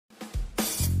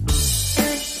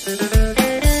Hi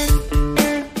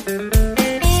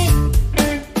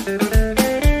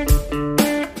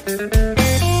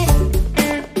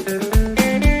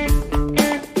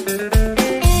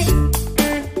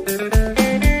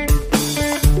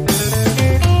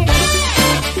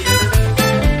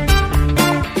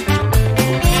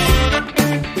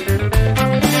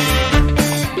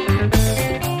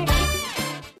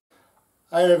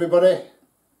everybody,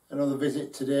 another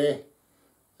visit today.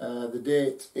 The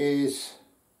date is,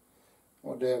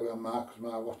 what day are we on, Mark? Because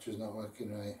my watch is not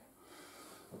working right.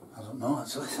 I don't know,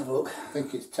 let's have a look. I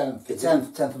think it's 10th. The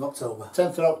 10th of October.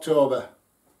 10th of October.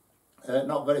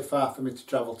 Not very far for me to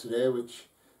travel today, which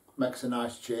makes a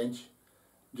nice change.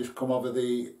 Just come over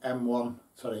the A1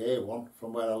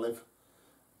 from where I live,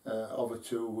 over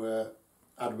to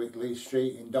Adwick Lee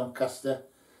Street in Doncaster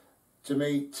to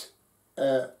meet,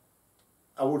 I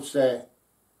would say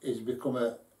he's become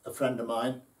a friend of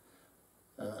mine,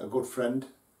 a good friend.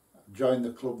 I joined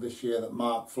the club this year that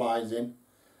Mark flies in,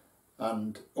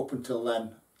 and up until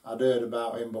then I'd heard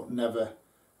about him but never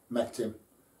met him,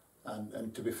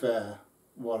 and to be fair,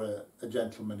 what a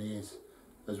gentleman he is,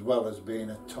 as well as being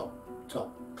a top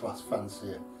class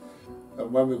fancier.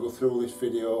 And when we go through this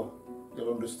video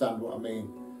you'll understand what I mean,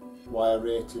 why I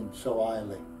rate him so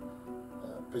highly.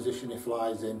 Position he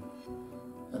flies in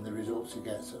and the results he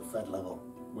gets at Fed level,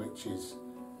 which is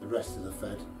the rest of the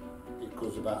Fed. It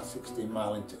goes about 16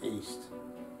 mile into east,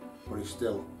 but he's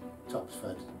still tops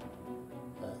Fed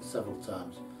several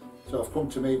times. So I've come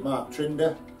to meet Mark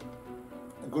Trinder,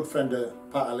 a good friend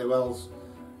of Pat Halliwell's,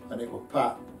 and it was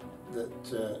Pat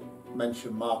that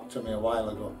mentioned Mark to me a while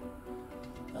ago,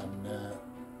 and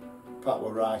Pat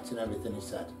were right in everything he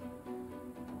said.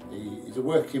 He's a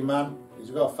working man,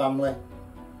 he's got a family,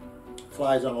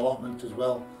 flies on allotment as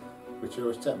well, which I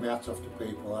always take my hat off to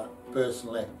people.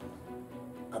 Personally,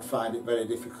 I'd find it very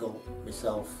difficult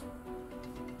myself.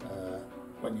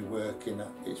 When you're working,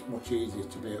 it's much easier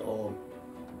to be at home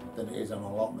than it is on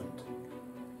allotment.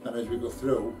 And as we go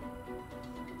through,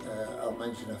 I'll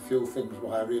mention a few things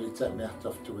why I really take my hat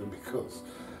off to him, because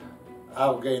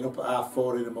I'm getting up at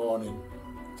 4:30 in the morning,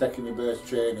 taking my birds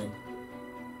training,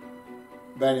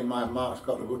 bearing in mind Mark's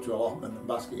got to go to allotment and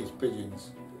basket his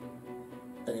pigeons,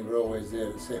 and he were always there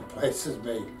at the same place as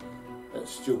me at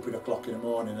stupid o'clock in the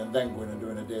morning, and then going and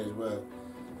doing a day's work.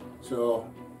 So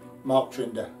Mark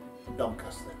Trinder,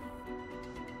 Doncaster.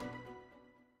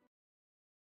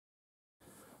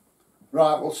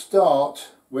 Right, we'll start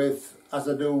with, as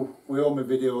I do with all my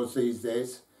videos these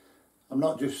days, I'm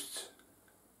not just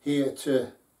here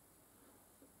to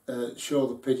show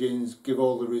the pigeons, give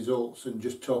all the results and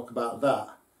just talk about that.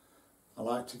 I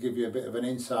like to give you a bit of an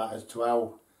insight as to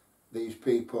how these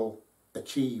people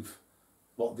achieve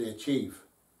what they achieve,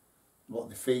 what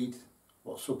they feed,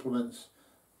 what supplements,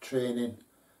 training.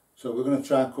 So we're going to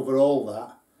try and cover all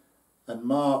that. And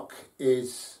Mark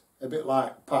is a bit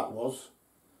like Pat was,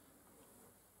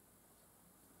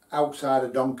 outside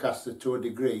of Doncaster to a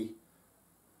degree,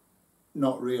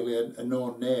 not really a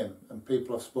known name, and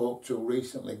people I've spoke to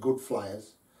recently, good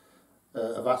flyers,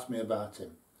 have asked me about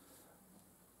him.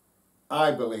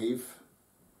 I believe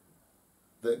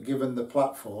that given the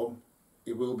platform,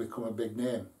 he will become a big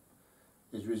name.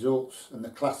 His results and the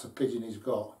class of pigeon he's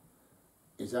got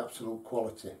is absolute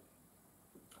quality.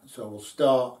 So we'll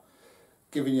start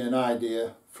giving you an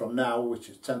idea from now, which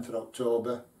is 10th of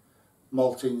October.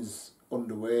 Molting's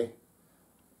underway,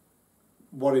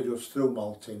 what he does through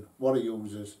molting, what he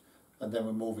uses, and then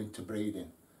we're moving to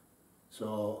breeding.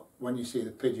 So when you see the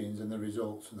pigeons and the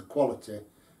results and the quality,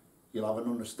 you'll have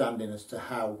an understanding as to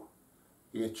how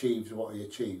he achieves what he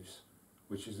achieves,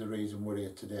 which is the reason we're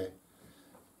here today.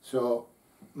 So,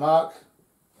 Mark,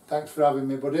 thanks for having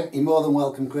me, buddy. You're more than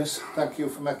welcome, Chris. Thank you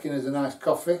for making us a nice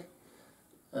coffee.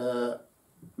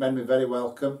 Made me very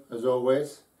welcome, as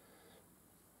always.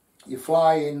 You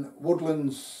fly in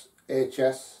Woodlands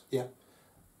HS. Yeah.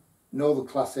 Northern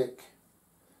Classic.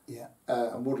 Yeah.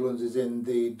 And Woodlands is in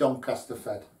the Doncaster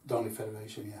Fed. Donny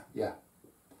Federation, yeah. Yeah.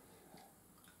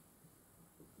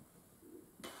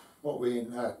 What we in?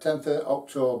 10th of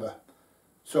October.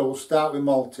 So we'll start with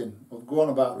molting. We'll go on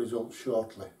about results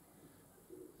shortly.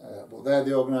 But they're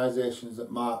the organisations that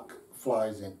Mark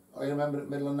flies in. Oh, you remember at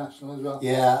Midland National as well?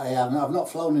 Yeah, I have. I've not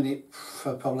flown in it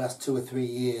for probably the last 2 or 3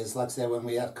 years. Like I say, when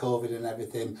we had COVID and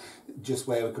everything, just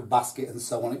where we could basket and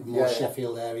so on, it was more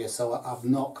Sheffield area. So I've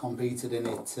not competed in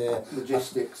it.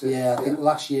 Logistics. I think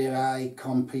last year I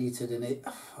competed in it.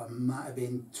 I might have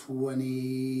been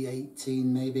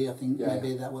 2018, maybe. I think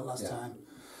maybe that was last time.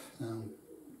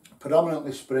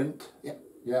 Predominantly sprint. Yeah.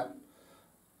 Yeah.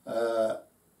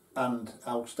 And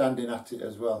outstanding at it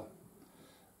as well.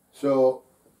 So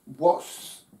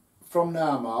what's from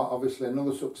now, Mark, obviously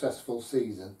another successful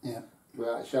season, Yeah.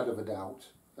 without a shadow of a doubt,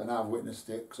 and I've witnessed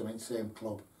it because I'm in the same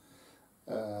club,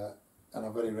 and I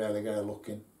very rarely get a look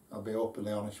in. I'll be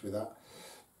openly honest with that.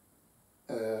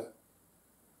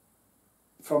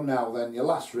 From now then, your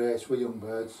last race with Young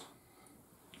Birds,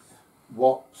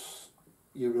 what's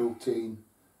your routine,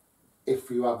 if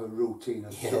you have a routine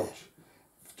as such,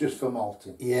 just for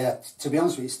malting? Yeah, to be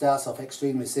honest with you, it starts off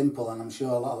extremely simple, and I'm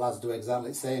sure a lot of lads do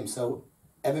exactly the same. So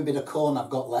every bit of corn I've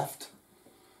got left,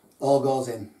 all goes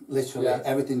in, literally.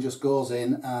 Everything just goes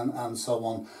in and so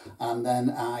on. And then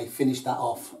I finish that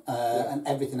off, and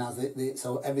everything has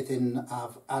so everything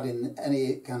I've added in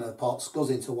any kind of pots goes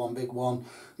into one big one,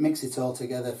 mix it all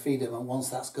together, feed them, and once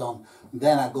that's gone,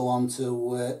 then I go on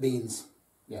to beans.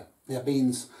 Yeah,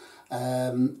 beans.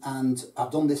 And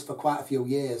I've done this for quite a few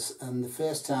years, and the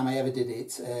first time I ever did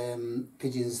it,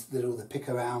 pigeons, they do the pick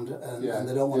around and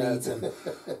they don't want to eat them.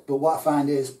 But what I find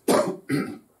is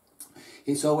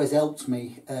it's always helped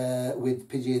me with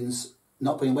pigeons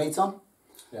not putting weight on.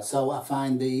 So I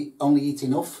find they only eat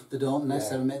enough. They don't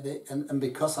necessarily make it, and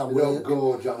because I work, don't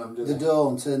gorge on them, do they? They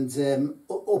don't. And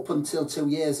up until 2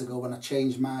 years ago, when I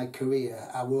changed my career,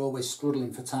 I was always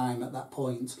struggling for time at that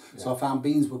point. So I found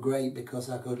beans were great because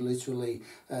I could literally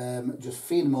just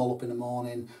feed them all up in the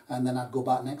morning, and then I'd go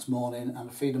back next morning and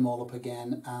I'd feed them all up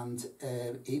again. And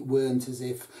it weren't as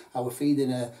if I were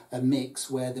feeding a mix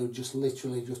where they would just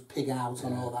literally just pig out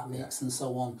on all that mix and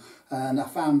so on. And I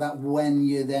found that when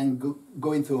you then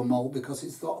going through a molt, because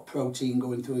it's got protein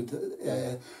going through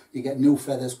it, you get new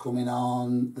feathers coming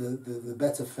on, the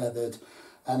better feathered,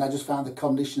 and I just found the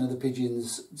condition of the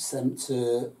pigeons seemed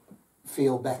to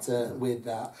feel better with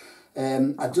that.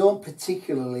 I don't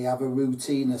particularly have a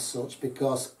routine as such,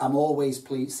 because I'm always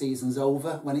pleased season's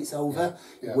over. When it's over,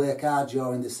 work hard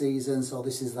during the season, so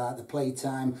this is like the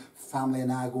playtime. Family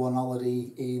and I go on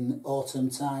holiday in autumn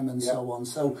time and so on.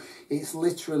 So it's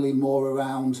literally more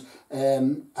around,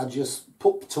 I just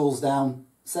put tools down,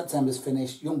 September's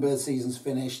finished, young bird season's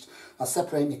finished, I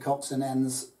separate my cocks and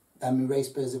hens, and my race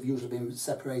birds have usually been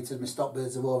separated, my stock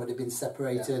birds have already been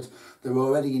separated, they're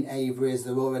already in aviaries,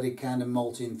 they're already kind of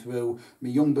molting through. My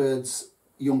young birds,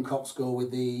 young cocks go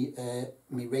with the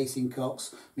my racing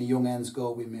cocks, my young hens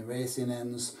go with my racing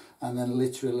hens, and then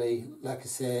literally, like I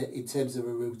say, in terms of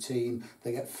a routine,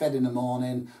 they get fed in the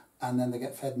morning, and then they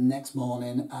get fed next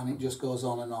morning, and it just goes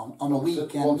on and on. On a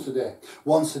weekend, once a day.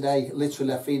 Once a day,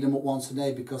 literally, I feed them up once a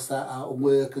day because they're out of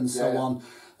work and so on.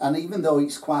 And even though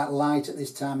it's quite light at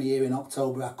this time of year in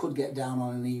October, I could get down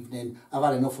on an evening. I've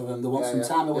had enough of them. They want some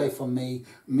time away from me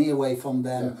away from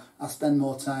them. I spend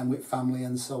more time with family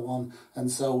and so on.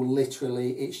 And so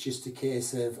literally, it's just a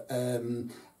case of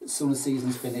as soon as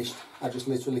season's finished, I just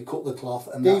literally cut the cloth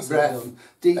and deep that's breath. it done.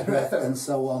 Deep breath and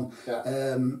so on.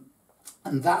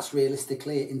 And that's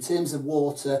realistically it. In terms of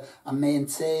water, I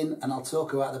maintain, and I'll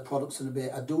talk about the products in a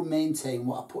bit, I do maintain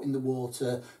what I put in the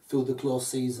water through the close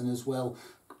season as well,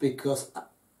 because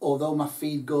although my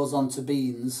feed goes on to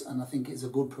beans, and I think it's a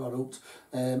good product,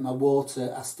 my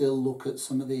water, I still look at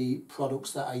some of the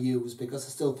products that I use, because I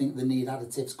still think they need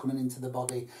additives coming into the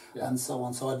body and so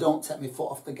on. So I don't take my foot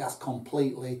off the gas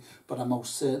completely, but I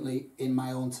most certainly, in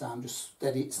my own time, just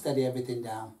steady everything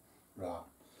down. Right.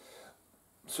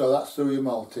 So that's through your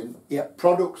malting. Yep.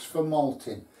 Products for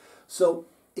malting. So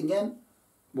again,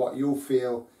 what you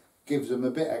feel gives them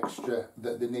a bit extra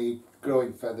that they need,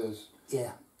 growing feathers.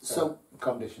 Yeah. So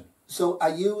condition. So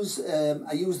I use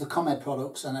the Comed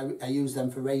products, and I use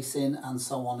them for racing and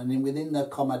so on. And then within the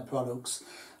Comed products,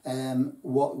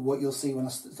 what you'll see when I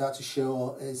start to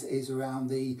show is around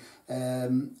the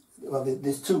well,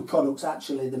 there's two products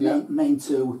actually. The main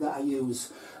two that I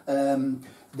use.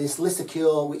 This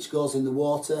Lissacure, which goes in the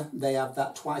water, they have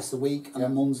that twice a week, on a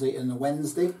Monday and a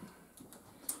Wednesday.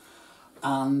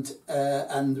 And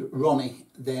Ronnie,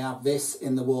 they have this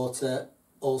in the water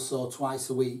also twice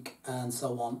a week, and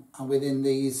so on. And within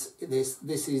these,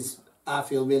 this is, I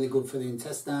feel, really good for the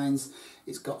intestines.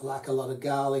 It's got like a lot of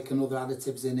garlic and other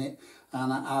additives in it,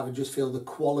 and I just feel the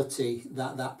quality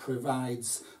that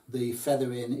provides, the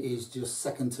feathering, is just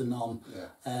second to none.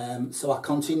 So I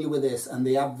continue with this, and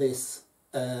they have this.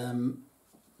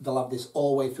 They'll have this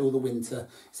all the way through the winter.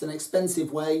 It's an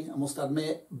expensive way, I must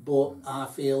admit, but I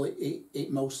feel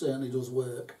it most certainly does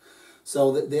work.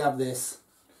 So they have this.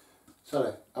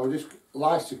 Sorry, I would just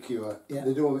Lysacure.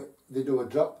 They do a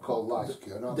drop called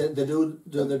Lysacure, don't they? They do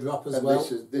the drop as well.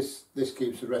 This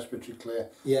keeps the respiratory clear.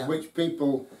 Yeah. Which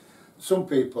some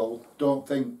people don't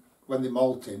think when they're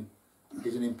malting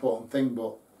is an important thing,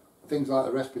 but things like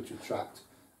the respiratory tract,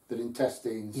 the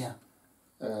intestines,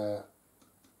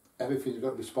 everything's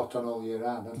got to be spot on all year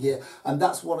round, hasn't it? Yeah, and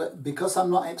that's what, because I'm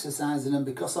not exercising them,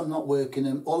 because I'm not working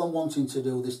them, all I'm wanting to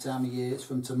do this time of year is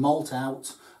for them to molt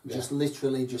out, just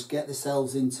literally just get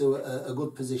themselves into a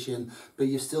good position, but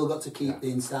you've still got to keep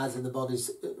the insides of the bodies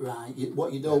right.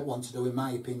 What you don't want to do, in my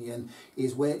opinion,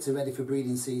 is wait till ready for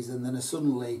breeding season, then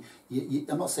suddenly,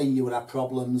 I'm not saying you would have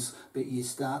problems, but you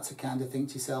start to kind of think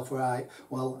to yourself, right,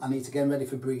 well, I need to get them ready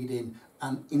for breeding,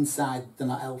 and inside they're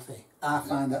not healthy. I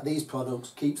find that these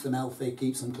products keeps them healthy,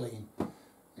 keeps them clean.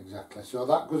 Exactly. So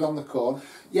that goes on the corn.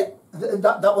 Yeah,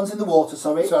 that one's in the water,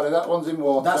 sorry. Sorry, that one's in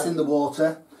water. That's in the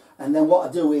water. And then what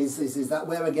I do is that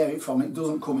where I get it from, it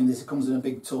doesn't come in this, it comes in a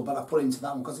big tub, but I put it into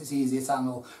that one because it's easier to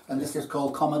handle. And this is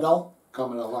called Commodore.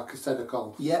 Commodore, like I said, a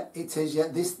cold. Yeah, it is, yeah.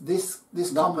 This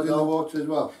That Commodore. goes in the water as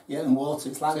well? Yeah, in water.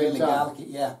 It's like really garlic,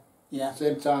 yeah.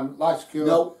 Same time, light cure?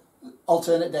 No,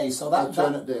 alternate days. So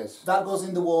days. That goes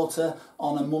in the water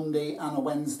on a Monday and a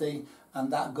Wednesday,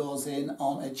 and that goes in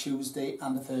on a Tuesday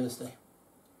and a Thursday.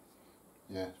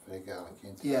 Yeah, it's very garlicky,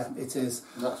 isn't it? Yeah, it is.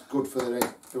 And that's good for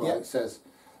the, it says,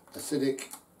 acidic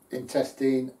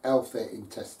intestine, healthy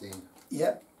intestine.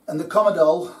 Yeah, and the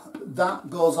Commodore, that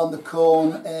goes on the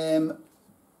corn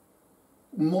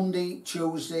Monday,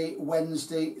 Tuesday,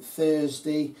 Wednesday,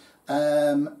 Thursday,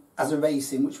 as a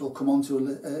racing, which we'll come on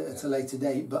to at a later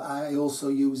date, but I also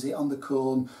use it on the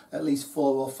corn at least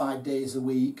 4 or 5 days a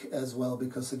week as well,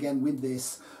 because again with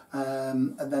this,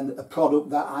 and then a product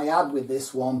that I add with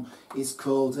this one is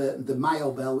called the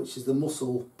Myobel, which is the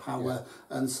muscle power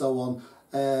and so on.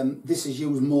 This is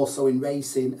used more so in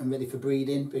racing and ready for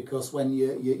breeding, because when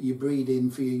you're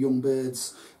breeding for your young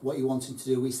birds, what you're wanting to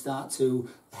do is start to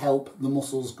help the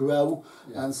muscles grow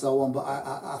and so on. But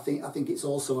I think it's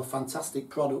also a fantastic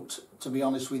product, to be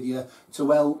honest with you,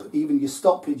 to help even your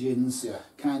stock pigeons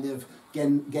kind of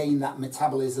gain that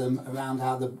metabolism around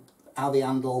how they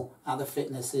handle, how the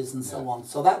fitness is and so on.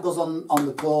 So that goes on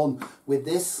the corn with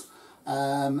this,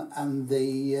 and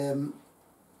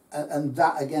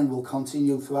that again will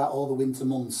continue throughout all the winter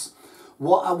months.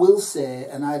 What I will say,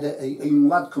 and I had a young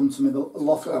lad come to me the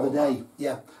other day.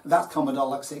 Yeah, that's Commodore,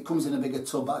 like I say, it comes in a bigger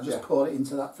tub, but I just pour it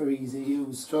into that for easy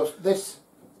use. So this,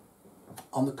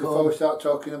 on the corn. Before we start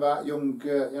talking about young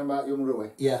Rui.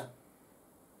 Yeah.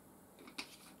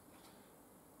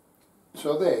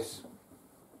 So this,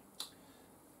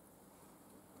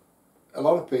 a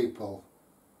lot of people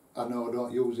I know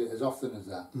don't use it as often as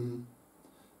that. Mm.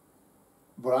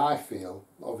 But I feel,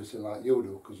 obviously like you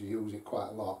do, because you use it quite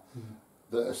a lot,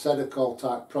 that a Sedacol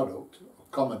type product, or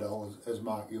Commodore as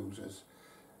Mark uses,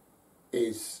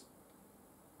 is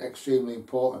extremely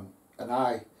important. And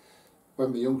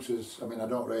when my youngsters, I mean I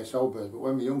don't race old birds, but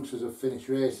when my youngsters have finished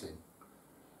racing,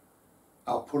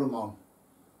 I'll put them on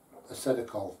a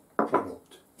Sedacol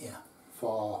product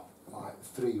for like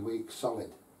 3 weeks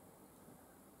solid.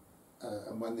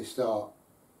 And when they start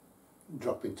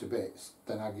dropping to bits,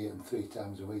 then I get them 3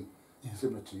 times a week,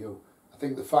 similar to you. I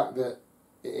think the fact that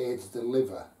it aids the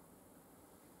liver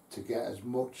to get as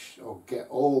much, or get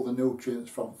all the nutrients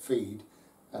from feed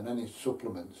and any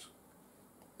supplements,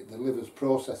 the liver's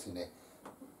processing it,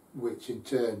 which in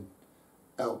turn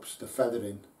helps the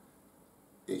feathering.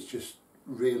 It's just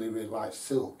really, really like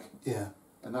silk. Yeah.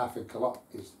 And I think a lot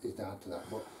is down to that.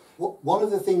 But one of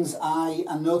the things I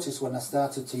noticed when I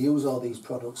started to use all these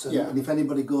products, and if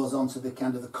anybody goes onto the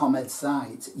kind of the ComEd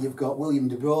site, you've got William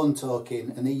de Broen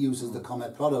talking, and he uses the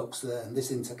ComEd products there, and this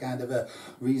is kind of a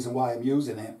reason why I'm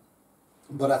using it.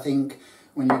 But I think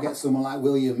when you get someone like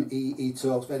William, he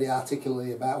talks very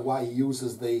articulately about why he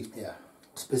uses the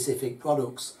specific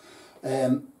products.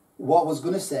 What I was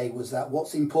going to say was that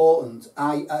what's important,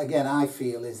 I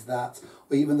feel, is that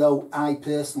even though I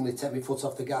personally take my foot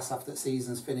off the gas after the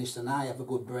season's finished and I have a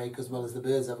good break as well as the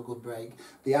birds have a good break,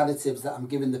 the additives that I'm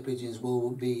giving the pigeons will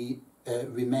be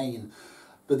remain.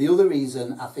 But the other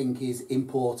reason I think is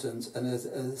important, and as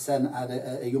I said, I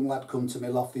had a young lad come to me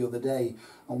loft the other day,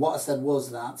 and what I said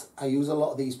was that I use a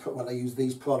lot of these, I use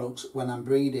these products when I'm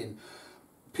breeding.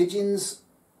 Pigeons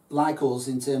like us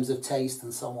in terms of taste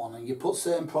and so on, and you put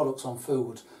certain products on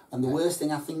food, and the worst thing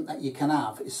I think that you can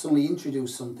have is suddenly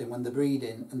introduce something when they're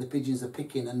breeding and the pigeons are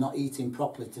picking and not eating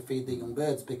properly to feed the young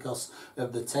birds because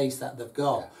of the taste that they've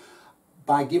got.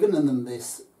 By giving them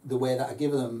this the way that I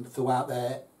give them throughout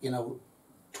their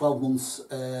 12 months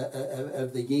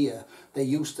of the year, they're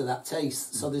used to that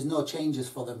taste, so there's no changes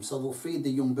for them, so they'll feed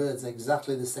the young birds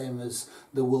exactly the same as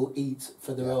they will eat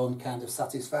for their own kind of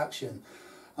satisfaction.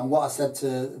 And what I said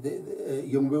to the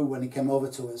young Roo when he came over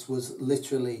to us was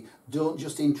literally, don't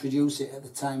just introduce it at the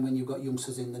time when you've got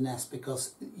youngsters in the nest,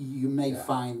 because you may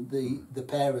find the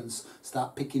parents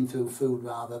start picking through food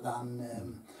rather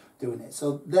than doing it.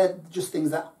 So they're just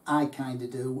things that I kind of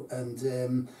do.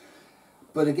 And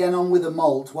but again, on with the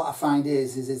molt, what I find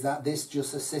is that this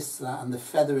just assists that, and the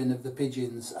feathering of the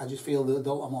pigeons. I just feel that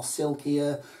they're a lot more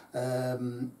silkier. I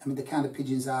mean, the kind of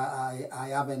pigeons I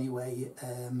have anyway,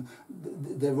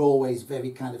 they're always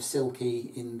very kind of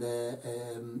silky in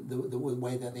the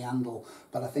way that they handle.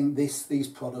 But I think these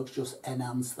products just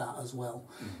enhance that as well.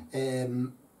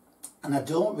 And I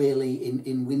don't really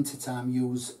in wintertime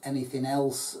use anything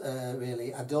else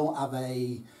really. I don't have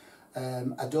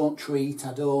I don't treat.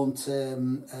 I don't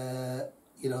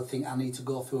you know, think I need to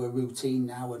go through a routine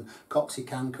now and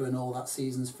coxycanker and all that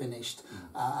season's finished.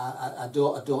 I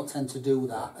don't tend to do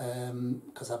that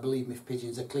because I believe my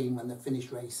pigeons are clean when they're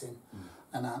finished racing.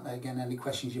 And again, any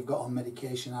questions you've got on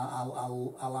medication,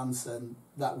 I'll answer. And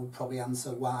that would probably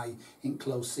answer why in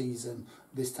close season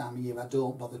this time of year I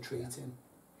don't bother treating.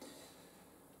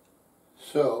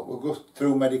 So we'll go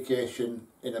through medication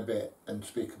in a bit and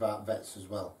speak about vets as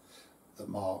well, that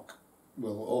Mark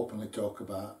will openly talk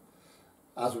about.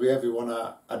 As with everyone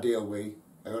I deal with,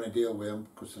 I only deal with them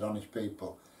because they're honest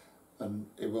people, and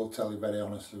he will tell you very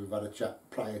honestly, we've had a chat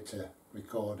prior to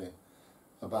recording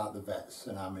about the vets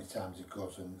and how many times he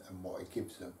goes and what he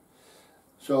gives them.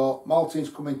 So malting's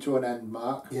coming to an end,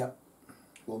 Mark. Yeah.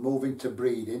 We'll move into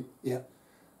breeding. Yeah.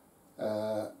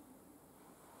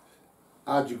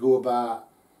 How do you go about,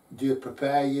 do you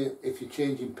prepare if you're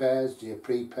changing pairs, do you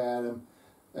prepare them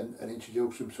and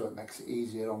introduce them so it makes it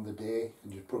easier on the day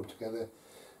and just put them together?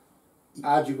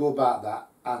 How do you go about that?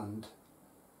 And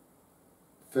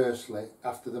firstly,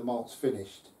 after the malt's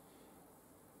finished,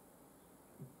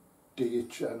 do you,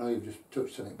 I know you've just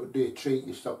touched on it, but do you treat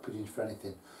your stock pigeons for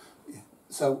anything?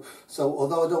 So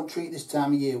although I don't treat this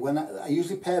time of year, when I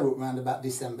usually pair up around about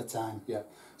December time. Yeah.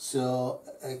 So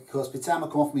of course, by the time I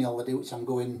come off my holiday, which I'm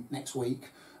going next week,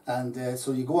 and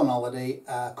so you go on holiday,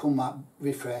 come back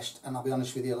refreshed, and I'll be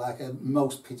honest with you, like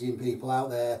most pigeon people out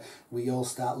there, we all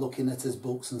start looking at his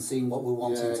books and seeing what we're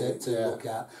wanting to look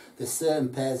at. There's certain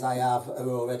pairs I have are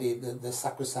already the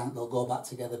sacrosanct, they'll go back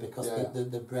together because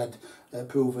they're bred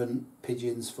proven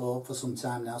pigeons for some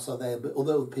time now. So they're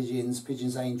other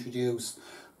pigeons I introduce,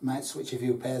 might switch a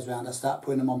few pairs around. I start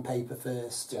putting them on paper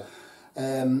first.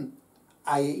 Yeah.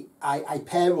 I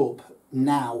pair up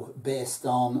now based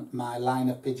on my line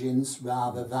of pigeons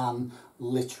rather than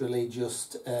literally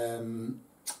just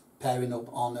pairing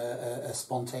up on a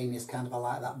spontaneous kind of I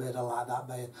like that bird, I like that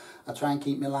bird. I try and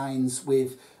keep my lines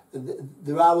with,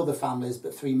 there are other families,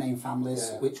 but 3 main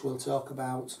families which we'll talk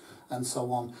about and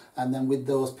so on. And then with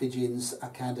those pigeons I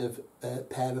kind of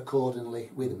pair accordingly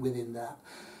within that.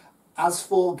 As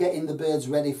for getting the birds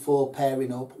ready for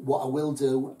pairing up, what I will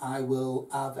do, I will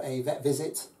have a vet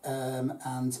visit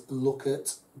and look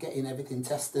at getting everything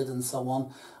tested and so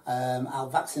on. I'll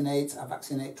vaccinate. I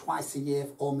vaccinate twice a year.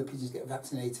 All my pigeons get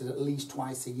vaccinated at least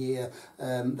twice a year.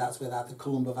 That's with either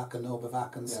Columbovac and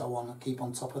Novavac and so on. I keep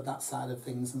on top of that side of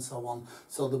things and so on.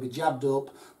 So they'll be jabbed up.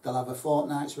 They'll have a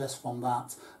fortnight's rest from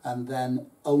that, and then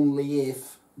only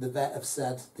if the vet have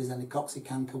said there's any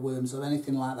coxycanker worms or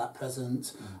anything like that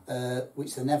present,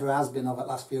 which there never has been over the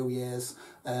last few years,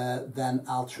 then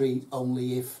I'll treat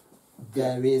only if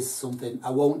there is something.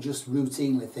 I won't just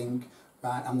routinely think,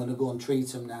 right, I'm going to go and treat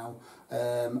them now.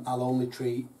 I'll only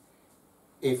treat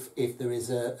if there is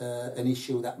an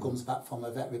issue that comes back from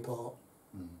a vet report.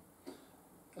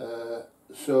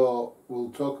 So we'll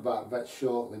talk about vets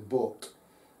shortly, but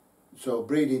so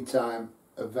breeding time,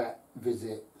 a vet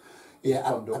visit is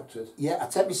conducted. I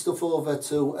take my stuff over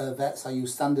to vets. I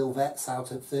use Standill Vets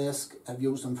out at Thirsk. I've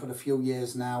used them for a few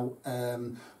years now.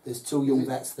 There's 2 young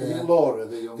vets there. Is it Laura,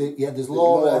 the young? There's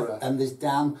Laura and there's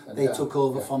Dan. And they Dan, took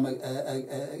over from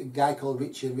a guy called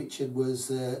Richard. Richard was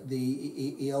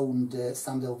he owned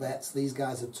Standill Vets. These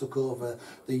guys have took over.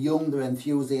 They're young, they're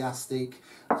enthusiastic,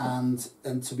 and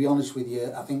to be honest with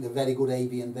you, I think they're very good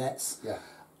avian vets. Yeah.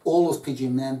 All those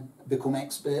pigeon men become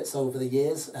experts over the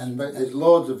years, and there's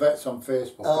loads of vets on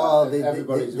Facebook. Oh,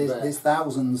 everybody's a vet. There's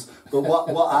thousands. But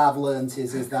what I've learnt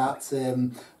is that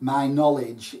my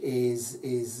knowledge is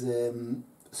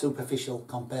superficial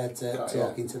compared to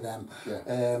talking to them.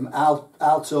 Yeah.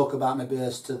 I'll talk about my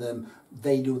birds to them.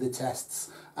 They do the tests.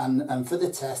 And for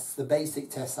the tests, the basic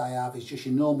tests I have is just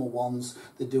your normal ones.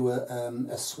 They do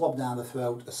a swab down the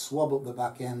throat, a swab up the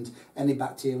back end, any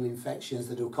bacterial infections.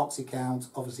 They do a coxy count,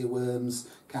 obviously worms,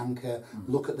 canker,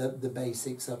 look at the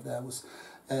basics of those.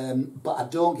 But I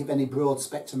don't give any broad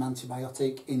spectrum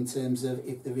antibiotic in terms of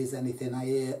if there is anything. I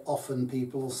hear often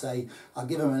people say, I'll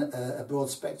give them a broad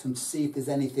spectrum to see if there's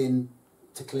anything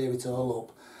to clear it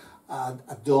all up.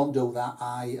 I don't do that.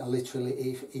 I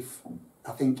literally, if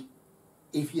I think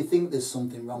if you think there's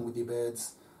something wrong with your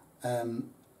birds,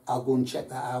 I'll go and check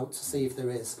that out to see if there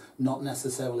is. Not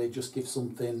necessarily just give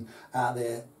something out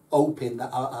there hoping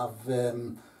that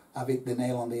I've hit the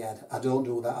nail on the head. I don't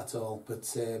do that at all. But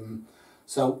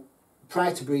so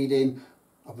prior to breeding,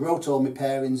 I've wrote all my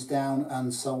parents down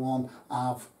and so on.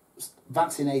 I've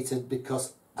vaccinated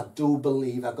because I do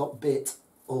believe I got bit,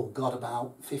 oh God,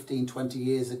 about 15, 20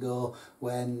 years ago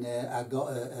when I got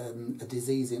a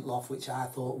disease in Loft which I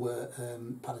thought were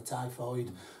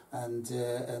paratyphoid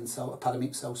and so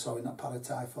paramyxo, sorry, not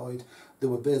paratyphoid. There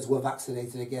were birds were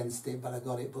vaccinated against it, but I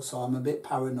got it. But so I'm a bit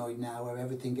paranoid now, where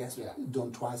everything gets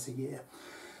done twice a year.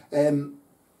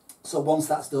 So once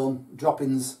that's done,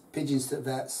 droppings, pigeons to the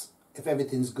vets. If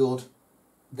everything's good,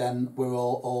 then we're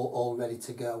all ready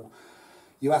to go.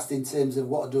 You asked in terms of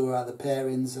what I do around the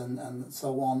pairings and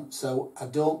so on. So I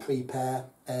don't prepare.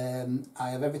 I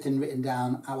have everything written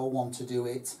down how I want to do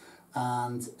it,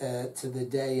 and to the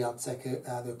day I'll take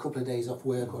either a couple of days off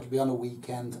work, or to be on a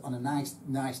weekend on a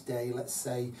nice day, let's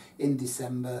say in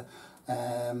December.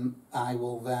 I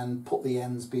will then put the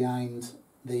ends behind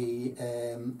the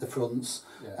fronts,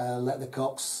 let the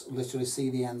cocks literally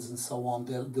see the ends and so on.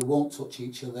 They won't touch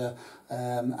each other,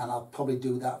 and I'll probably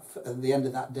do that at the end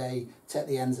of that day, take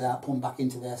the ends out, put them back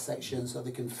into their section so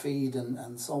they can feed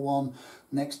and so on.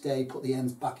 Next day, put the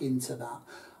ends back into that.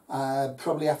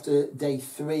 Probably after day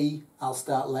 3, I'll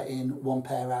start letting one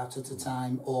pair out at a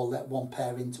time, or let one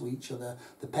pair into each other.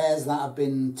 The pairs that have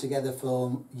been together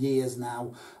for years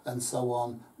now and so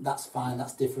on, that's fine,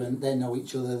 that's different. They know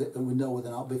each other and we know whether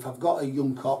or not. But if I've got a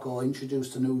young cock or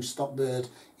introduced a new stock bird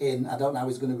in, I don't know how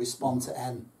he's going to respond to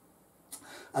N.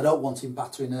 I don't want him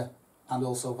battering her, and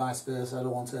also vice versa. I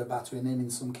don't want her battering him. In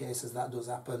some cases that does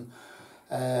happen.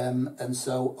 And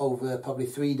so over probably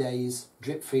 3 days,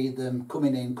 drip feed them,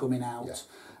 coming in, coming out.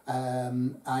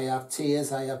 I have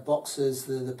tiers, I have boxes,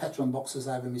 the Petron boxes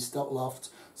I have in my stock loft.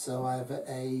 So I have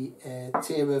a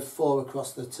tier of 4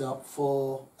 across the top,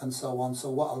 4 and so on. So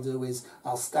what I'll do is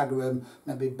I'll stagger them,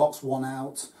 maybe box 1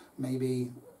 out,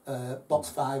 maybe box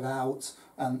 5 out,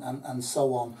 and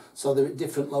so on. So they're at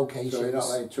different locations. So you're not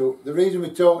letting to. The reason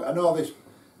we talk, I know this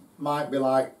might be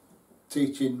like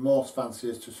teaching most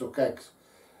fanciers to suck eggs,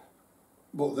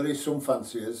 but there is some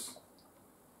fanciers,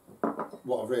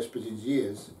 what have raced pigeons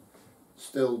years,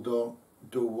 still don't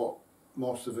do what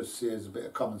most of us see as a bit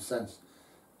of common sense.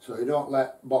 So you don't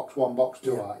let box 1, box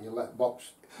 2 out, you let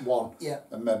box 1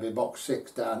 and maybe box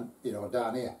 6 down,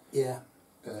 down here.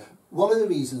 One of the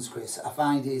reasons, Chris, I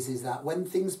find is that when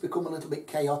things become a little bit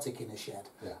chaotic in a shed,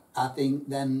 I think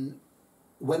then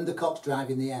when the cock's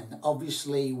driving the end,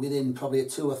 obviously within probably a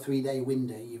 2 or 3 day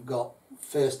window, you've got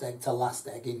first egg to last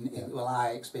egg. Well, I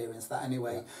experienced that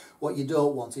anyway. What you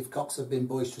don't want, if cocks have been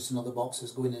boisterous in other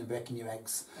boxes, going in and breaking your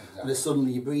eggs. And then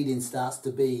suddenly your breeding starts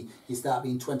to be, you start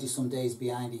being 20 some days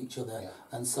behind each other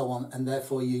and so on, and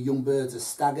therefore your young birds are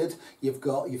staggered. You've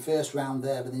got your first round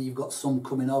there, but then you've got some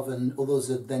coming off and others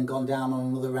have then gone down on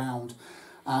another round.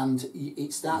 And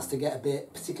it starts to get a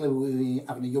bit, particularly when you're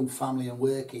having a young family and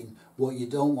working, what you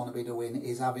don't want to be doing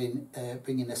is having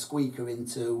bringing a squeaker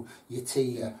into your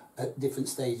team at different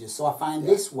stages. So I find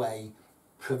this way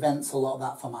prevents a lot of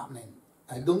that from happening.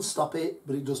 It doesn't stop it,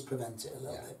 but it does prevent it a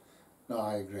little bit. No,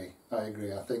 I agree.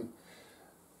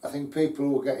 I think people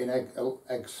who are getting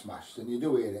eggs smashed, and you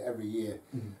do hear it every year.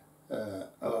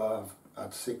 I've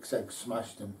had 6 eggs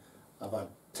smashed, and I've had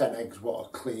 10 eggs what are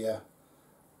clear.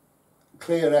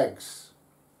 Clear eggs,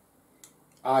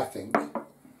 I think,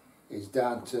 is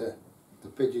down to the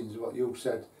pigeons. What you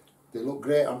said, they look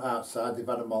great on outside. They've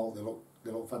had them all.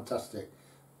 They look fantastic,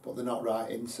 but they're not right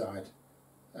inside.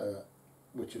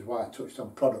 Which is why I touched on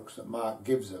products that Mark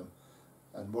gives them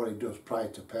and what he does prior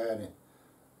to pairing.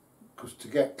 Because to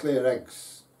get clear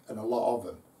eggs, and a lot of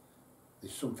them,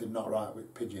 there's something not right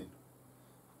with pigeon.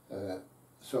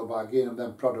 So by getting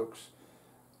them products,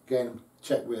 getting them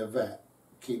checked with a vet,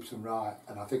 keeps them right,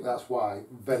 and I think that's why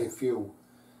very few,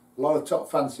 a lot of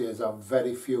top fanciers have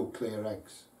very few clear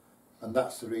eggs, and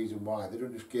that's the reason why. They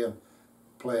don't just give them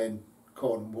plain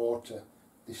corn and water,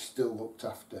 they still looked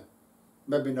after.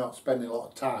 Maybe not spending a lot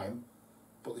of time,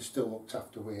 but they still looked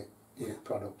after with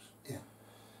products.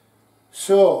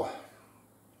 So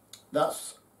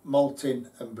that's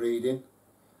molting and breeding.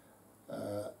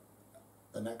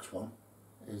 The next one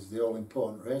is the all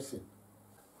important racing.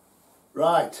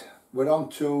 Right, we're on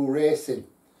to racing.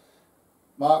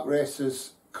 Mark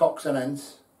races cocks and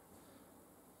hens.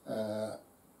 We'll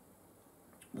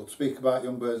speak about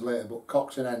young birds later, but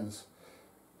cocks and hens,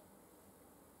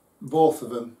 both of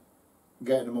them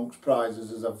getting amongst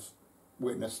prizes as I've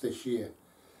witnessed this year.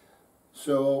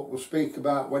 So we'll speak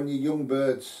about when your young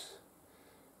birds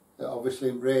that obviously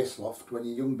in race loft, when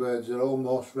your young birds are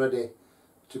almost ready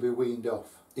to be weaned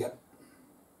off, Yeah.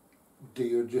 do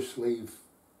you just leave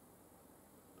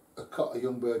a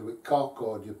young bird with cock,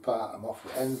 or do you part them off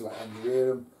with hens, let hens rear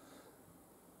them?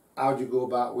 How do you go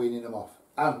about weaning them off?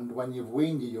 And when you've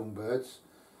weaned your young birds,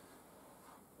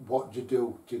 what do you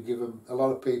do? Do you give them, a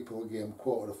lot of people give them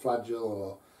quarter of flagell,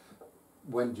 or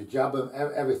when do you jab them,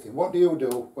 everything. What do you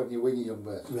do when you wean your young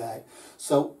birds? Right.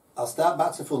 So I'll start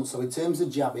back to front. So in terms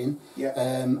of jabbing,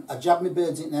 I jab my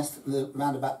birds in nest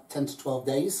around about 10 to 12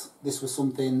 days. This was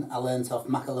something I learnt off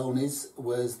Macalonis,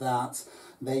 was that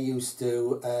they used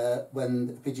to, when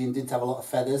the pigeon didn't have a lot of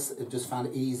feathers, they just found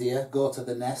it easier, go to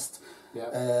the nest,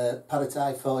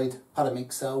 paratyphoid,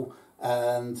 paramyxo,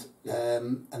 and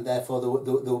therefore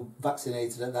they were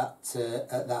vaccinated at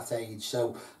that age.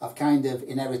 So I've kind of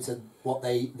inherited what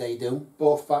they do.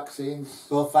 Both vaccines?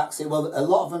 Both vaccines. Well, a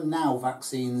lot of them now,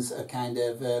 vaccines are kind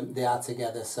of, they are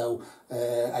together. So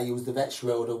I use the Vet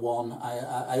Schroeder one.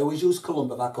 I always use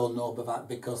Columbavac or Novavac,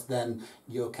 because then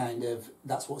you're kind of,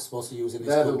 that's what we're supposed to use in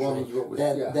this country.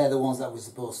 They're the ones that we're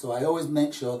supposed to. So I always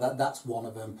make sure that that's one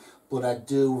of them. But I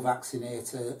do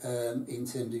vaccinate in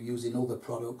terms of using other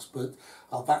products. But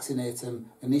I'll vaccinate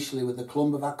them initially with the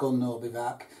Columbavac or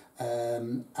Novavac,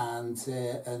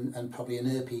 and probably an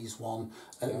herpes one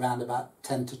at around about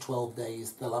 10 to 12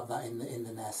 days. They'll have that in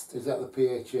the nest. Is that the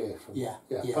PHA? Yeah.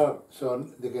 So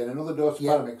they get another dose of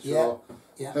paramyxo,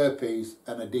 herpes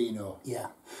and a dino. Yeah.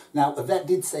 Now, a vet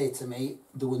did say to me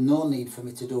there was no need for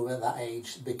me to do it at that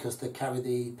age, because they carry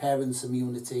the parents'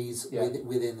 immunities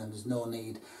within them. There's no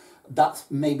need. That's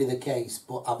maybe the case,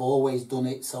 but I've always done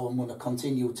it, so I'm going to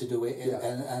continue to do it,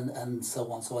 and so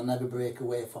on. So I never break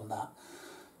away from that.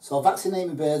 So I vaccinate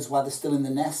my birds while they're still in the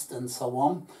nest and so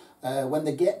on. When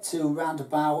they get to round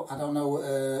about,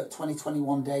 20,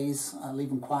 21 days, I leave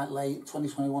them quite late, 20,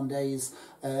 21 days,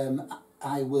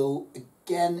 I will,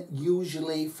 again,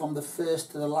 usually from the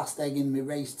first to the last egg in my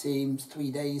race teams, 3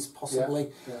 days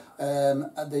possibly.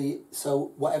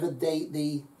 So whatever date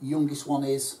the youngest one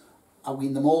is, I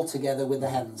wean them all together with the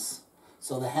hens.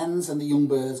 So the hens and the young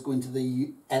birds go into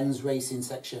the hens racing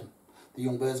section. The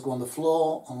young birds go on the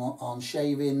floor, on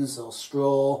shavings or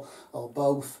straw or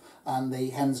both, and the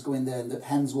hens go in there, and the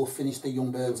hens will finish the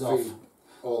young birds off.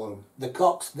 All of them. The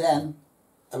cocks then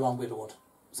are on widowhood.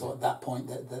 So at that point,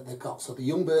 the cocks. So the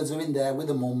young birds are in there with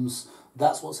the mums.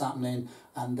 That's what's happening.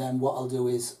 And then what I'll do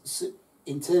is,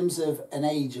 in terms of an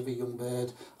age of a young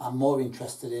bird, I'm more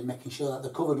interested in making sure that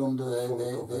they're covered under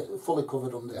fully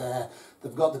covered under there.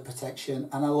 They've got the protection,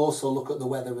 and I'll also look at the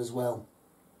weather as well.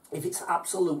 If it's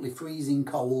absolutely freezing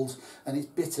cold and it's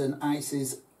bitter and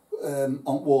ices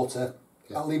on water,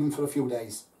 I'll leave them for a few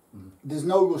days. There's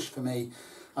no rush for me.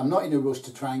 I'm not in a rush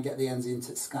to try and get the hens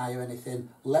into the sky or anything.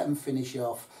 Let them finish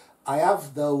off. I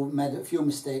have, though, made a few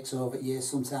mistakes over the years.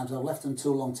 Sometimes I've left them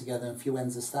too long together, and a few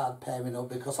hens have started pairing up,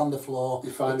 because on the floor...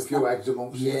 You find a few eggs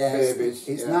amongst babies.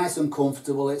 It's nice and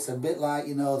comfortable. It's a bit like,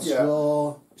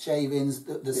 straw, shavings,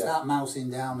 they start mousing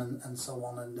down and so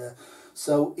on. And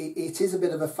so it is a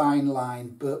bit of a fine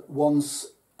line, but once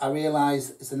I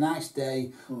realise it's a nice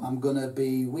day, I'm going to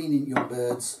be weaning young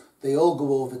birds. They all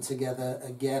go over together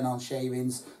again on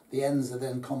shavings. The hens are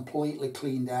then completely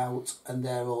cleaned out, and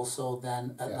they're also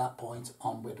then at that point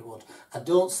on widowhood. I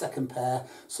don't second pair.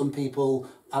 Some people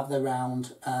have their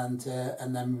round and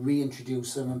then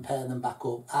reintroduce them and pair them back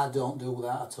up. I don't do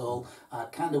that at all. I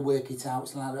kind of work it out.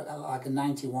 It's like a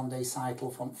 91-day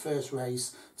cycle from first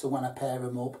race to when I pair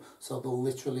them up. So they'll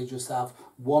literally just have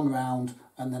one round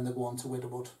and then they go on to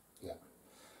widowhood. Yeah.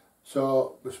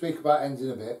 So we'll speak about hens in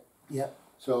a bit. Yep.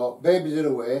 So babies are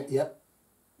away. Yep.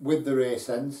 With the race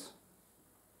hens,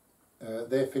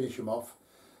 they finish them off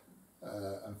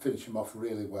and finish them off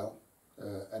really well.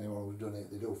 Anyone who's done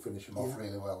it, they do finish them off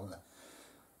really well.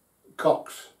 And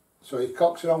cocks. So your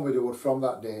cocks are on widowhood from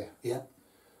that day. Yeah.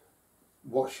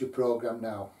 What's your programme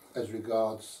now as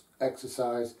regards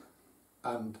exercise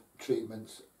and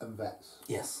treatments and vets?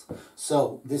 Yes.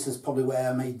 So this is probably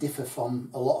where I may differ from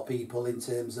a lot of people in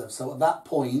terms of, so at that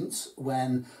point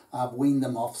when I've weaned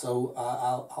them off, so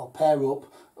I'll pair up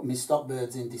my stock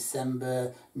birds in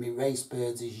December. My race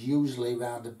birds is usually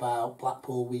round about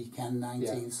Blackpool weekend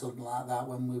 19, something like that,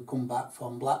 when we come back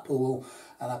from Blackpool,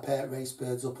 and I pair race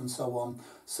birds up and so on.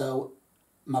 So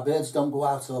my birds don't go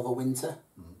out over winter.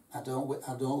 I don't let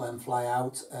them fly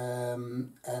out,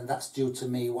 and that's due to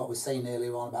me, what we were saying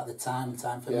earlier on about the time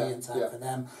for me and time for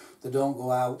them. They don't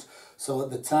go out. So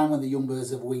at the time when the young birds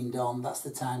have weaned on, that's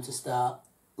the time to start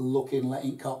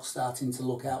letting cocks starting to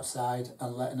look outside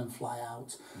and letting them fly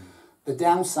out. The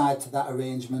downside to that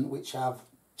arrangement, which I've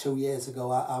 2 years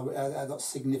ago, I got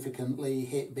significantly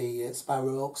hit by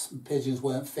sparrowhawks. Pigeons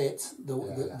weren't fit, they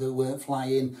weren't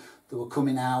flying, they were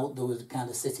coming out, they were kind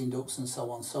of sitting ducks and so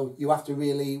on. So you have to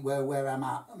really, where I'm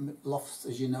at, lofts,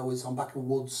 as you know, is on back of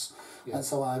woods, and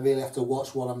so I really have to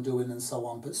watch what I'm doing and so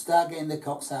on. But start getting the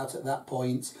cocks out at that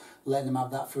point, letting them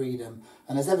have that freedom.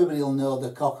 And as everybody will know, the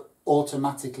cock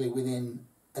automatically within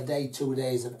a day, 2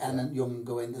 days of N young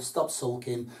going, they've stopped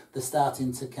sulking, they're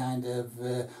starting to kind of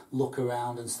look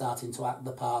around and starting to act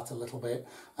the part a little bit.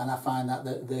 And I find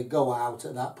that they go out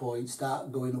at that point,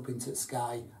 start going up into the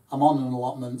sky. I'm on an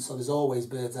allotment, so there's always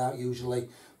birds out usually.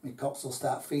 My cocks will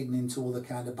start feeding into other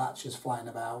kind of batches flying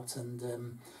about,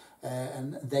 and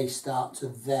they start to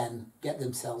then get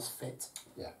themselves fit.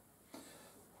 Yeah.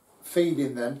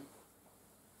 Feeding then,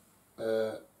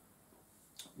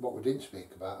 what we didn't speak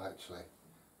about actually,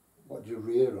 what do you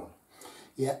rear on?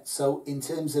 Yeah, so in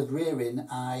terms of rearing,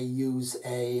 I use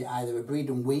either a breed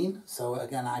and wean, so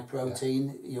again high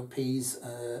protein, your peas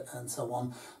and so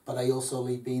on, but I also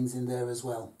leave beans in there as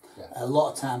well. Yeah. A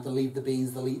lot of times they'll eat the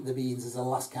beans as a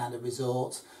last kind of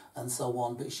resort and so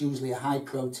on, but it's usually a high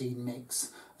protein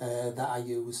mix that I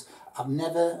use. I've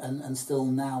never, and still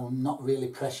now, not really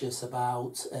precious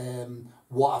about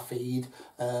what I feed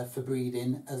for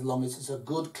breeding, as long as it's a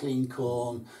good clean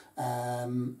corn,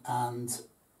 and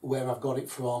where I've got it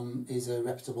from is a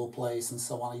reputable place and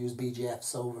so on. I use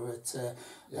BGFs over at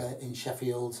in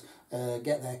Sheffield,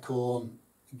 get their corn,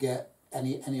 get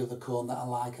any other corn that I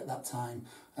like at that time,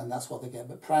 and that's what they get.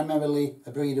 But primarily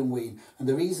a breed and wean. And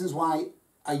the reasons why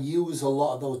I use a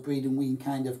lot of those breed and wean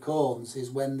kind of corns is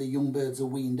when the young birds are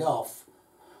weaned off,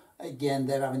 again,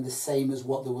 they're having the same as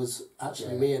what there was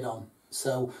actually reared on.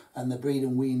 So, and the breed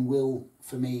and wean will,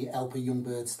 for me, help a young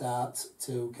bird start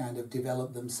to kind of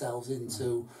develop themselves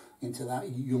into that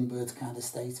young bird kind of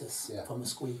status from a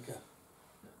squeaker.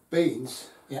 Beans,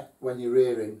 when you're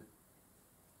rearing,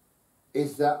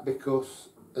 is that because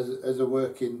as a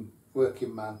working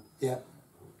man,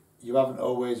 you haven't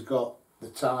always got the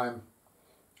time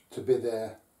to be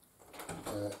there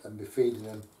and be feeding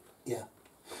them?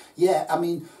 Yeah, I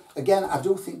mean, again, I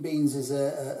do think beans is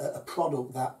a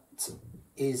product that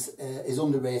is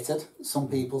underrated. Some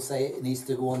people say it needs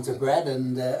to go onto bread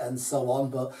and so on,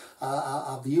 but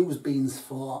I've used beans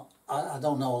for, I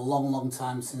don't know, a long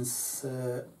time since,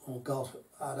 oh God,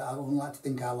 I don't like to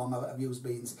think how long I've used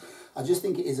beans. I just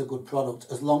think it is a good product,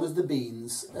 as long as the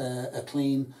beans are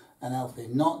clean and healthy,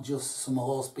 not just some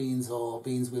horse beans or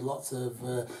beans with lots of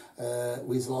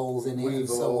weasel holes in it and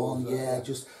so on.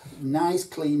 Just nice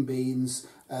clean beans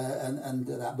and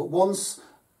that. But once,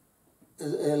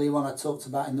 earlier on I talked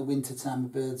about in the winter time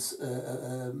birds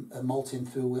are molting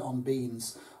through on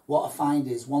beans, what I find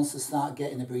is once they start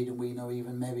getting a breed and wean, or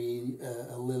even maybe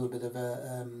a little bit of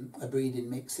a breeding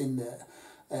mix in there,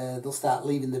 they'll start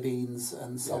leaving the beans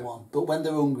and so on. But when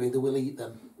they're hungry, they will eat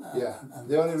them. And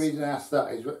the only reason I ask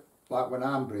that is, like when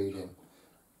I'm breeding,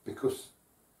 because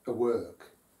of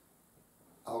work,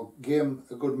 I'll give them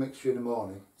a good mixture in the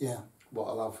morning. What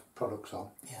I'll have products on,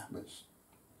 which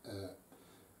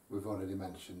we've already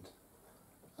mentioned,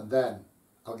 and then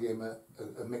I'll give them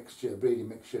a mixture, a breeding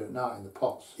mixture at night in the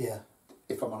pots.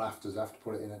 If I'm on afters, I have to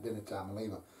put it in at dinner time and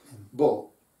leave them. But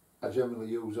I generally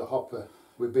use a hopper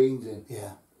with beans in.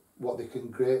 What they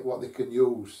can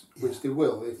use, which they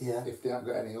will if they haven't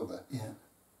got any other.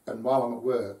 And while I'm at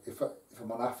work, if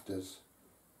I'm on afters,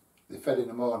 they're fed in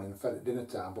the morning, fed at dinner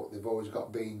time, but they've always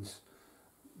got beans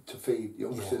to feed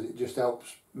youngsters. It just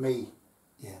helps me.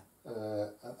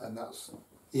 And that's...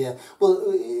 well,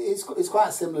 it's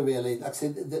quite similar really. Like I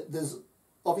said, there's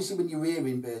obviously when you're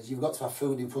rearing birds, you've got to have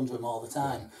food in front of them all the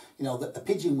time. You know, a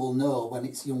pigeon will know when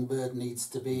its young bird needs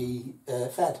to be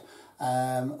fed.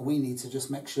 We need to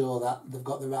just make sure that they've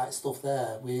got the right stuff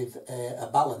there with a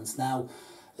balance. Now,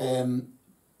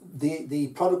 the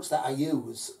products that I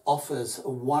use offers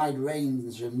a wide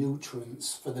range of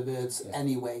nutrients for the birds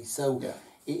anyway. So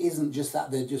it isn't just that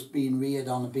they're just being reared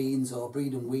on beans or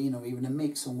breed and wean or even a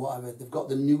mix and whatever. They've got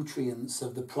the nutrients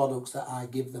of the products that I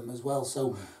give them as well.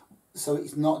 So so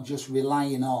it's not just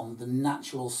relying on the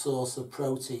natural source of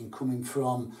protein coming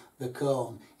from the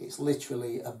corn. It's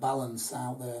literally a balance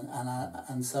out there.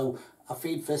 And so I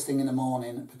feed first thing in the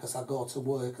morning because I go to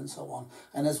work and so on.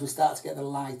 And as we start to get the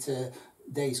lighter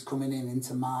days coming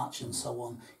into March and so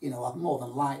on, you know, I more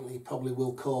than likely probably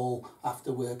will call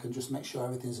after work and just make sure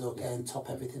everything's okay and top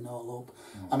everything all up.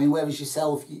 I mean, whereas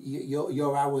yourself,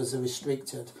 your hours are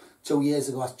restricted. 2 years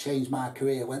ago, I changed my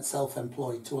career, went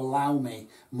self-employed to allow me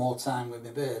more time with my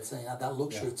birds. I had that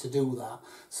luxury to do that.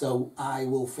 So I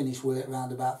will finish work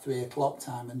around about 3 o'clock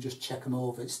time and just check them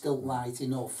over. It's still light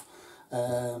enough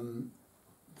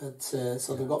But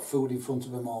so they've got food in front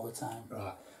of them all the time.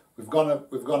 Right. We've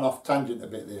gone off tangent a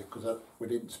bit there because we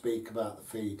didn't speak about the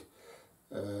feed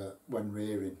when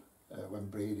rearing, when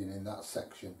breeding in that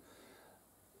section.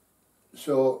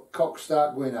 So cocks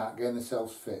start going out, getting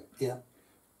themselves fit. Yeah.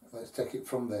 Let's take it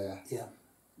from there. Yeah.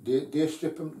 Do you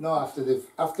strip them? No,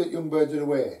 after young birds are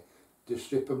away, do you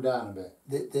strip them down a bit?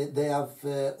 They have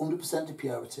 100%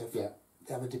 depurative. Yeah.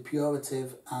 They have a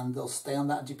depurative, and they'll stay on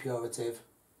that depurative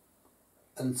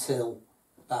until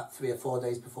about 3 or 4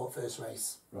 days before first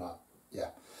race. Right. Yeah.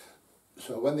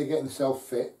 So when they're getting themselves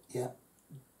fit, yeah,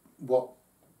 what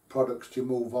products do you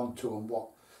move on to, and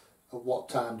at what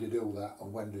time do you do that,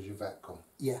 and when does your vet come?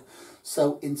 Yeah.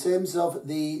 So in terms of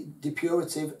the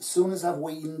depurative, as soon as I've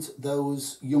weaned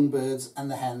those young birds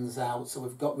and the hens out, so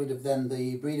we've got rid of then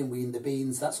the breeding wean, the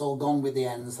beans, that's all gone with the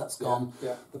hens, that's gone.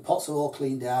 Yeah. The pots are all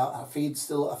cleaned out. I feed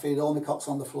all my cocks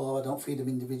on the floor. I don't feed them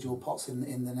individual pots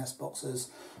in the nest boxes.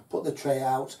 Put the tray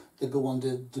out, they go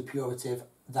under depurative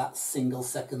that single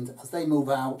second. As they move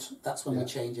out, that's when we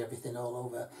change everything all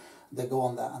over. They go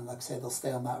on that, and like I say, they'll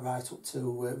stay on that right up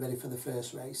to ready for the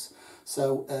first race.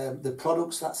 So the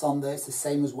products that's on there, it's the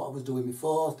same as what I was doing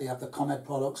before. They have the ComEd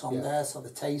products on there, so the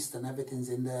taste and everything's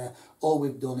in there. All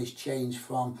we've done is change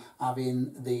from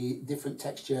having the different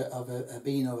texture of a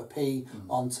bean or a pea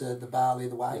onto the barley,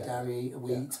 the white dairy,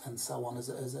 wheat, and so on as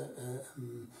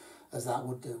that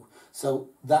would do. So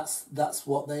that's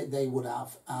what they would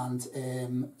have,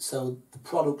 and so the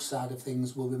product side of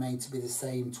things will remain to be the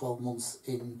same 12 months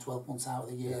in, 12 months out of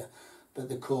the year, but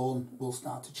the corn will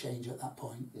start to change at that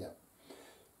point. Yeah.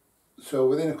 So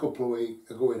within a couple of weeks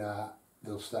of going out,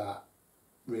 they'll start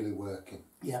really working.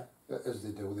 Yeah. As they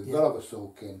do. They've got to have a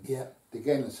sulk in. Yeah. They're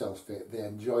getting themselves fit. They're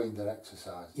enjoying their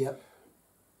exercise. Yeah.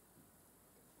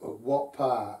 At what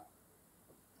part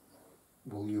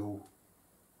will you,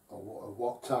 or at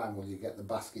what time will you get the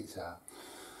baskets out?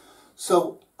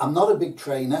 So I'm not a big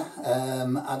trainer.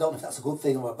 I don't know if that's a good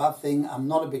thing or a bad thing. I'm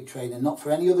not a big trainer, not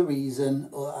for any other reason.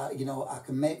 Or you know, I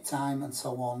can make time and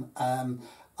so on.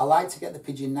 I like to get the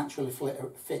pigeon naturally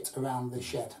fit around the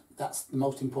shed. That's the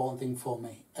most important thing for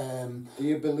me. Do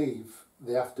you believe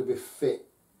they have to be fit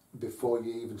before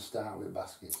you even start with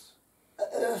baskets?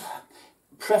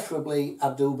 Preferably,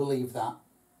 I do believe that.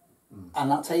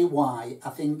 And I'll tell you why. I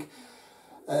think,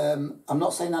 I'm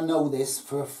not saying I know this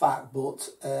for a fact, but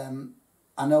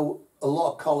I know a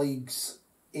lot of colleagues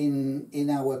in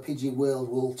our pigeon world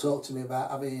will talk to me about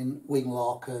having wing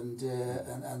lock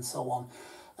and so on.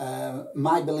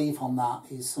 My belief on that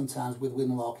is sometimes with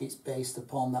wing lock, it's based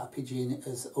upon that pigeon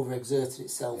has overexerted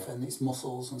itself and its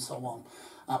muscles and so on.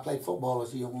 I played football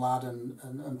as a young lad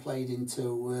and played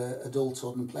into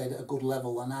adulthood and played at a good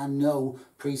level, and I know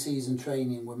pre-season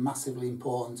training were massively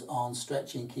important on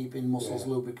stretching, keeping muscles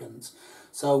lubricant.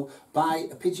 So by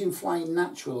a pigeon flying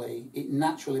naturally, it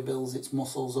naturally builds its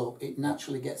muscles up, it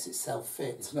naturally gets itself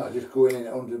fit. It's not just going in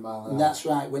at 100 miles an hour. That's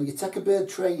right. When you take a bird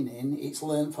training, it's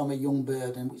learned from a young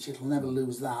bird, and which it'll never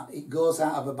lose that. It goes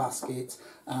out of a basket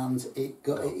and it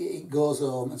goes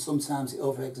home, and sometimes it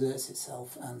overexerts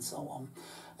itself and so on.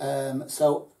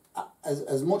 So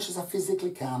as much as I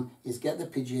physically can is get the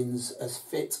pigeons as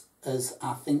fit as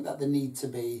I think that they need to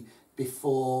be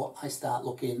before I start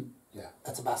looking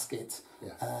at a basket.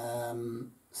 Yeah.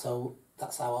 So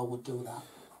that's how I would do that.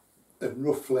 And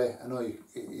roughly, I know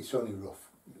it's only rough,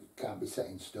 it can't be set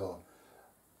in stone.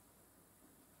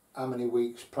 How many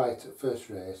weeks prior to the first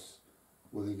race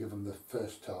will you give them the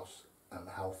first toss, and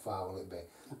how far will it be?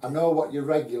 I know what your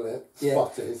regular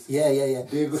spot is. Yeah.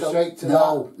 Do you go straight to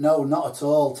that? No, not at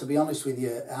all. To be honest with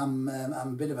you, I'm a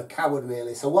bit of a coward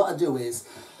really. So what I do is,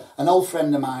 an old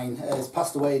friend of mine has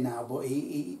passed away now, but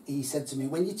he said to me,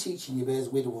 when you're teaching your birds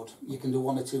widowwood, you can do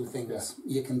one or two things.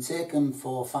 Yeah. You can take them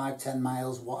for 5-10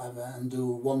 miles, whatever, and do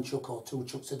 1 chuck or 2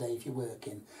 chucks a day if you're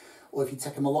working. Or if you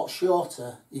take them a lot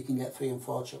shorter, you can get 3 and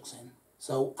 4 chucks in.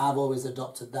 So I've always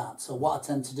adopted that. So what I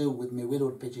tend to do with my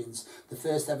widowed pigeons, the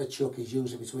first ever chuck is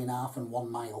usually between 1/2 and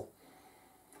 1 mile.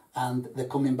 And they're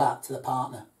coming back to the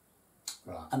partner.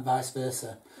 Right. And vice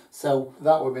versa. So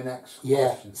that would be next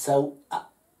question. So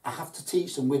I have to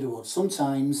teach them widowhood.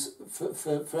 Sometimes,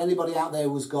 for anybody out there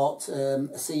who's got a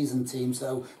season team,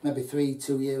 so maybe 3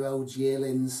 2-year-olds,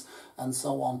 yearlings, and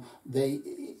so on,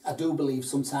 I do believe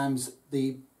sometimes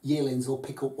the yearlings will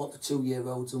pick up what the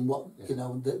 2-year-olds and what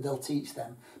they'll teach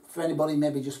them. For anybody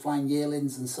maybe just flying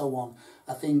yearlings and so on,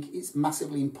 I think it's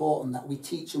massively important that we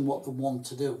teach them what they want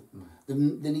to do. They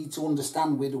need to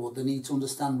understand widowhood. They need to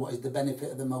understand what is the benefit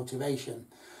of the motivation.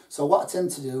 So what I tend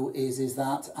to do is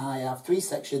that I have 3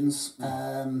 sections,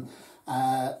 40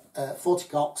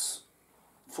 cocks,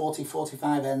 40,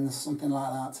 45 hens, something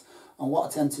like that, And what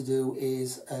I tend to do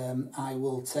is I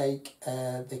will take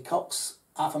the cocks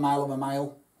half a mile of a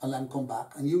mile and let them come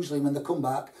back. And usually when they come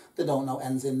back, they don't know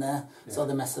ends in there, so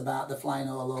they mess about, they're flying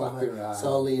all over. Right. So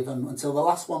I'll leave them until the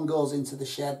last one goes into the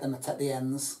shed, then I take the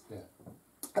ends. Yeah.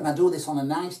 And I do this on a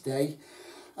nice day,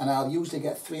 and I'll usually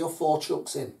get 3 or 4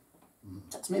 chucks in.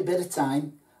 Takes me a bit of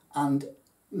time, and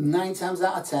 9 times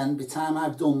out of 10, by the time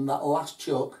I've done that last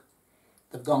chuck,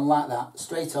 they've gone like that,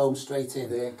 straight home, straight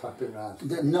in. They ain't clapping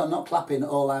round. No, not clapping at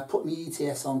all. I put my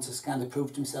ETS on to kind of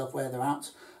prove to myself where they're at,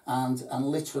 and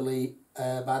literally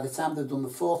by the time they've done the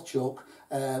 4th chuck,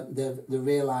 they've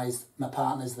realised my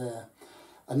partner's there.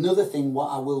 Another thing what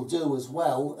I will do as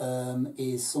well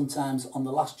is sometimes on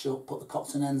the last chuck put the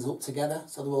cocks and ends up together,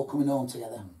 so they're all coming home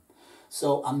together.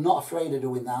 So I'm not afraid of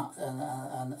doing that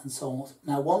and so on.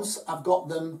 Now once I've got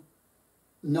them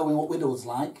knowing what widow's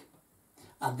like,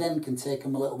 I then can take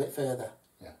them a little bit further.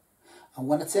 Yeah. And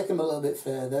when I take them a little bit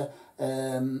further,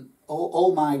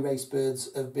 all my race birds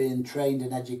have been trained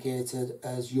and educated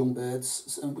as young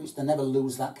birds, which they never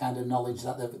lose that kind of knowledge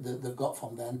that they've got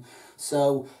from then.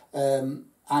 So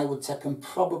I would take them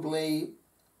probably,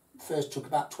 first took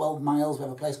about 12 miles. We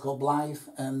have a place called Blythe,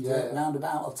 and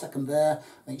roundabout, I'll take them there.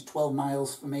 I think it's 12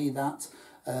 miles for me, that.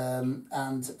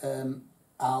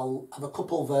 I'll have a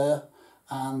couple there,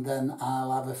 and then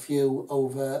I'll have a few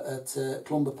over at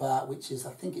Clumber Park, which is,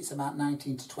 I think it's about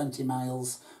 19 to 20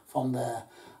 miles from there.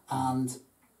 And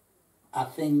I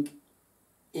think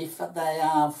if they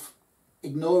have,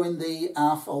 ignoring the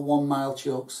half or 1 mile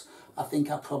chucks, I think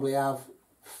I probably have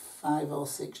 5 or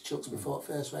 6 chucks before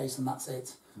first race, and that's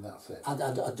it. And that's it. I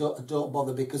don't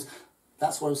bother, because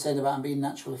that's what I was saying about them being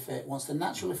naturally fit. Once they're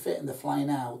naturally fit and they're flying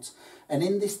out, and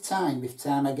in this time, by the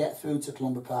time I get through to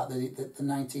Clumber Park, the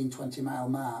 19, 20 mile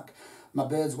mark, my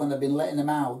birds, when I've been letting them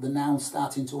out, they're now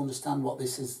starting to understand what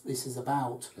this is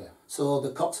about. Yeah. So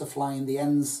the cocks are flying, the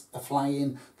ends are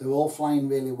flying, they're all flying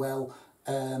really well.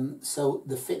 So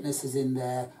the fitness is in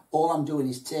there. All I'm doing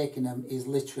is taking them, is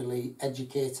literally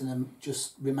educating them,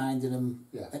 just reminding them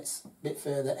it's a bit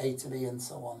further A to B and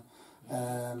so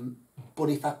on. But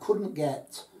if I couldn't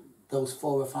get those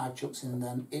 4 or 5 chucks in,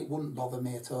 then it wouldn't bother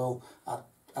me at all.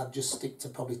 I'd just stick to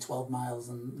probably 12 miles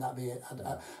and that'd be it.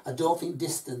 I don't think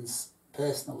distance,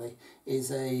 personally,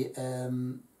 is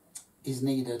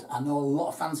needed. I know a lot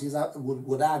of fanciers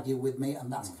would argue with me,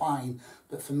 and that's fine,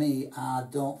 but for me, I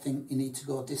don't think you need to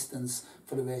go distance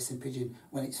for a racing pigeon.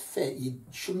 When it's fit, you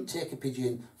shouldn't take a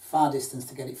pigeon far distance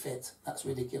to get it fit. That's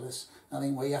ridiculous. I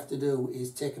think what you have to do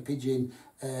is take a pigeon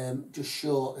just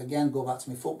short. Again, go back to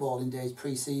my footballing days,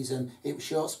 pre-season, it was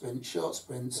short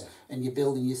sprints, and you're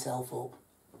building yourself up.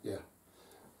 Yeah.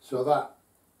 So that,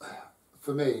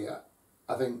 for me,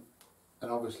 I think,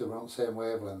 and obviously we're on the same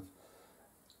wavelength,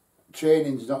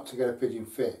 training's not to get a pigeon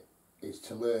fit, it's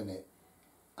to learn it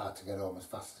how to get home as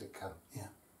fast as it can. Yeah.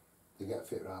 To get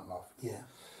fit right and off. Yeah.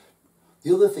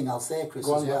 The other thing I'll say, Chris,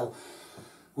 as well,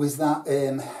 was that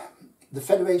the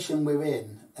federation we're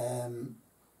in,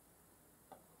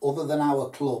 other than our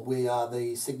club, we are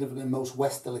the significantly most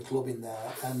westerly club in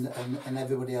there, and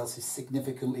everybody else is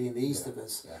significantly in the east of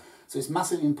us. Yeah. So it's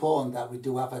massively important that we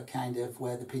do have a kind of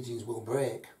where the pigeons will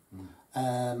break.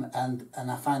 And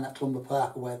I find that Clumber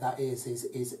Park, where that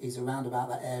is around about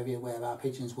that area where our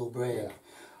pigeons will break,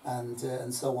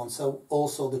 and so on. So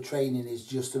also the training is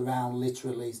just around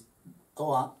literally,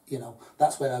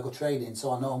 that's where I go training,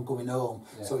 so I know I'm coming home.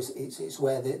 Yeah. So it's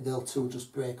where they'll too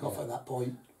just break off at that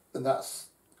point. And that's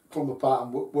Clumber Park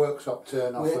and Worksop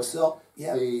turn off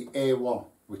the A1,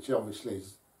 which obviously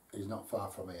is not far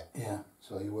from here. Yeah.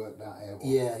 So you work that A1.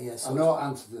 Yeah. So I know the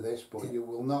answer to this, but you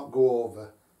will not go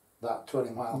over that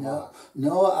 20-mile mark.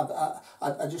 No,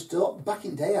 I just don't. Back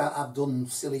in the day, I've done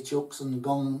silly chucks and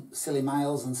gone silly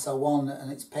miles and so on,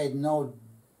 and it's paid no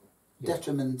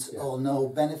detriment or no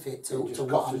benefit to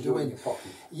what I'm doing.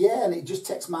 Yeah, and it just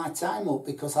takes my time up,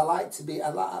 because I like to be.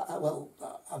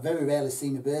 I very rarely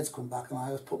see my birds come back, and I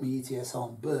always put my ETS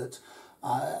on, but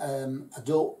I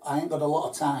ain't got a lot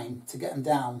of time to get them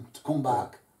down to come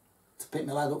back. To pick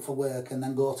my lad up for work and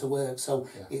then go to work, so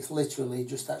it's literally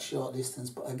just that short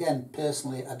distance. But again,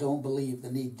 personally, I don't believe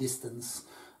they need distance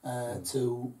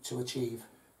to achieve.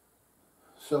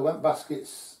 So when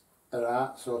baskets are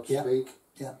out, so to speak,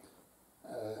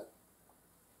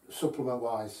 supplement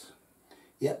wise,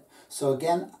 so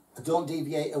again, I don't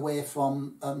deviate away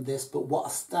from this, but what I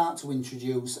start to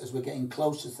introduce as we're getting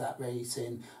closer to that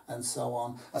racing and so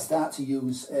on, I start to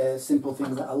use simple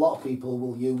things that a lot of people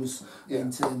will use in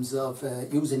terms of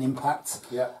using impact.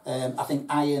 Yeah. I think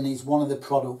iron is one of the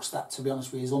products that, to be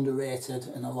honest with you, is underrated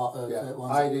in a lot of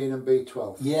ones. Iodine and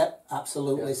B12. Yeah,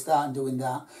 absolutely. Starting doing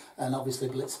that, and obviously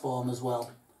Blitzform as well.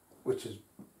 Which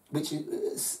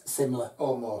is similar.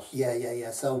 Almost.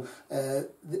 Yeah. So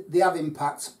they have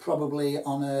impact probably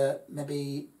on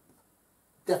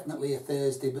definitely a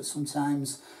Thursday, but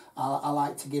sometimes I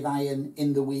like to give iron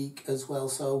in the week as well.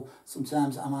 So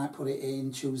sometimes I might put it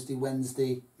in Tuesday,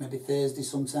 Wednesday, maybe Thursday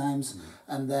sometimes,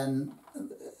 and then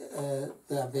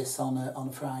they have this on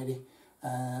a Friday.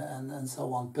 And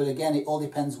so on. But again, it all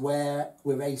depends where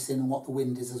we're racing and what the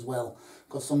wind is as well.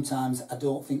 Because sometimes I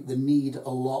don't think they need a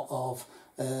lot of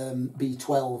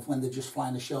B12 when they're just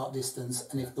flying a short distance,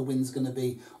 and if the wind's going to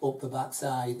be up the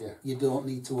backside, you don't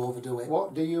need to overdo it.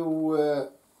 What do you...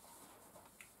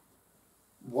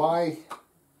 why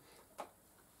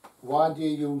do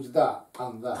you use that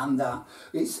and that? And that.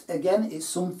 It's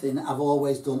something I've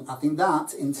always done. I think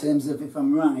that, in terms of, if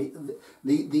I'm right,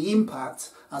 the impact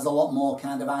has a lot more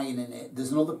kind of iron in it.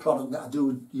 There's another product that I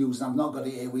do use, and I've not got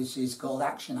it here, which is called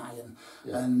Action Iron,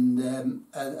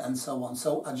 and so on.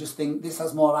 So I just think this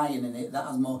has more iron in it. That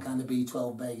has more kind of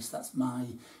B12 base. That's my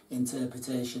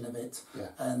interpretation of it. Yeah.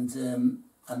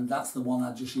 And that's the one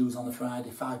I just use on a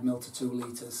Friday, 5 ml to 2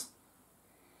 litres.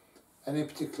 Any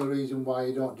particular reason why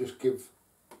you don't just give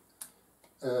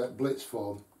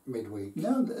Blitzform midweek?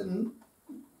 No,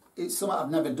 it's something I've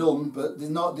never done, but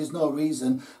there's no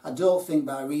reason. I don't think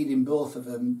by reading both of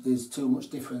them there's too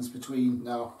much difference between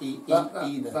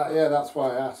either. That's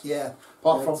why I asked. Yeah.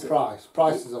 Apart from price.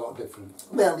 Price is a lot different.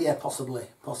 Well, yeah, possibly.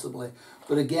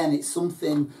 But again, it's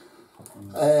something,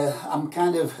 I'm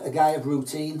kind of a guy of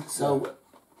routine, so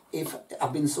if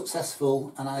I've been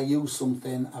successful and I use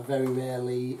something, I very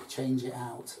rarely change it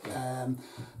out.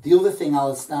 The other thing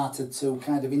I started to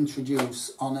kind of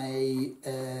introduce on a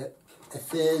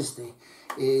Thursday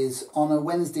is on a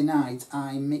Wednesday night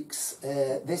I mix.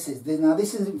 This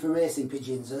isn't for racing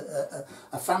pigeons.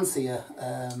 A fancier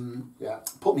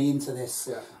put me into this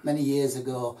many years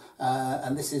ago,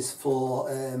 and this is for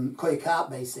coy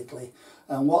carp basically.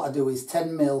 And what I do is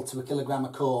 10 ml to a kilogram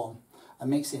of corn. And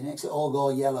makes it all go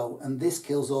yellow, and this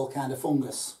kills all kind of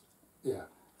fungus,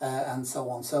 and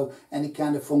so on. So any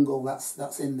kind of fungal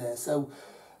that's in there. So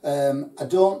I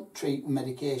don't treat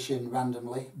medication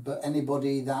randomly, but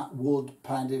anybody that would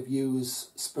kind of use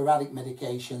sporadic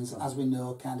medications, as we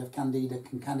know, kind of candida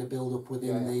can kind of build up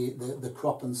within the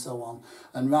crop and so on.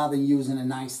 And rather than using a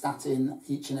nice statin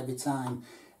each and every time,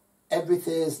 every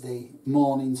Thursday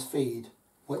morning's feed,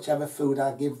 whichever food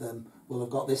I give them, will have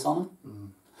got this on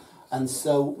them. And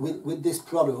so with this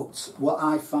product, what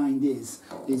I find is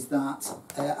that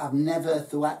I've never,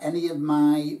 throughout any of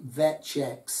my vet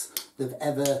checks, they've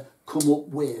ever come up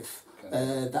with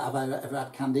that I've ever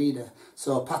had candida.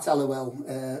 So Pat Halliwell,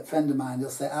 a friend of mine, he'll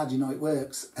say, how do you know it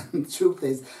works? And the truth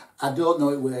is, I don't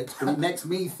know it works, but it makes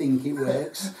me think it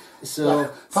works.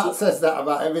 So Pat says that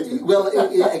about everything. Well,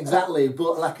 exactly.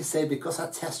 But like I say, because I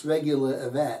test regular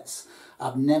at vets,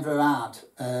 I've never had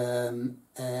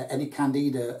any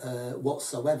candida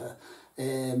whatsoever.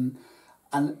 And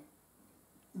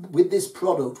with this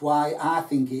product, why I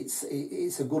think it's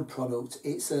a good product,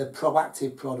 it's a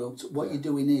proactive product. What you're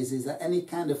doing is that any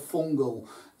kind of fungal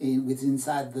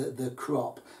inside the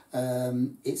crop,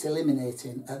 it's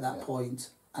eliminating at that point.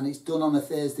 And it's done on a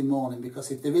Thursday morning, because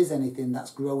if there is anything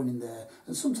that's growing in there,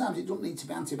 and sometimes it doesn't need to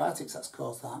be antibiotics that's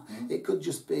caused that. It could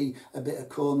just be a bit of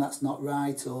corn that's not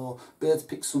right, or birds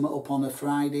pick something up on a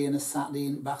Friday and a Saturday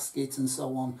in basket and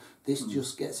so on. This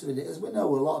just gets rid of it. As we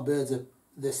know, a lot of birds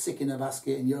they're sick in a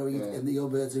basket, and your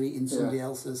birds are eating somebody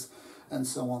else's and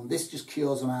so on. This just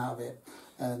cures them out of it.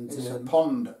 And it's a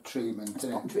pond treatment,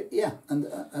 isn't it? And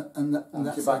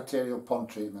antibacterial pond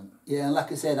treatment. Yeah, and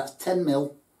like I say, that's 10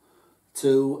 ml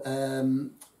to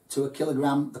a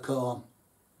kilogram of corn.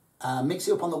 Mix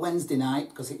it up on the Wednesday night,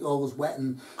 because it's always wet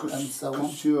and so on.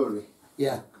 Surely.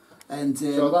 Yeah. And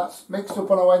so that's mixed up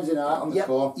on a Wednesday night on the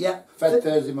corn. Yeah. Fed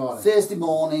Thursday morning. Thursday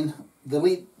morning, they'll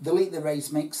eat the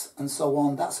race mix and so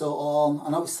on. That's all on. I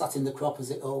know it's sat in the crop,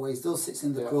 as it always does. Sits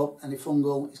in the crop, and if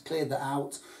fungal, it's cleared that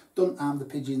out. Don't harm the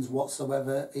pigeons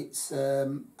whatsoever. It's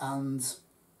and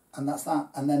that's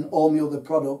that. And then all my other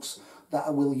products that I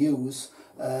will use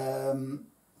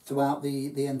throughout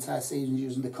the entire season,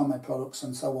 using the Comet products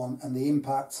and so on, and the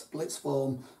Impact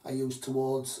Blitzform I use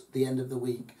towards the end of the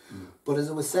week. But as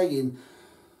I was saying,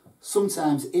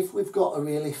 sometimes if we've got a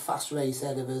really fast race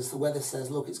ahead of us, the weather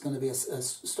says, look, it's going to be a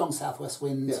strong southwest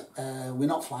wind, we're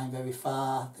not flying very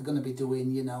far, they're going to be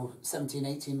doing, you know,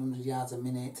 1800 yards a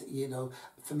minute, you know,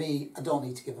 for me, I don't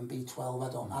need to give them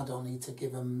B12, I don't need to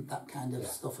give them that kind of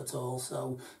stuff at all,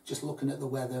 so just looking at the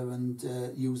weather and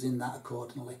using that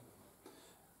accordingly.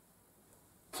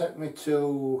 Take me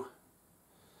to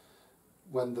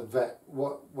when the vet,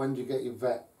 when do you get your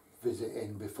vet visit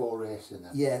in before racing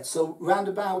then? Yeah, so round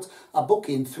about, I book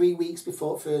in 3 weeks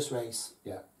before first race.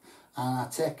 Yeah. And I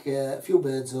take a few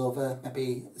birds over,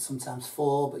 maybe sometimes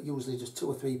 4, but usually just 2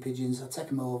 or 3 pigeons. I take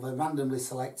them over, randomly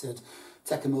selected,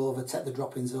 take them over, take the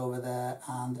droppings over there,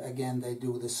 and again they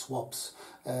do the swaps.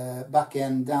 Back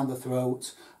end, down the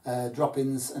throat,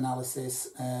 droppings analysis,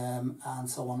 and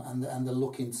so on, and they're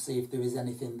looking to see if there is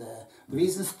anything there. The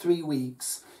reason's 3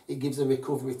 weeks, it gives a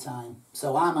recovery time.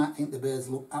 So I might think the birds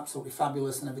look absolutely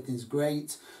fabulous and everything's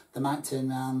great. They might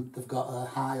turn around, they've got a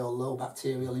high or low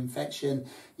bacterial infection,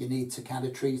 you need to kind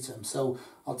of treat them. So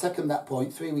I'll take them that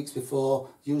point 3 weeks before,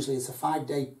 usually it's a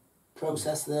 5-day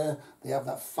process there. They have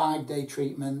that 5-day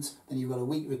treatment, then you've got a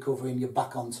week recovery and you're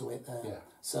back onto it there. Yeah.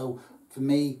 So for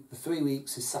me, the 3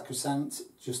 weeks is sacrosanct,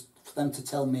 just for them to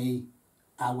tell me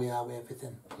how we are with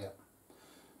everything. Yeah.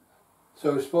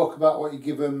 So we spoke about what you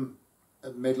give them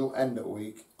at middle end of the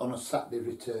week on a Saturday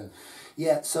return.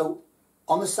 Yeah, so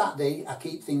on a Saturday, I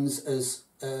keep things as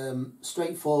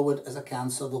straightforward as I can,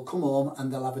 so they'll come home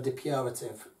and they'll have a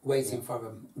depurative waiting for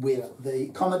them with the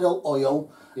Commodore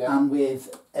oil and with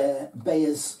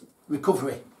Bayer's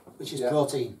Recovery, which is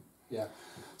protein. Yeah.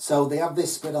 So they have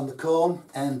this bit on the cone,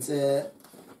 and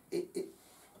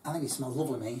I think it smells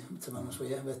lovely, mate, to be honest with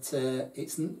you, but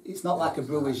it's not like a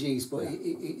brewer's yeast, but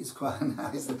it's quite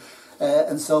nice.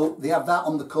 And so they have that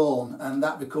on the cone and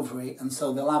that recovery, and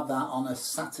so they'll have that on a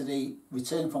Saturday,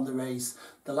 return from the race,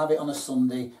 they'll have it on a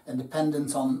Sunday, and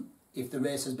dependent on if the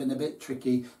race has been a bit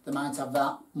tricky, they might have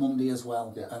that Monday as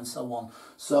well, and so on.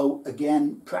 So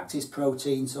again, practice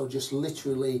protein, so just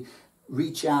literally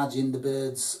recharging the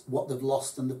birds, what they've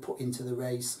lost and they've put into the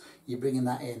race, you're bringing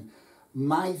that in.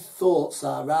 My thoughts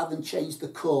are, rather than change the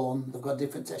corn, they've got a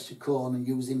different texture corn, and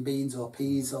using beans or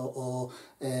peas or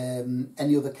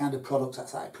any other kind of products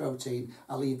that's high protein,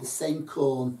 I'll leave the same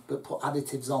corn but put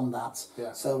additives on that.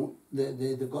 Yeah. So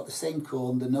they've got the same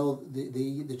corn, they know the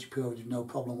depurative, no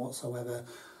problem whatsoever,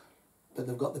 but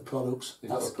they've got the products.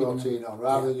 They've got the protein on,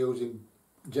 rather than using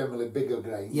generally bigger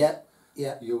grains.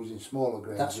 Using smaller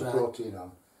grains, that's with protein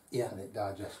on. Yeah, and it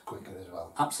digests quicker as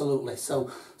well. Absolutely. So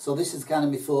this is kind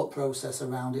of my thought process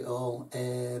around it all.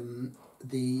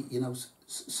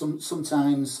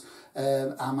 Sometimes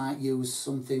I might use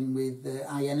something with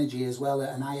high energy as well,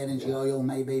 an high energy oil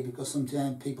maybe, because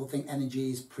sometimes people think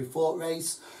energy is pre-fort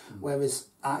race, whereas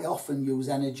I often use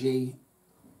energy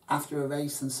after a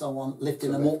race and so on,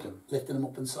 lifting them up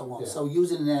and so on. Yeah. So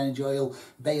using an energy oil,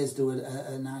 Bayers do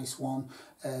a nice one,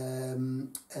 and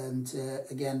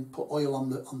again put oil on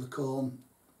the cone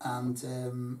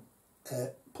and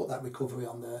put that recovery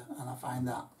on there, and I find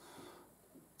that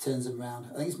turns them round.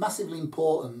 I think it's massively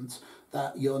important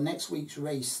that your next week's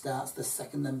race starts the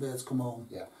second them birds come home.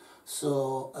 Yeah.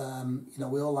 So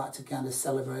we all like to kind of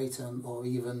celebrate or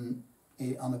even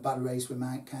on a bad race we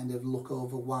might kind of look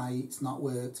over why it's not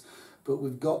worked, but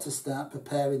we've got to start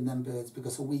preparing them birds,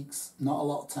 because a week's not a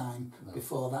lot of time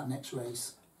before that next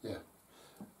race. Yeah.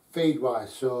 Feed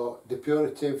wise, so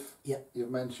depurative,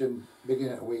 you've mentioned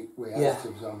beginning of the week with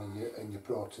additives on in your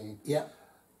protein. Yeah.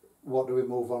 What do we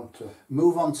move on to?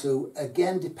 Move on to,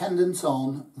 again, dependent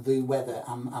on the weather.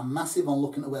 I'm massive on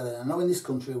looking at weather. I know in this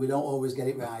country we don't always get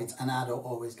it right, and I don't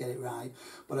always get it right,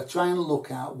 but I try and look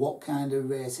at what kind of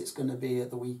race it's going to be at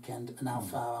the weekend and how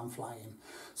far I'm flying.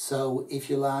 So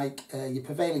if you like, your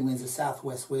prevailing wind's a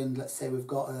southwest wind. Let's say we've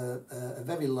got a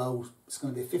very low, it's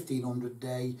going to be a 1500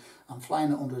 day. I'm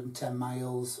flying at 110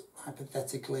 miles.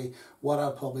 Hypothetically, what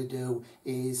I'll probably do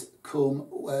is come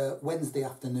Wednesday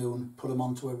afternoon, put them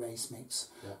onto a race mix,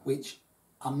 which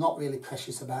I'm not really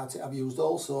precious about it. I've used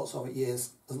all sorts of it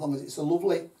years, as long as it's a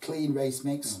lovely, clean race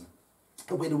mix.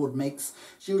 A Widowwood mix.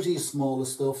 It's usually smaller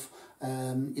stuff,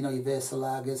 your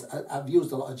Versalagers. I've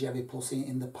used a lot of Jerry Plus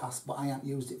in the past, but I haven't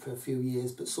used it for a few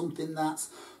years. But something that's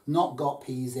not got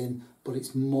peas in, but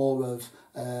it's more of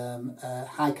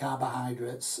high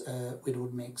carbohydrates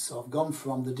Widowwood mix. So I've gone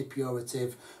from the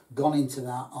depurative, gone into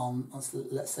that on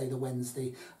let's say the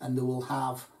Wednesday, and they will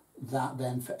have that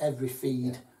then for every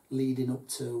feed leading up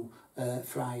to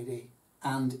Friday.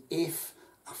 And if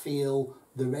I feel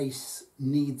the race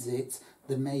needs it,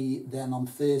 they may then on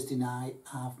Thursday night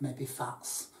have maybe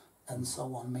fats and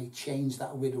so on may change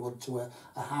that widowhood to a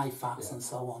high fats and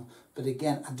so on. But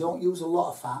again, I don't use a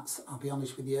lot of fats, I'll be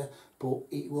honest with you, but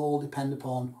it will all depend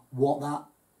upon what that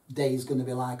day is going to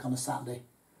be like on a Saturday.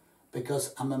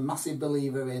 Because I'm a massive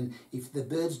believer in, if the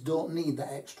birds don't need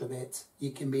that extra bit,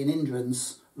 you can be an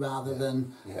hindrance rather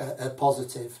than a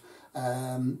positive.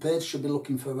 Birds should be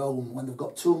looking for home when they've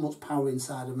got too much power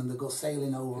inside them and they go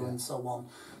sailing over and so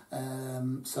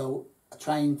on. So I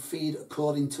try and feed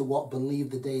according to what I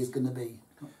believe the day is going to be.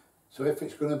 So if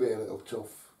it's going to be a little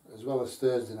tough, as well as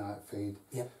Thursday night feed,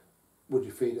 would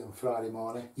you feed it on Friday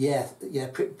morning? Yeah,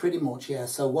 pretty much, yeah.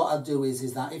 So what I do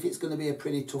is that if it's going to be a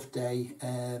pretty tough day,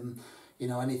 you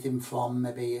know, anything from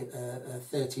maybe a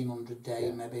 1300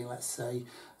 day, maybe, let's say,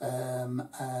 then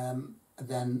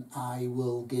I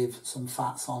will give some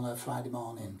fats on a Friday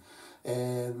morning.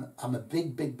 I'm a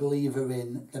big believer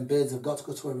in, the birds have got to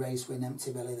go to a race with an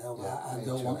empty belly though. I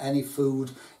don't want any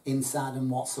food inside them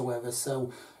whatsoever.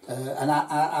 So, and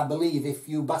I believe if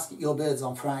you basket your birds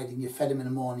on Friday and you fed them in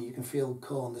the morning, you can feel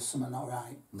corn, there's something not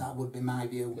right. That would be my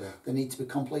view. They need to be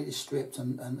completely stripped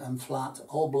and flat,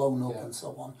 all blown up and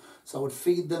so on. So I would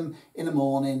feed them in the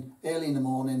morning, early in the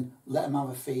morning, let them have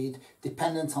a feed.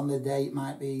 Dependent on the day, it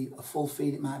might be a full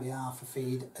feed, it might be half a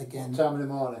feed again. What time in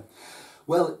the morning?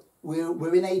 Well,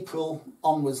 we're in April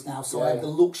onwards now, so I have the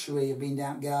luxury of being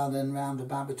down garden round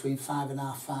about between 5 and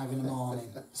half 5 in the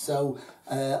morning. So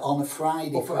on a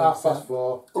Friday, up at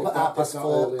 4:30. Up at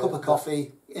 4:30, cup of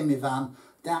coffee in my van,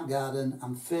 down garden.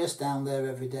 I'm first down there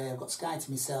every day. I've got Sky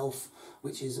to myself,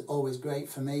 which is always great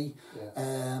for me.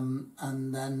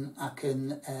 And then I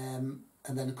can, and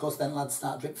then of course then lads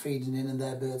start drip feeding in and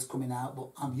their birds coming out. But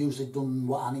I've usually done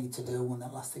what I need to do when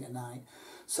that last thing at night.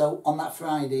 So on that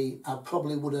Friday, I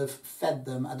probably would have fed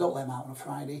them, I don't let them out on a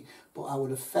Friday, but I would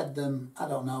have fed them, I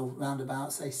don't know, round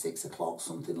about, say, 6 o'clock,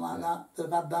 something like that.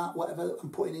 They've had that, whatever I'm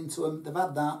putting into them, they've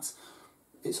had that,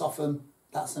 it's off them,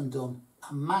 that's them done.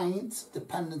 I might,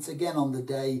 dependent again on the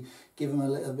day, give them a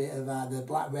little bit of either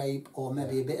black rape or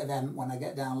maybe a bit of hemp when I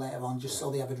get down later on, just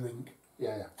so they have a drink.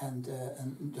 And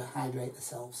hydrate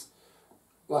themselves.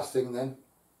 Last thing then,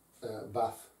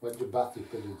 bath. When do you bath your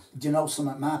pigeons? Do you know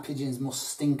something? My pigeons must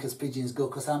stink as pigeons go,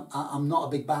 because I'm not a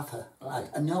big bather.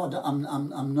 No,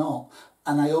 I'm not.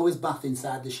 And I always bath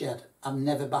inside the shed. I've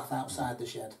never bath outside the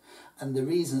shed. And the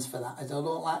reasons for that is I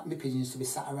don't like my pigeons to be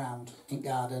sat around in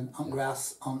garden, on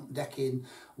grass, on decking.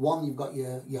 One, you've got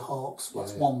your hawks.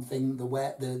 That's one thing,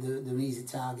 they're easy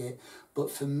target. But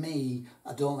for me,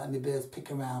 I don't let my birds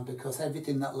pick around, because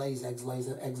everything that lays eggs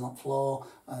on the floor,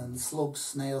 and slugs,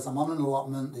 snails. I'm on an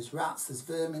allotment, there's rats, there's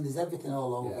vermin, there's everything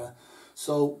all over.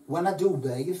 So when I do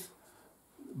bathe,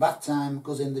 bath time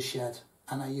goes in the shed,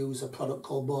 and I use a product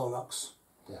called Borax.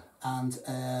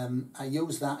 And I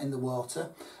use that in the water,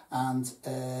 and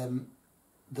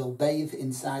they'll bathe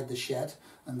inside the shed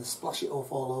and they splash it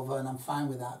off all over, and I'm fine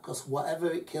with that, because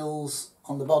whatever it kills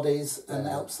on the bodies and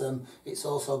helps them, it's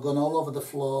also gone all over the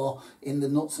floor, in the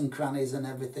nooks and crannies and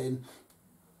everything.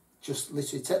 Just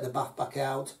literally take the bath back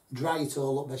out, dry it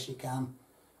all up best you can,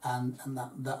 and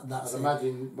that's I'd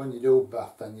imagine when you do a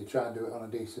bath, then you try and do it on a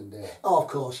decent day. Oh, of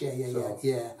course, yeah,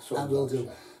 I will do.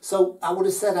 So I would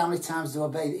have said, how many times do I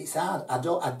bathe? It's hard. I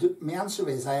do. My answer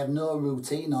is I have no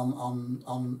routine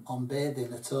on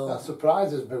bathing at all. That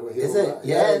surprises me with you. Is it?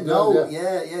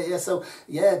 Yeah. So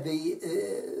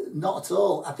not at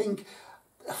all. I think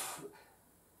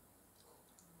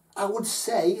I would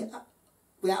say,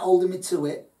 without holding me to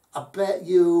it, I bet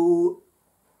you,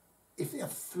 if you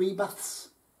have 3 baths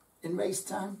in race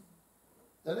time,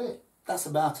 that's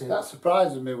about it. That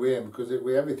surprises me with him, because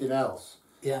with everything else,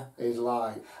 he's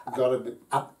like, gotta be.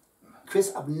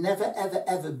 Chris, I've never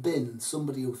ever been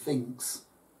somebody who thinks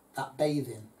that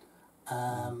bathing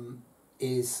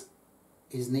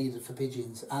is needed for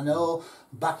pigeons. I know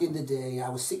back in the day, I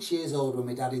was 6 years old when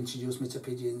my dad introduced me to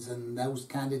pigeons, and those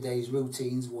kind of days,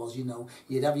 routines was, you know,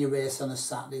 you'd have your race on a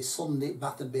Saturday, Sunday,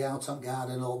 bath would be out on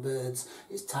garden, all birds,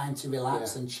 it's time to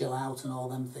relax and chill out and all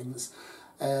them things.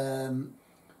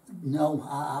 No,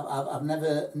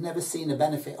 I've never seen a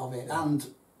benefit of it, and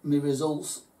my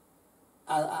results,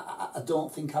 I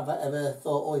don't think I've ever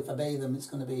thought, oh, if I bathe them, it's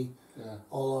going to be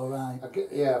all right.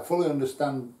 I fully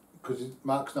understand, because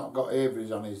Mark's not got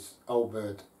aviaries on his old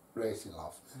bird racing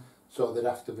loft, so they'd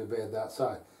have to be bathed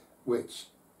outside, which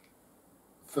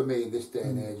for me this day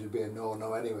and age would be a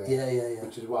no-no anyway.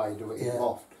 Which is why you do it in the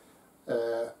loft.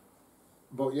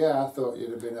 But yeah, I thought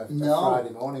you'd have been a Friday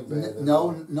morning bather.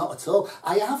 No, not at all.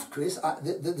 I have, Chris.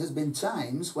 There's been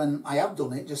times when I have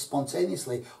done it just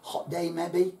spontaneously, hot day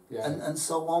maybe, and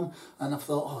so on. And I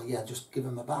thought, oh yeah, just give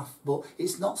them a bath. But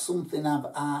it's not something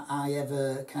I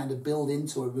ever kind of build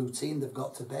into a routine. They've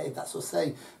got to bathe. That's what I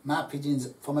say. My pigeons,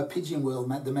 from a pigeon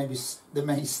world, they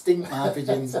may stink my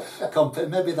pigeons.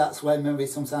 Maybe that's why maybe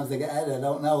sometimes they get head. I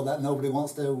don't know, that nobody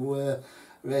wants to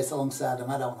race alongside them,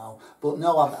 I don't know. But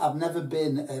no, I've never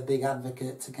been a big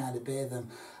advocate to kind of bathe them.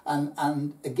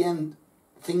 And again,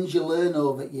 things you learn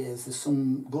over years. There's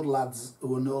some good lads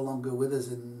who are no longer with us,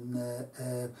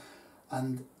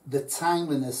 and the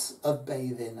timeliness of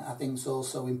bathing, I think, is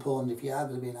also important if you are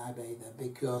going to be an eye bather,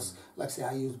 because, like I say,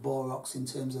 I use borax in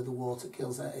terms of the water,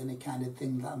 kills any kind of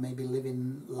thing that may be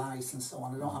living lice and so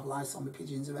on. I don't have lice on my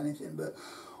pigeons or anything, but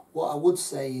what I would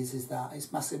say is that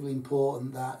it's massively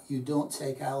important that you don't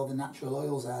take all the natural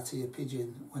oils out of your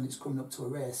pigeon when it's coming up to a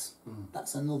race.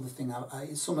 That's another thing.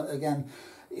 It's something, again,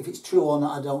 if it's true or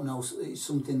not, I don't know. It's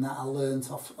something that I learnt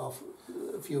off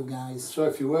a few guys. So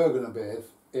if you were going to bathe,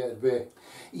 it'd be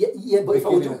but if I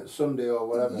were doing Sunday or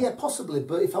whatever. Yeah, possibly.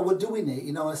 But if I were doing it,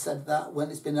 you know, I said that when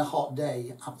it's been a hot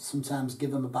day, I'd sometimes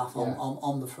give them a bath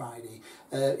on the Friday.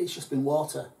 It's just been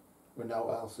water. With no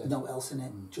else in it. No else in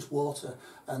it, just water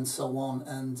and so on,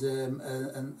 and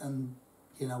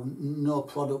you know, no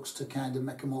products to kind of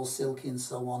make them all silky and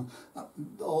so on.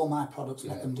 All my products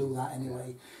make them do that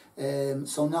anyway.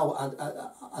 So no,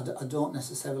 I don't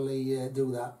necessarily do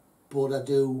that, but I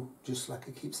do, just like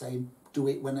I keep saying, do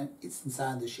it when it's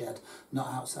inside the shed,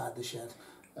 not outside the shed.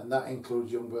 And that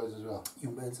includes young birds as well?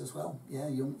 Young birds as well, yeah,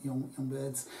 young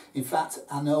birds. In fact,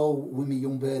 I know with my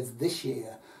young birds this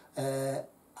year,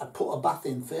 I put a bath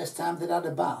in, first time they'd had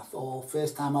a bath, or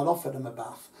first time I'd offered them a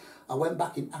bath. I went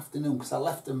back in afternoon, because I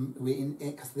left them,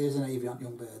 because there's an avian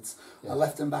young birds. I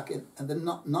left them back in, and then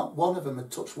not one of them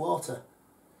had touched water.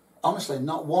 Honestly,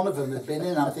 not one of them had been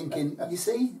in. I'm thinking, you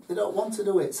see, they don't want to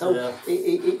do it. So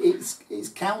it's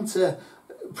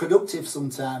counterproductive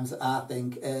sometimes, I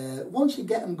think. Once you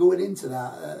get them going into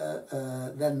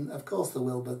that, then of course they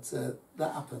will, but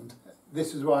that happened.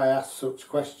 This is why I ask such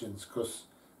questions, because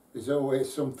there's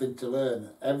always something to learn.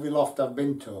 Every loft I've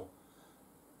been to,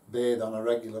 bathe on a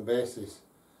regular basis,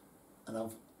 and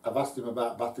I've asked him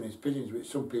about bathing his pigeons, which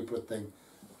some people would think,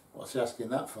 what's he asking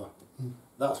that for?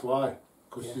 That's why,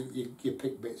 because you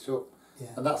pick bits up,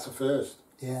 and that's a first.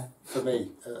 For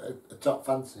me, a top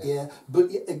fancy. But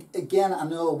again, I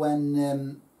know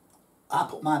when I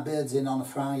put my birds in on a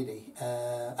Friday,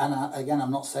 and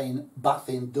I'm not saying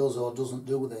bathing does or doesn't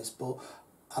do this, but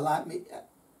I like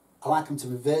them to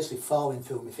be virtually falling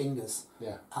through my fingers,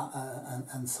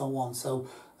 and so on. So,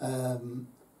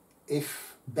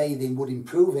 if bathing would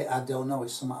improve it, I don't know.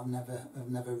 It's something I've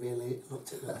never really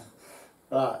looked at.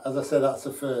 Right, as I said, that's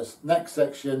the first. Next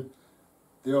section,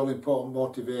 the all important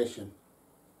motivation.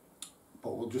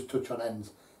 But we'll just touch on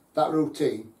hens. That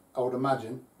routine, I would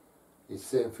imagine, is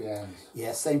same for your hens.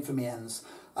 Yeah, same for me hens.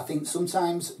 I think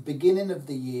sometimes beginning of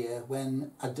the year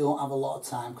when I don't have a lot of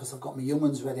time because I've got my young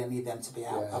ones ready, I need them to be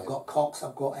out. I've got cocks,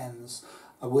 I've got hens,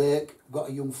 I work, I've got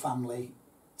a young family,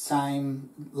 time,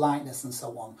 lightness and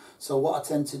so on. So what I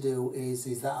tend to do is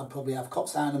that I'll probably have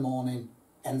cocks out in the morning,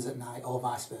 hens at night, or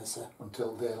vice versa.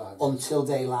 Until daylight. Until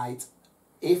daylight.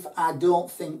 If I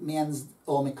don't think my hens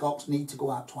or my cocks need to go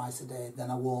out twice a day, then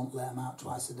I won't let them out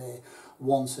twice a day,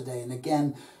 once a day. And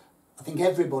again, I think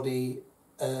everybody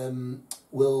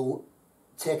will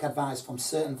take advice from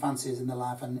certain fancies in their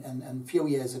life, and a few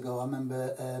years ago I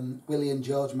remember Willie and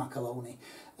George McAloney.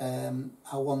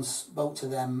 I once spoke to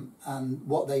them, and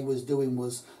what they was doing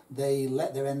was they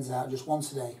let their hens out just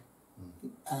once a day,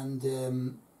 and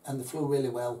they flew really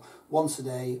well once a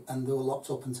day, and they were locked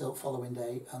up until the following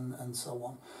day, and so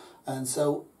on. And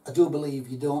so I do believe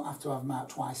you don't have to have them out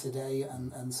twice a day,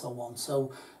 and so on.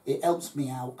 So it helps me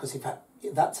out, because if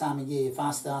that time of year, if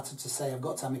I started to say I've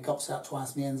got to have my cocks out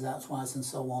twice, my hens out twice, and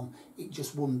so on, I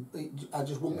just wouldn't be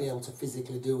able to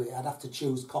physically do it. I'd have to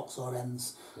choose cocks or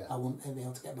hens. I wouldn't be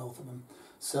able to get both of them.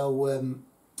 So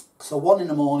so one in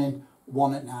the morning,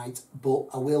 one at night, but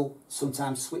I will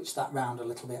sometimes switch that round a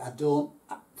little bit. I don't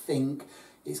think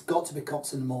it's got to be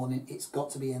cocks in the morning, it's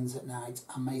got to be hens at night.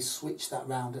 I may switch that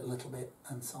round a little bit,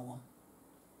 and so on.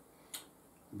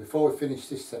 Before we finish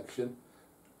this section,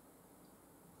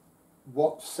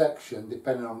 what section,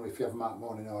 depending on if you have them out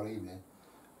morning or evening,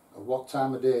 at what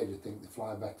time of day do you think they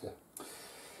fly better?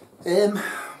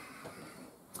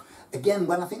 Again,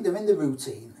 when I think they're in the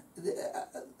routine,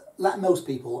 like most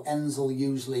people, hens will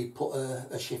usually put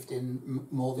a shift in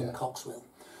more than cocks will.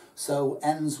 So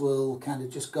hens will kind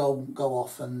of just go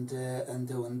off and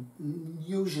do, and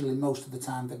usually most of the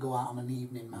time they go out on an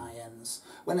evening, my hens.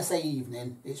 When I say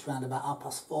evening, it's round about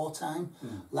 4:30 time.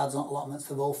 Lads on allotments,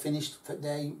 they've all finished for the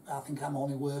day. I think I'm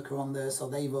only worker on there, so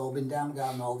they've all been down the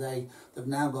garden all day. They've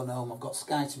now gone home. I've got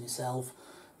Sky to myself.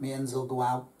 My hens will go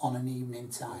out on an evening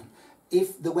time.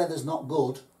 If the weather's not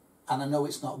good, and I know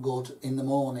it's not good in the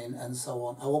morning and so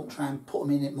on, I won't try and put them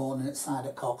in at morning at side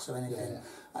at cocks or anything.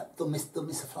 They'll miss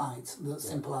a flight.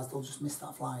 Simple as they'll just miss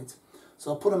that flight.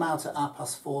 So I'll put them out at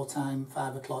 4:30 time,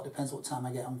 5 o'clock, depends what time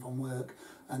I get home from work,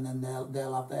 and then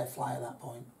they'll have their flight at that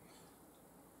point.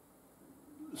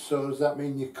 So does that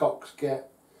mean your cocks get,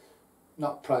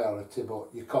 not priority,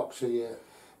 but your cocks are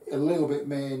a little bit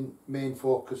main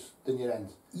focus than your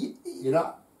hens?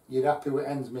 You're happy with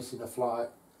hens missing a flight?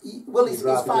 Well, it's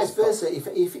vice versa.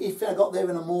 If I got there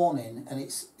in the morning and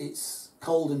it's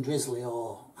cold and drizzly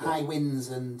or high winds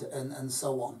and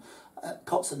so on,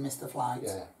 cocks had missed the flight,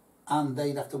 and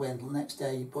they'd have to wait until the next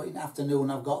day. But in the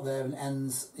afternoon, I've got there and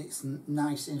hens, it's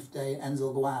nice enough day, hens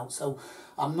will go out. So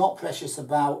I'm not precious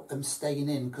about them staying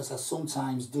in, because I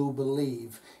sometimes do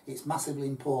believe it's massively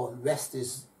important. Rest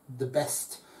is the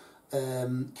best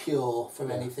cure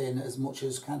for anything, as much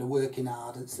as kind of working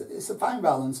hard. It's a fine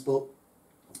balance, but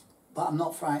I'm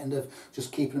not frightened of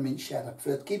just keeping them in shed. I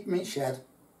prefer to keep them in shed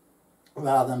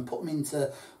rather than put them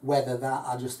into weather that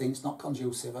I just think is not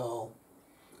conducive at all.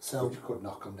 So which could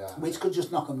knock them down. Which could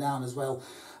just knock them down as well.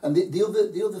 And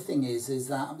the other thing is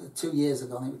that 2 years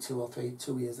ago, I think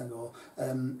 2 years ago,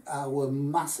 I were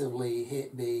massively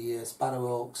hit by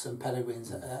sparrowhawks and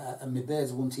peregrines, and my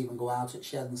birds wouldn't even go out at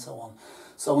shed and so on.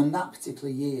 So in that particular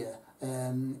year,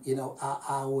 you know,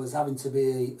 I was having to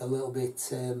be a little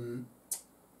bit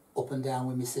up and down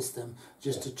with my system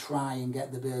just to try and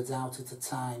get the birds out at a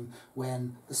time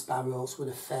when the sparrows would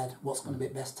have fed. What's going to be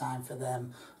the best time for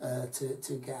them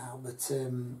to get out? But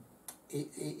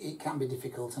it can be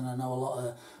difficult, and I know a lot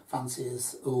of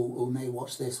fanciers who may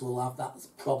watch this will have that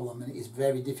problem, and it is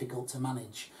very difficult to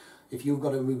manage if you've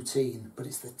got a routine, but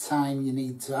it's the time you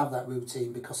need to have that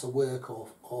routine because of work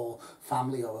or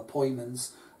family or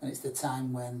appointments, and it's the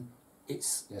time when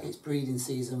it's breeding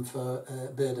season for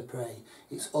bird of prey.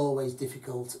 It's always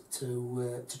difficult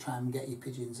to try and get your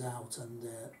pigeons out and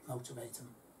motivate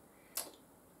them.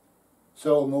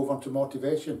 So we'll move on to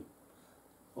motivation.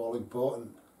 All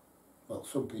important. Well,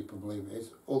 some people believe it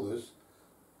is. Others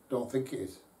don't think it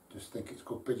is. Just think it's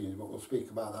good pigeons, but we'll speak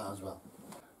about that as well.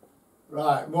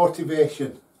 Right,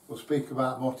 motivation. We'll speak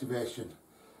about motivation.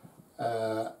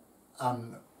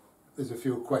 And there's a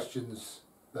few questions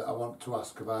that I want to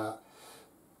ask about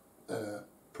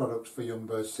products for young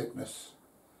bird sickness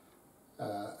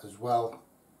as well,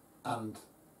 and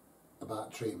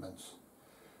about treatments.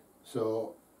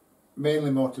 So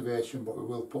mainly motivation, but we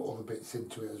will put other bits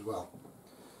into it as well.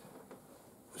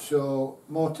 So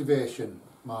motivation,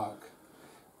 Mark.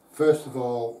 First of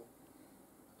all,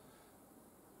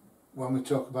 when we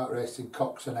talk about racing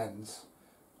cocks and hens,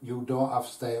 you don't have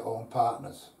stay-at-home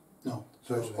partners. No.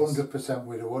 So it's 100%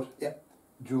 widowwood. Yep.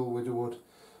 Dual widowwood.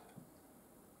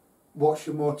 What's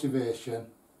your motivation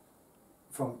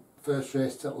from first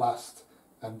race to last,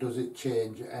 and does it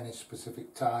change at any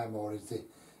specific time, or is there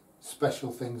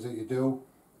special things that you do?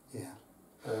 Yeah.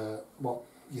 What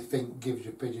you think gives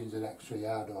your pigeons an extra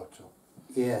yard or two?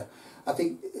 Yeah, I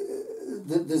think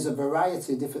there's a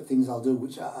variety of different things I'll do,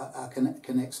 which I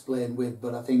can explain with,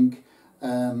 but I think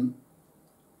for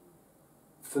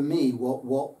me,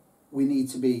 what we need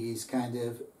to be is kind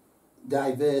of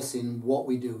diverse in what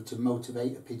we do to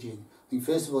motivate a pigeon. I think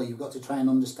first of all, you've got to try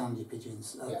and understand your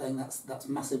pigeons. I think that's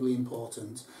massively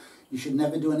important. You should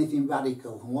never do anything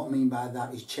radical, and what I mean by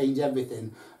that is change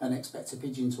everything and expect a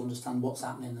pigeon to understand what's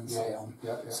happening and so on.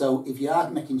 So if you are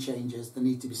making changes, there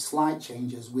need to be slight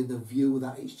changes with a view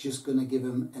that it's just going to give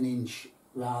them an inch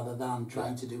rather than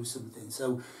trying to do something.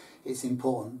 So it's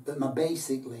important. But my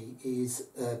basically is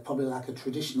probably like a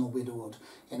traditional widowwood,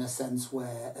 in a sense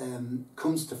where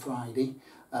comes to Friday,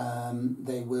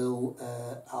 they will,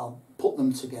 I'll put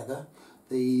them together.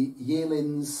 The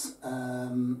yearlings,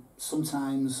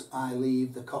 sometimes I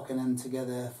leave the cock and hen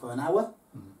together for an hour,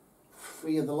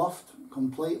 free of the loft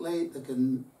completely. They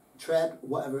can tread,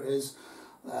 whatever it is,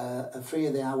 free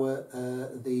of the hour.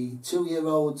 The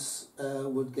 2-year-olds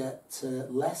would get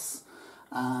less,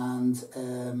 and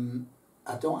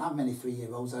I don't have many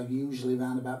 3-year-olds. I'm usually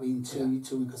around about being two,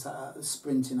 because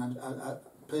sprinting, I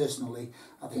personally,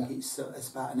 I think it's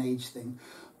about an age thing.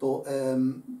 But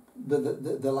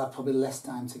they'll have probably less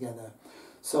time together.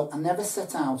 So I never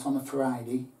set out on a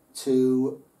Friday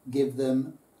to give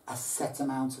them a set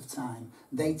amount of time.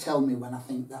 They tell me when I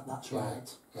think that that's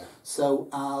right. Yeah. So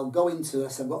I'll go into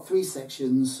it. So I've got 3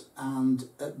 sections, and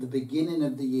at the beginning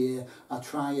of the year I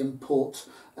try and put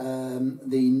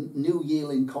the new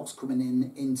yearling cocks coming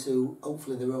in into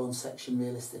hopefully their own section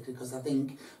realistically, because I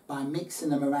think by mixing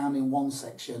them around in one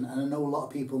section, and I know a lot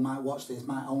of people might watch this,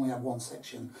 might only have one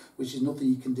section, which is nothing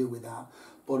you can do with that.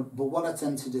 But what I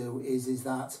tend to do is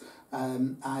that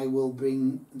I will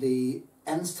bring the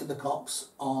ends to the cocks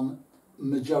on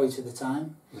majority of the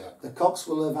time. Yeah. The cocks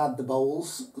will have had the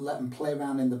bowls, let them play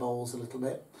around in the bowls a little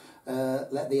bit,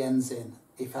 let the ends in.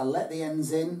 If I let the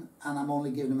ends in and I'm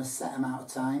only giving them a set amount of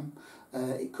time,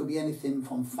 it could be anything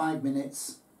from 5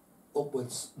 minutes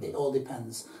upwards. It all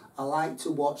depends. I like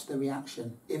to watch the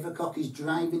reaction. If a cock is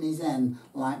driving his hen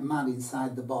like mad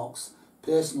inside the box,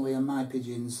 personally on my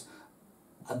pigeons,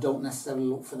 I don't necessarily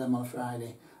look for them on a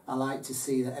Friday. I like to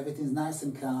see that everything's nice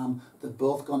and calm, they've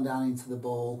both gone down into the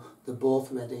bowl, they're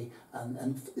both ready,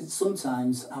 and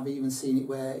sometimes I've even seen it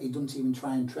where he doesn't even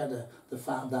try and tread her, the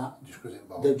fact that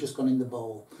they've just gone in the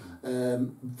bowl.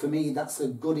 For me, that's a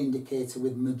good indicator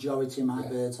with majority of my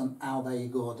birds on how they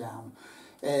go down.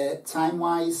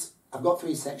 Time-wise, I've got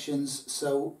 3 sections,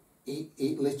 so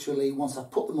it literally, once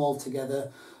I've put them all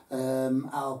together,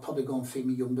 I'll probably go and feed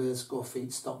my young birds, go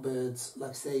feed stock birds. Like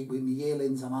I say, with my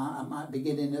yearlings, I might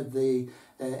beginning of the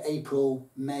April,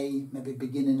 May, maybe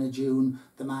beginning of June,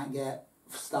 they might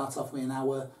start off with an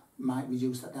hour, might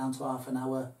reduce that down to half an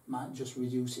hour, might just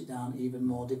reduce it down even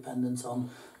more, dependent on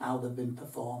how they've been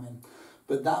performing.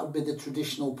 But that would be the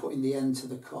traditional putting the end to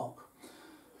the cock.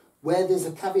 Where there's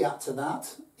a caveat to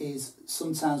that is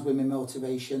sometimes with my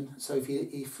motivation. So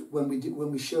when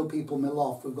we show people my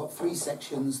loft, we've got 3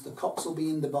 sections. The cocks will be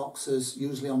in the boxes,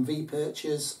 usually on V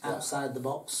perches, outside the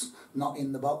box, not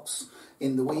in the box.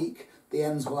 In the week, the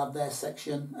hens will have their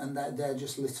section, and they're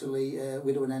just literally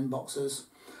widow and hen boxes.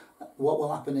 What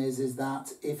will happen is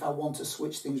that if I want to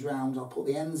switch things round, I'll put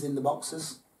the hens in the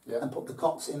boxes. And put the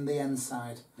cocks in the end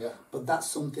side. But that's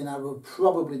something I would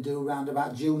probably do around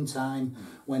about June time,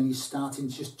 when you're starting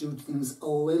to just do things a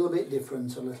little bit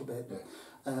different,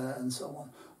 and so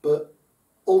on. But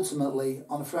ultimately,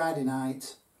 on a Friday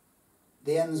night,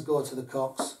 the hens go to the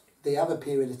cocks, they have a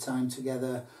period of time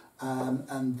together,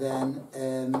 and then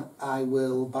I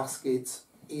will basket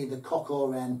either cock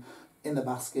or hen in the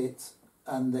basket,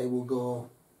 and they will go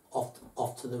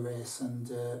off to the race,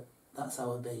 and that's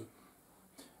how it be.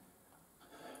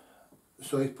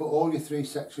 So you put all your 3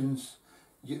 sections.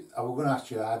 I was going to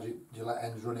ask you, how do you let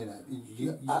hens run in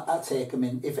it? I take them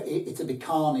in. If it'd be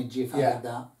carnage if I did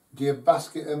that. Do you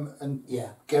basket them and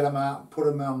get them out, put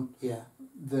them on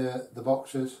the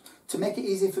boxes? To make it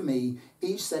easy for me,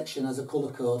 each section has a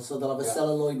colour code, so they'll have a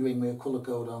celluloid ring with a colour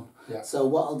code on. So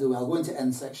what I'll do, I'll go into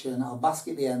end section, I'll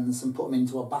basket the ends and put them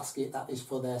into a basket that is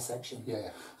for their section.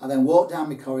 I then walk down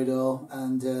my corridor,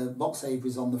 and box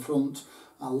aviary's on the front.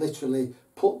 I'll literally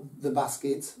put the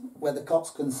basket where the cocks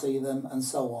can see them, and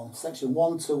so on. Section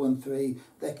 1, 2 and 3,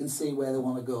 they can see where they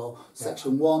want to go.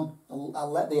 Section 1,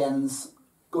 I'll let the hens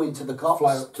go into the cocks,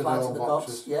 fly to the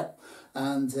cocks,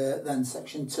 and then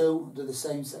section 2, do the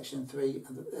same. Section 3,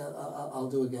 I'll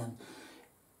do again.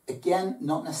 Again,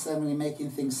 not necessarily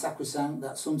making things sacrosanct,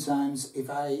 that sometimes if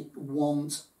I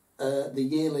want the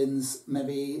yearlings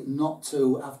maybe not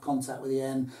to have contact with the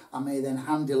hen, I may then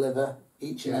hand deliver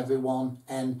each and every one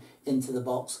hen into the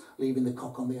box, leaving the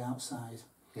cock on the outside.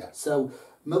 So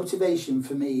motivation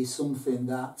for me is something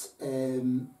that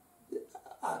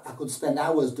I could spend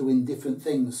hours doing different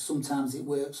things. Sometimes it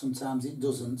works, sometimes it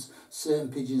doesn't.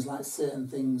 Certain pigeons like certain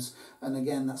things, and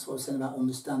again, that's what I was saying about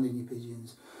understanding your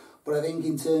pigeons. But I think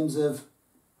in terms of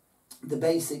the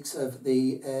basics of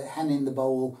the hen in the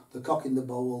bowl, the cock in the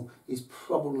bowl, is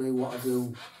probably what I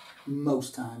do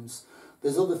most times.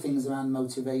 There's other things around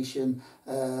motivation,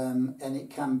 and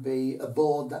it can be a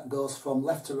board that goes from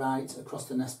left to right across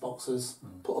the nest boxes.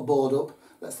 Put a board up,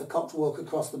 lets the cocks walk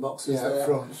across the boxes there.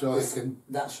 Front, so they can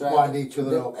wind each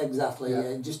other up.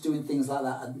 Exactly, just doing things like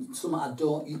that. And something I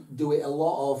don't do it a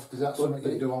lot of. Is that something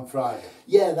you do on Friday?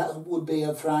 Yeah, that would be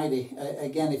on Friday.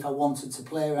 Again, if I wanted to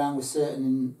play around with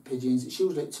certain pigeons, it's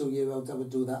usually at 2-year-olds I would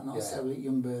do that, not necessarily at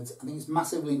young birds. I think it's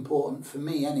massively important for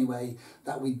me anyway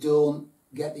that we don't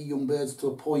get the young birds to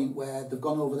a point where they've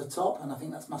gone over the top, and I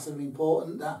think that's massively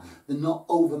important, that they're not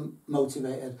over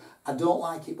motivated. I don't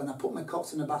like it when I put my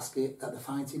cocks in a basket that they're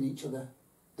fighting each other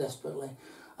desperately.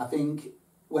 I think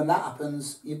when that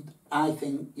happens, I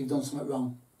think you've done something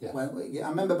wrong. I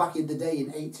remember back in the day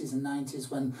in 80s and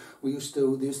 90s when there used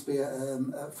to be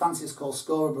a fanciers called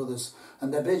Scorer Brothers,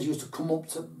 and their birds used to come up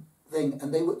to thing,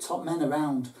 and they would top men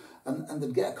around, and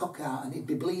they'd get a cock out and he'd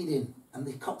be bleeding. and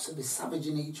the cocks would be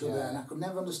savaging each other, Yeah. and I could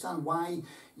never understand why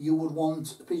you would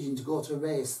want a pigeon to go to a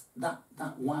race that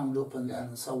wound up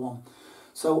and so on.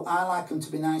 So I like them to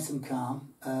be nice and calm,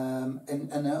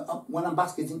 when I'm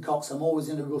basketing cocks, I'm always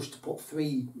in a rush to put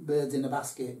 3 birds in a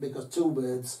basket, because 2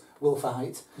 birds will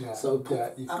fight. Yeah. So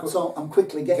so I'm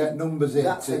quickly getting get numbers in.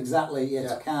 That's exactly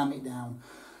to calm it down.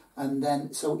 And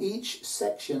then so each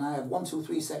section, I have 1, 2,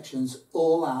 3 sections,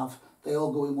 they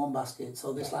all go in one basket.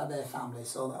 So this like their family.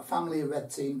 So that family, a red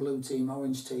team, blue team,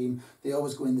 orange team, they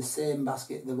always go in the same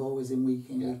basket. They're always in, week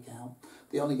out.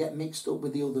 They only get mixed up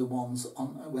with the other ones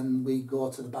when we go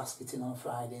to the basketing on a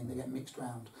Friday, and they get mixed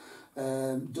round.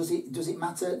 Does it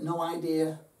matter? No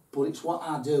idea, but it's what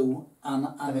I do,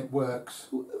 and it works.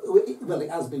 Well, it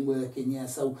has been working, yeah.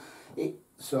 So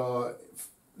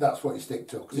that's what you stick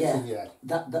to. 'Cause it's in your head.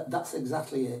 That's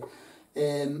exactly it.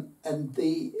 And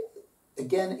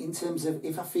again, in terms of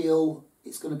if I feel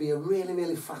it's going to be a really,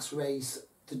 really fast race,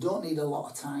 they don't need a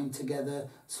lot of time together.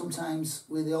 Sometimes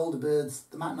with the older birds,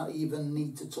 they might not even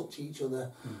need to touch each other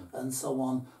and so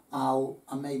on. I'll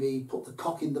maybe put the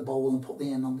cock in the bowl and put the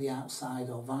hen on the outside,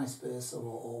 or vice versa,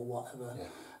 or whatever.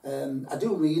 Yeah. I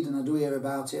do read and I do hear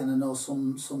about it, and I know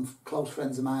some close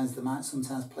friends of mine, they might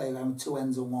sometimes play around with 2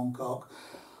 hens and 1 cock.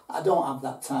 I don't have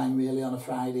that time really on a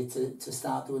Friday to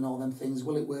start doing all them things.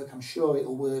 Will it work? I'm sure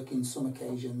it'll work in some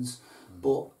occasions.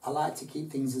 But I like to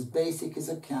keep things as basic as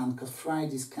I can, because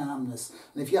Friday's calmness.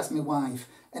 And if you ask my wife,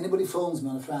 anybody phones me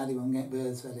on a Friday when we get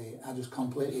birds ready, I just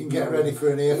completely... You can get ready for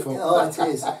an earful. It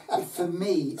is. For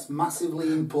me, it's massively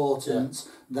important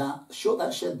that shut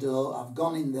that shed door, I've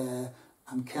gone in there,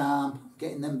 I'm calm, I'm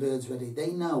getting them birds ready. They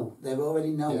know, they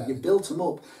already know. Yeah. You've built them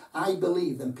up. I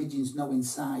believe them pigeons know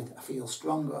inside, I feel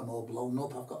stronger, I'm all blown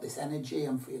up, I've got this energy,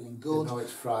 I'm feeling good. They know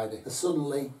it's Friday.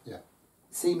 Suddenly...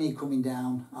 see me coming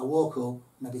down, I walk up,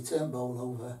 maybe turn bowl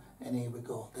over, and here we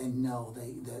go. They know,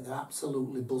 they're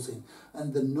absolutely buzzing.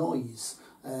 And the noise,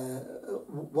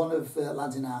 one of the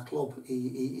lads in our club,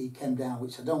 he came down,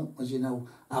 which I don't, as you know,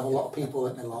 have a lot of people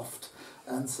at my loft,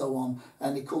 and so on.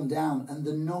 And he come down, and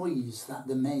the noise that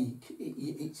they make,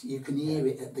 you can hear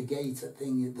it at the gate,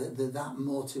 they're that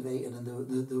motivated, and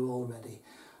they're all ready.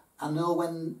 I know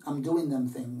when I'm doing them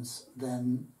things,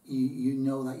 then you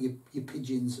know that your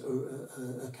pigeons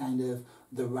are kind of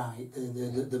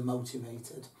they're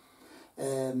motivated.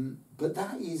 But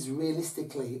that is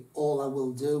realistically all I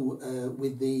will do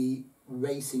with the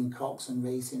racing cocks and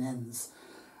racing hens.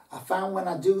 I found when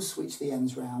I do switch the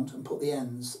hens round and put the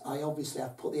hens, I obviously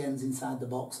have to put the hens inside the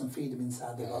box and feed them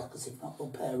inside the box, because if not they'll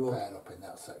pair up. Pair up in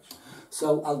that section.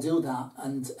 So I'll do that,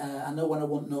 and I know when I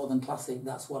won Northern Classic,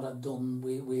 that's what I've done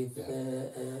with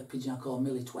a pigeon I call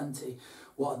Millie 20.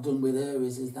 What I've done with her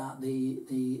is that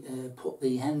the put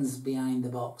the hens behind the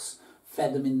box,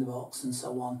 fed them in the box and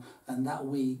so on, and that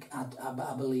week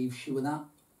I believe she was that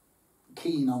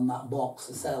keen on that box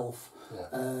herself.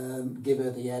 Give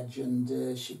her the edge,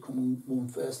 and she come one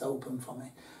first open for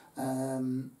me.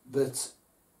 But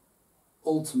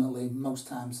ultimately, most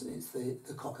times it's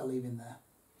the cock I leave in there.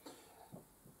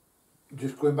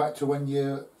 Just going back to when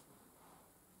you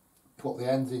put the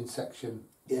hens in section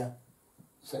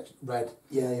section red,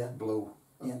 blue,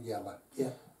 and yellow.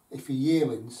 If your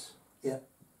yearlings,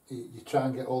 you try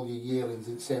and get all your yearlings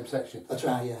in the same section. I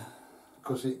try,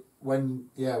 Because when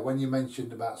you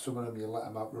mentioned about some of them, you let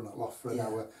them out, run at loft for an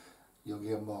hour, you'll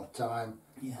give them more time.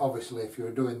 Obviously, if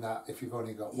you're doing that, if you've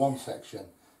only got one section,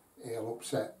 it'll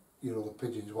upset your other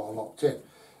pigeons what are locked in.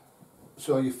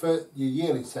 So your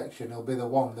yearling section will be the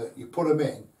one that you put them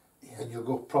in, and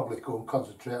you'll probably go and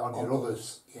concentrate on your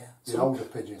others, the older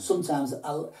pigeons. Sometimes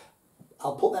I'll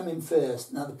put them in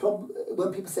first. Now the problem,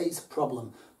 when people say it's a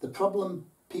problem, the problem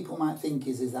people might think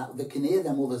is that they can hear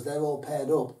them others, they're all paired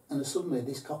up, and suddenly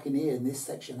this cock in here in this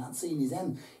section, I've seen his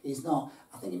hen, he's not.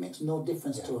 I think it makes no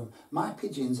difference to them. My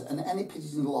pigeons, and any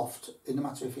pigeons in the loft, no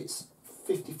matter if it's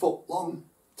 50 foot long,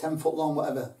 10 foot long,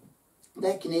 whatever,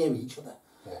 they can hear each other.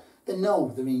 They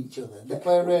know they're each other. They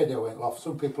play a radio in loft.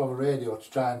 Some people have a radio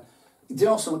to try and... Do you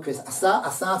know something, Chris? I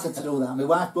started to do that. My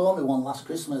wife bought me one last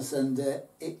Christmas, and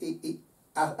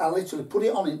I literally put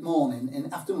it on in the morning, in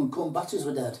the afternoon, come batteries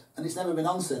were dead, and it's never been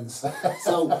on since.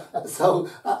 So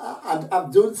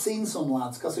I've seen some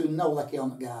lads, because who know Lecky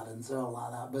on the gardens or all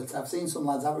like that, but I've seen some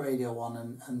lads have a radio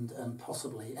on and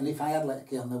possibly, and if I had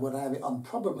Lecky on, they would have it on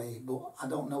probably, but I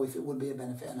don't know if it would be a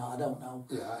benefit or not, I don't know.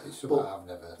 Yeah, it's something I've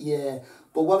never... Yeah,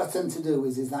 but what I tend to do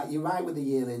is that you're right with the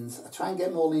yearlings, I try and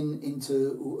get them all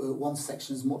into one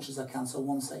section as much as I can, so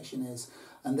one section is...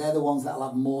 and they're the ones that'll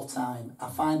have more time. I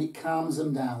find it calms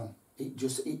them down It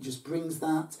just brings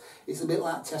that. It's a bit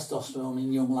like testosterone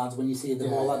in young lads when you see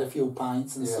them all had a few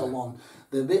pints and so on.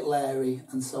 They're a bit leery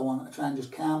and so on. I try and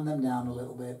just calm them down a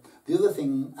little bit. The other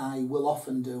thing I will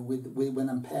often do with when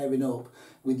I'm pairing up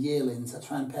with yearlings, I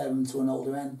try and pair them to an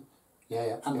older hen.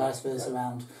 And vice versa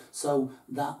around. So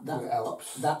that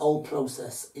helps. That whole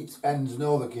process. It's ends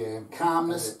know the game.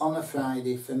 Calmness on a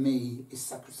Friday for me is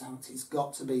sacrosanct. It's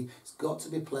got to be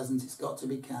pleasant. It's got to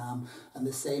be calm. And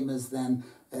the same as then.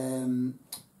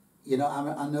 You know,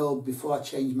 I know before I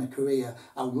changed my career,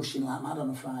 I was rushing like mad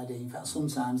on a Friday. In fact,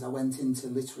 sometimes I went into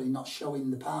literally not showing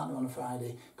the partner on a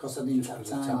Friday because I didn't have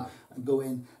time and go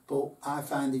in. But I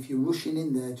find if you're rushing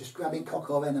in there, just grabbing cock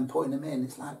or hen and putting them in,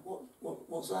 it's like,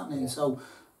 what's happening? So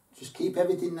just keep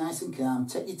everything nice and calm,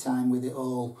 take your time with it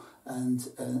all,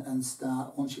 and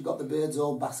start. Once you've got the birds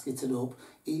all basketed up,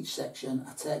 each section,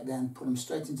 I take them, put them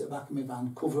straight into the back of my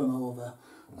van, cover them over,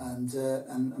 and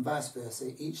vice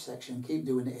versa. Each section, keep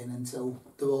doing it in until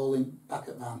they're all in back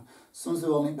at van. As soon as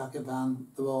they're all in back at van,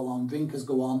 they're all on. Drinkers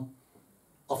go on,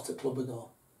 off to club we go.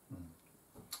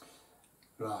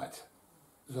 Right.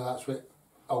 So that's with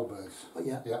old birds. But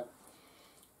yeah.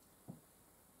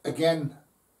 Again,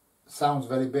 sounds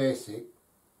very basic,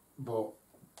 but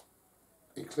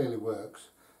it clearly works.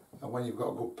 And when you've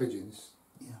got good pigeons,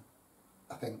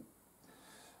 I think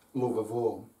love of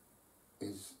home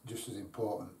is just as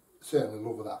important. Certainly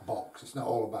love of that box. It's not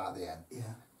all about the end.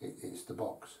 It's the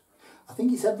box. I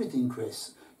think it's everything,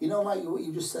 Chris. You know, like what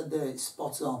you just said there, it's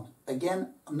spot on.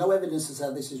 Again, no evidence to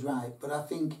say this is right, but I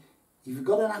think if you've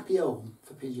got an happy home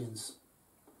for pigeons,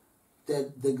 they're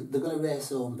going to race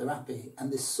home, they're happy.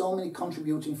 And there's so many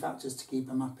contributing factors to keep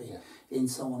them happy in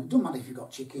so on. It doesn't matter if you've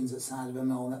got chickens outside of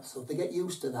them and all that stuff. They get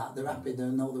used to that, they're happy, they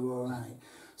know they're all right.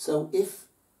 So if,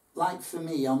 like for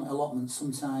me on allotments,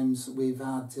 sometimes we've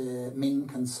had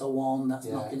mink and so on, that's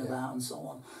knocking about and so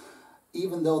on.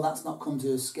 Even though that's not come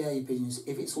to scare your pigeons,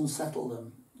 if it's unsettled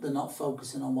them, they're not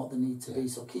focusing on what they need to be.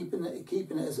 So keeping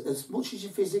it as much as you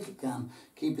physically can,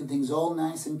 keeping things all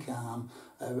nice and calm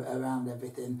around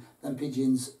everything, then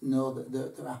pigeons know that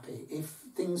they're happy. If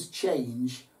things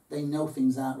change, they know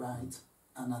things aren't right.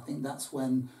 And I think that's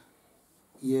when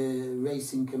your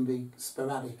racing can be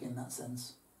sporadic in that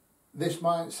sense. This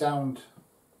might sound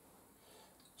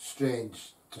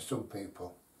strange to some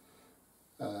people,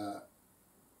 but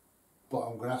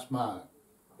I'm going to ask Mark,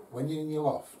 when you're in your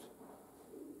loft,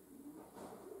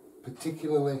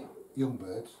 particularly young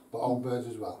birds, but old birds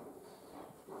as well,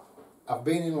 I've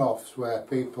been in lofts where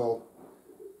people,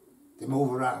 they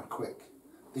move around quick,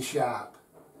 they're sharp,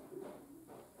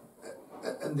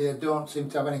 and they don't seem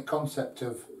to have any concept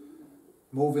of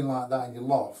moving like that in your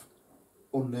loft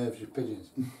unnerves your pigeons.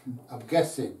 I'm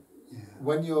guessing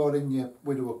when you're in your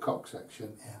widower cock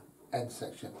section, end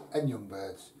section, and young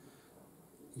birds,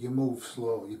 you move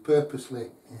slow. You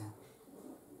purposely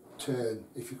turn,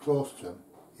 if you're close to them,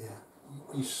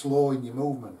 you slow in your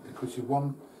movement because you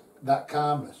want that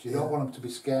calmness. You don't want them to be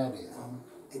scared of you.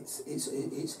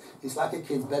 It's like a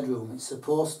kid's bedroom. It's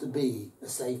supposed to be a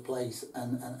safe place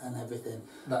and everything.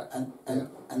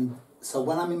 And so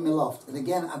when I'm in my loft, and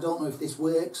again, I don't know if this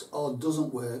works or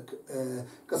doesn't work,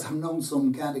 because I've known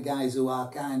some kind of guys who are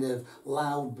kind of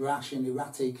loud, brash and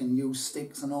erratic and use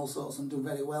sticks and all sorts and do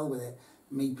very well with it.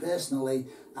 Me personally,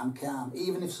 I'm calm.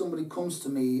 Even if somebody comes to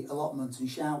me allotment and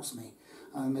shouts me,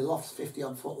 and my loft's 50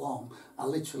 odd foot long, I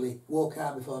literally walk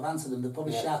out before I've answered them. They've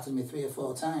probably shouted me 3 or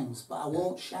 4 times, but I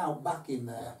won't shout back in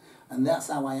there. And that's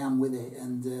how I am with it.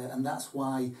 And that's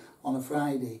why on a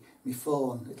Friday, my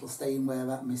phone, it'll stay in where I'm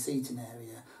at my seating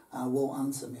area. I won't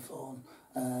answer my phone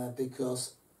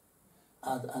because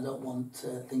I don't want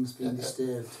things being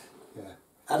disturbed.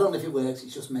 I don't know if it works,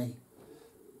 it's just me.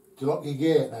 Do you lock your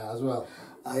gate now as well?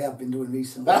 I have been doing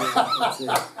recently.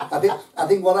 I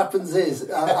think what happens is,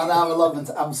 on our allotment,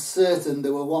 I'm certain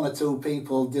there were 1 or 2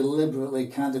 people deliberately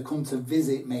kind of come to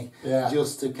visit me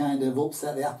just to kind of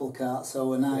upset the apple cart.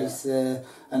 So a nice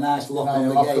lock on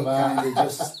the gate kind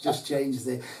of just changes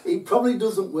it. It probably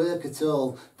doesn't work at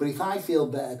all, but if I feel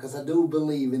better, because I do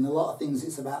believe in a lot of things,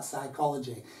 it's about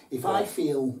psychology. If I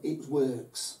feel it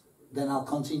works, then I'll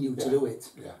continue to do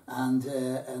it, and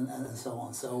so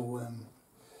on. So.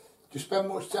 Do you spend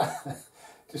much time? Do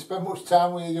you spend much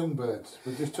time with your young birds?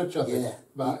 We'll just touch on this.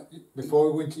 But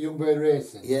before we go into young bird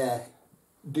racing.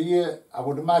 Do you? I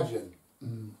would imagine.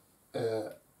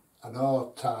 I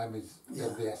know time is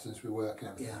of the essence. We work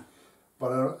and everything.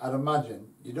 But I'd imagine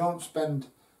you don't spend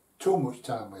too much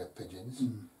time with your pigeons.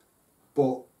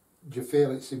 But do you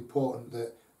feel it's important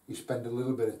that you spend a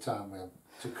little bit of time with them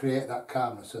to create that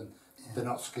calmness and they're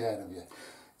not scared of you?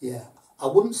 Yeah. I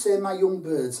wouldn't say my young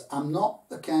birds. I'm not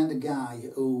the kind of guy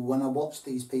who, when I watch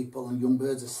these people and young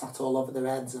birds are sat all over their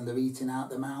heads and they're eating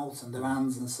out their mouths and their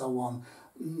hands and so on,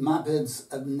 my birds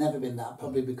have never been that,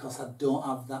 probably because I don't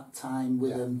have that time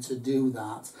with them to do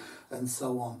that and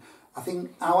so on. I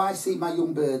think how I see my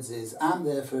young birds is I'm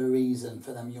there for a reason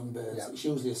for them young birds. Yeah. It's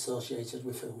usually associated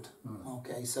with food.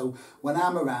 Okay, so when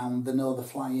I'm around, they know they're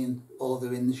flying or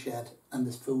they're in the shed and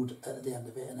there's food at the end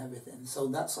of it and everything. So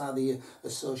that's how they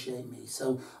associate me.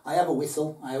 So I have a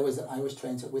whistle. I always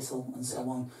train to whistle and so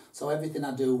on. So everything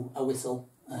I do, I whistle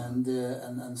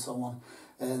and so on.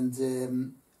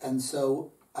 And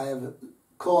so I have a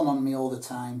corn on me all the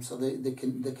time, so they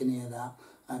can hear that.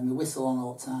 And we whistle on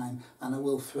all the time, and I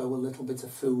will throw a little bit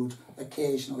of food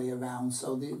occasionally around,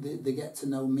 so they get to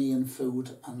know me and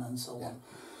food and so on.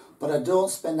 But I don't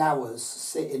spend hours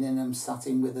sitting in them, sat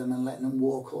in with them and letting them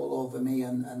walk all over me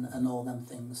and all them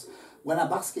things. When I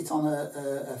basket on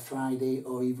a Friday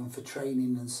or even for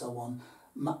training and so on,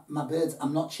 my birds,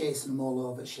 I'm not chasing them all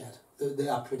over the shed. They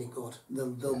are pretty good.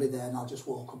 They'll be there and I'll just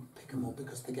walk and pick them up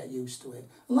because they get used to it.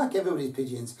 And like everybody's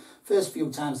pigeons, first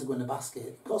few times they go in a basket,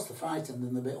 of course they're frightened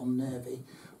and they're a bit unnervy,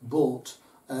 but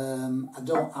I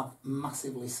don't have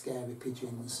massively scary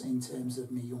pigeons in terms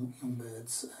of me young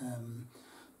birds.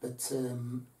 But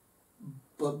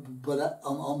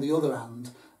on the other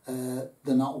hand,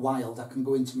 they're not wild. I can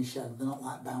go into my shed. They're not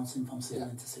like bouncing from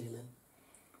ceiling to ceiling.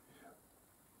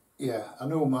 Yeah, I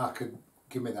know Mark could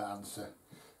give me that answer.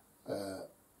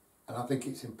 And I think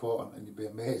it's important, and you'd be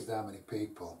amazed how many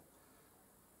people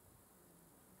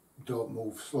don't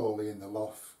move slowly in the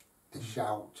loft. They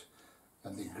shout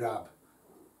and they grab,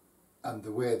 and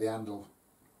the way they handle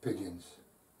pigeons,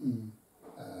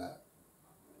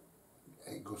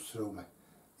 it goes through me.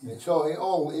 Yeah. It's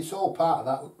all part of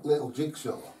that little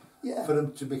jigsaw for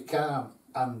them to be calm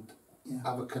and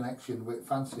have a connection with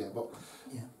fancier. But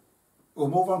we'll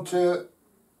move on to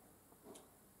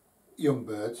young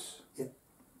birds.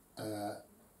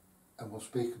 And we'll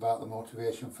speak about the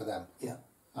motivation for them. Yeah.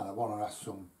 And I want to ask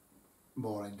some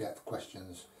more in-depth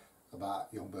questions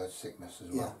about young bird sickness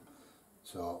as well.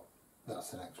 So that's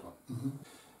the next one.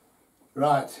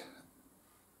 Right,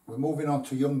 we're moving on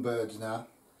to young birds now,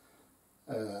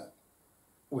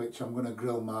 which I'm going to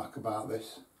grill Mark about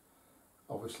this.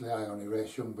 Obviously I only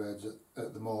race young birds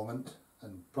at the moment,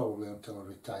 and probably until I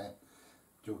retire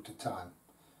due to time.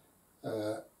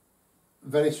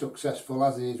 Very successful,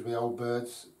 as he is with old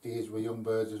birds, he is with young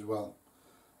birds as well.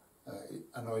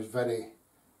 I know he's very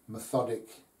methodic,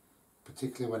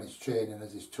 particularly when he's training,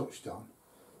 as he's touched on,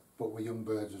 but with young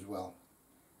birds as well.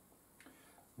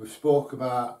 We've spoke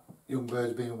about young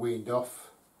birds being weaned off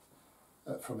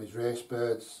from his race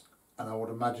birds, and I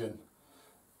would imagine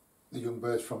the young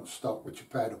birds from stock, which are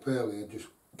paired up earlier, just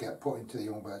get put into the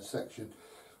young birds section,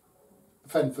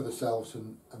 fend for themselves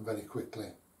and very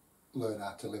quickly learn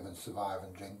how to live and survive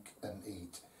and drink and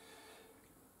eat.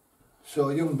 So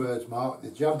young birds, Mark,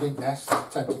 the jabbed in nest,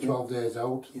 10 to 12 days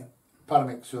old,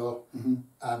 paramyxo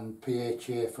and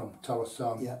PHA from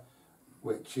Toloson,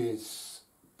 which is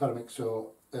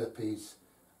paramyxo, herpes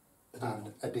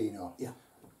and adeno.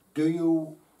 Do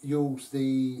you use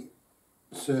the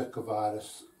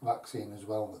circovirus vaccine as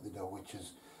well that they do, which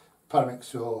is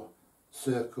paramyxo,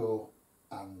 circo,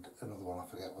 and another one, I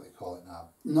forget what they call it now.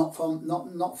 Not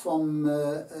from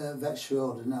Vet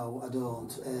Schroeder, no, I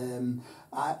don't.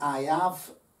 I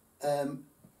have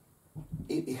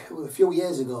a few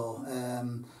years ago.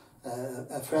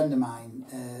 A friend of mine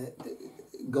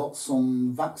got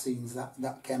some vaccines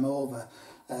that came over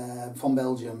from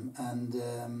Belgium, and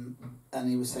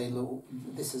he was saying, look,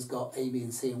 this has got A, B,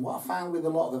 and C. And what I found with a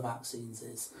lot of the vaccines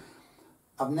is,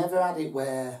 I've never had it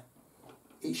where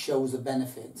it shows a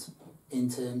benefit in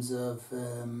terms of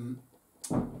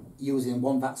using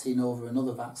one vaccine over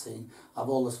another vaccine. I've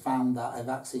always found that a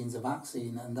vaccine's a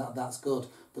vaccine, and that's good.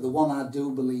 But the one I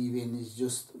do believe in is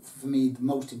just, for me, the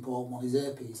most important one is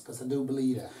herpes, because I do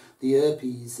believe the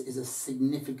herpes is a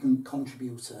significant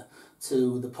contributor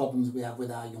to the problems we have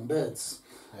with our young birds.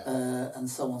 And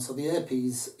so on. So the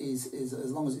herpes is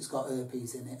as long as it's got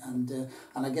herpes in it, and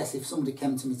I guess if somebody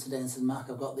came to me today and said, Mark,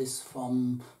 I've got this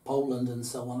from Poland and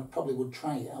so on, I probably would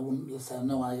try it. I wouldn't say,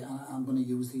 no, I'm going to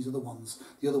use these other ones.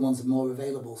 The other ones are more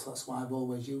available, so that's why I've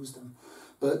always used them.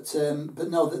 But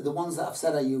no, the ones that I've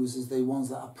said I use is the ones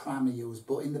that I primarily use.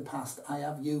 But in the past, I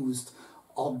have used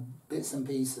odd bits and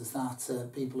pieces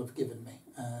that people have given me.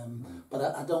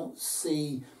 But I don't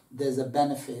see there's a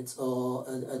benefit or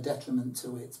a detriment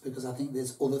to it, because I think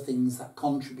there's other things that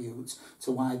contribute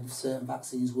to why certain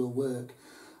vaccines will work.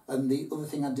 And the other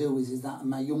thing I do is that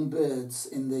my young birds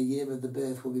in the year of the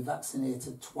birth will be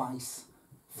vaccinated twice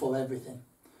for everything.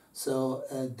 So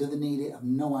do they need it? I've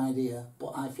no idea,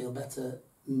 but I feel better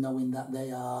knowing that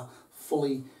they are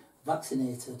fully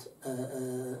vaccinated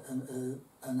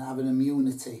and have an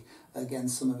immunity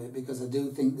against some of it, because I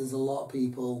do think there's a lot of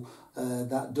people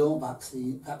that don't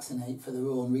vaccinate for their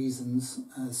own reasons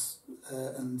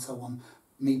and so on.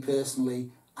 Me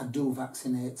personally, I do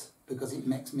vaccinate because it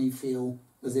makes me feel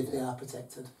as if they are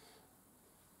protected.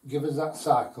 Give us that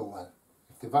cycle then.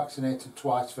 If they're vaccinated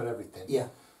twice for everything. Yeah.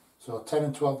 So 10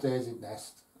 and 12 days in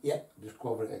nest. Yeah. Just go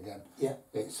over it again. Yeah.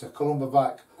 It's a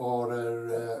Columbavac or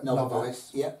a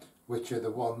Novelist, yeah, which are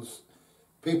the ones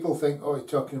people think, oh, you're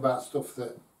talking about stuff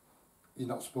that you're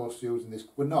not supposed to use in this.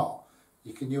 We're not.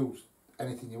 You can use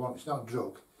anything you want. It's not a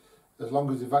drug. As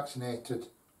long as you're vaccinated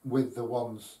with the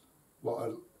ones what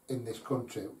are in this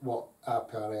country, what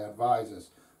RPRA advises,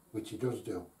 which he does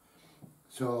do.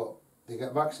 So they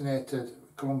get vaccinated,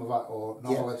 Columbavac or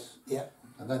Novelist, yeah,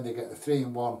 and then they get the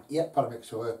 3-in-1 yeah,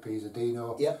 paramyxoherpes,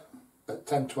 adeno, yeah, at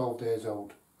 10, 12 days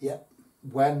old. yeah.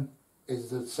 When is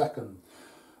the second?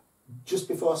 Just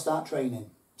before I start training.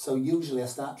 So usually I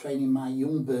start training my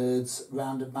young birds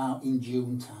round about in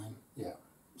June time. Yeah.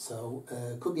 So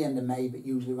could be end of May, but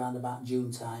usually around about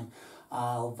June time.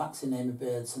 I'll vaccinate my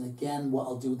birds, and again what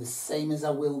I'll do the same as I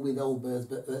will with old birds,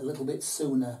 but a little bit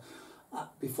sooner.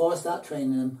 Before I start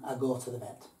training them, I go to the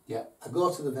vet. Yeah. I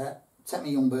go to the vet, take my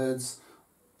young birds,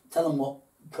 tell them what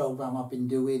programme I've been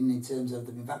doing in terms of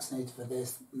they've been vaccinated for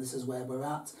this, and this is where we're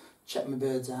at. Check my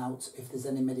birds out, if there's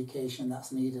any medication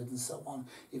that's needed and so on.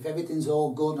 If everything's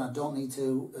all good and I don't need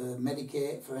to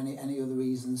medicate for any other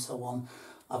reason, so on,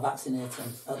 I vaccinate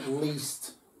them at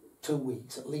least 2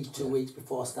 weeks, two weeks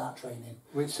before I start training.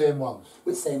 With same ones?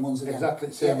 With same ones again. Exactly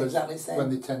the same yeah, as exactly the same. when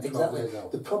they're 10, 12 days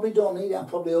old. They probably don't need it, I'm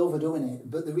probably overdoing it.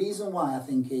 But the reason why I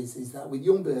think is that with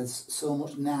young birds, so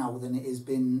much now than it has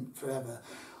been forever,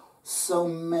 so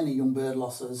many young bird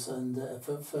losses, and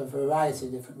for a variety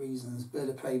of different reasons, bird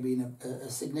of prey being a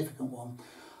significant one.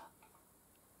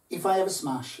 If I ever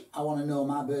smash, I want to know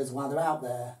my birds, while they're out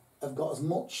there, have got as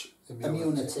much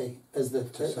immunity as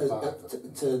and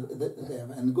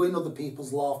go in other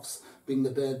people's lofts, bring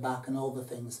the bird back and all the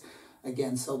things.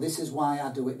 Again, so this is why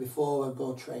I do it before I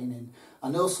go training. I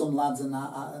know some lads and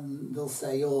they'll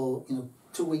say, oh,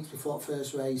 2 weeks before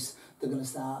first race, they're going to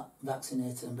start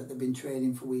vaccinating, but they've been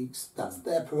training for weeks. That's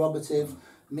their prerogative.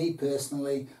 Me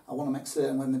personally, I want to make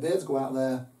certain when the birds go out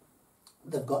there,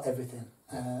 they've got everything.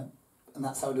 And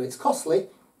that's how I do it. It's costly,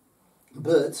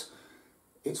 but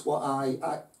it's what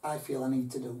I feel I need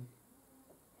to do.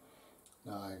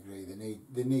 No, I agree.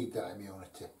 They need that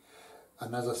immunity.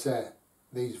 And as I say,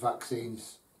 these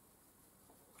vaccines,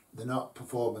 they're not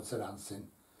performance enhancing.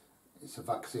 It's a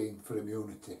vaccine for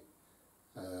immunity.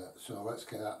 So let's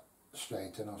get that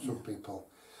straight. I know some people,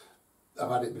 I've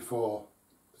had it before,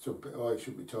 some people, oh, you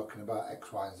should be talking about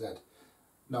X, Y and Z.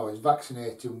 No, he's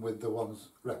vaccinating with the ones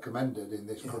recommended in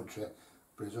this country,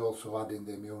 but he's also adding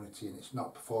the immunity, and it's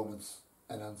not performance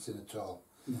enhancing at all.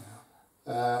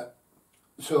 No.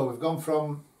 So we've gone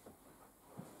from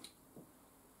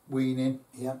weaning,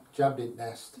 jabbed in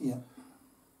nest. Yeah.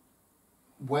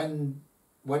 When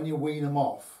you wean them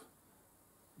off,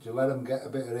 do you let them get a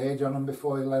bit of age on them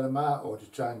before you let them out, or do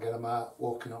you try and get them out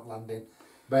walking up landing?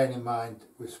 Bearing in mind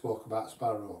we spoke about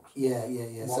sparrowhawks. Yeah.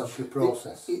 What's your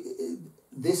process?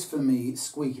 This for me, it's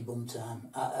squeaky bum time.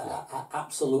 I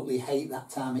absolutely hate that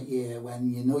time of year when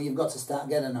you've got to start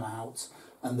getting them out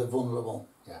and they're vulnerable.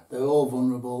 Yeah. They're all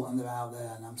vulnerable and they're out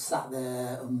there, and I'm sat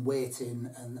there and waiting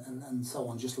and so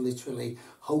on, just literally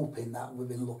hoping that we've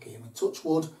been lucky. I mean, touch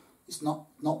wood, it's not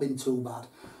been too bad.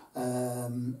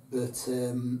 But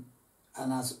and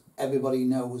as everybody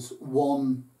knows,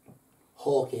 one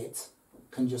hawk hit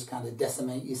can just kind of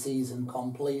decimate your season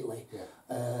completely.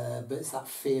 But it's that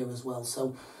fear as well.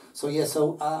 So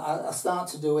I start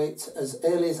to do it as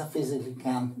early as I physically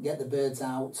can, get the birds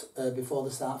out before they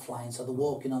start flying, so they're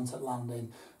walking onto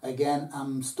landing. Again,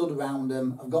 I'm stood around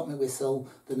them, I've got my whistle,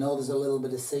 they know there's a little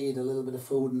bit of seed, a little bit of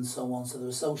food and so on, so they're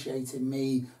associating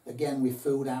me, again, with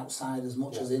food outside as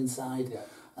much as inside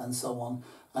and so on.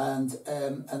 And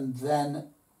then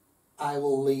I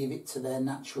will leave it to their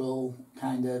natural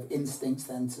kind of instincts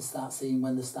then to start seeing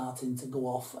when they're starting to go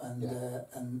off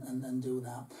and do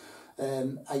that.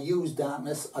 I use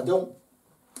darkness.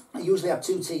 I usually have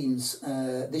two teams.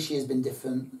 This year's been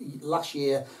different. Last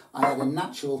year I had a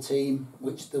natural team,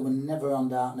 which they were never on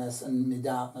darkness, and my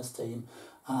darkness team.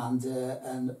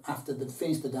 And after they'd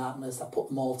finished the darkness, I put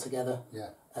them all together.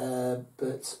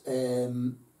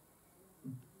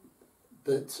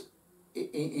 But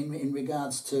in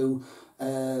regards to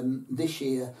this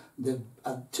year, they've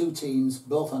had 2 teams,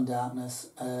 both on darkness,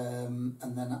 and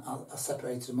then I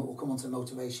separated them. We'll come on to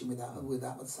motivation with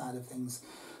that side of things.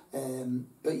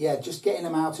 But yeah, just getting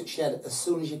them out at shed as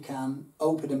soon as you can,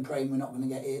 open and praying we're not going to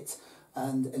get hit,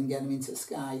 and get them into the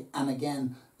sky. And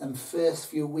again, them first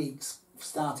few weeks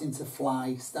starting to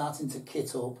fly, starting to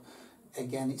kit up.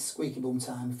 Again, it's squeaky bum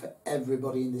time for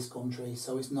everybody in this country,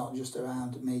 so it's not just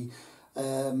around me.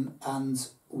 And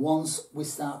once we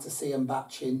start to see them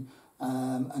batching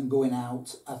and going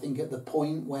out, I think at the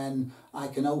point when I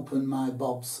can open my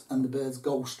bobs and the birds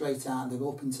go straight out, they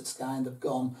go up into the sky and they've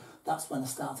gone, that's when I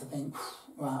start to think,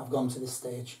 right, I've gone to this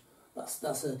stage.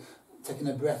 That's taking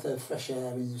a breath of fresh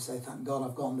air, and you say, thank God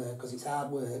I've gone there, because it's hard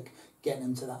work getting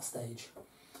them to that stage.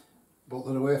 But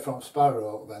they're away from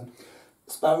Sparrow then?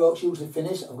 Sparrow's usually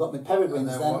finished. I've got my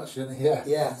peregrines and then. Watching, yeah.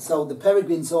 Yeah, so the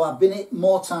peregrines, so I've been it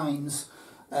more times,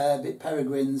 bit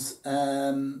peregrines.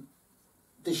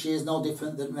 This year's no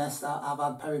different than the rest. I've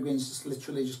had peregrines just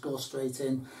literally just go straight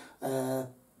in,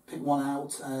 pick one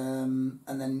out, and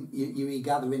then you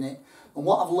regather in it. And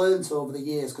what I've learned over the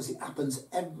years, because it happens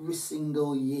every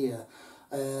single year,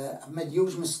 I've made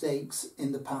huge mistakes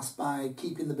in the past by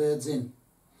keeping the birds in.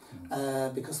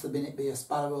 Because they've been it be a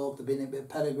sparrow, they've been it be a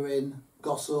peregrine,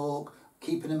 goshawk,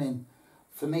 keeping them in.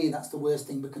 For me, that's the worst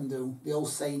thing we can do. The old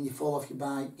saying, you fall off your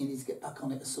bike, you need to get back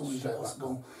on it as soon as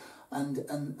possible.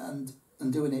 And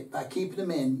doing it, by keeping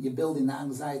them in, you're building that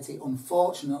anxiety.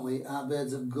 Unfortunately, our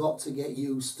birds have got to get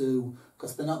used to,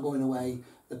 because they're not going away,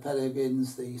 the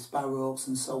peregrines, the sparrows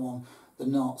and so on, they're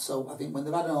not. So I think when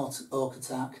they've had an hawk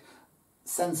attack,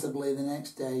 sensibly the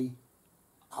next day,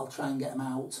 I'll try and get them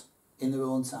out in their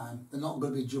own time. They're not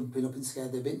going to be jumping up and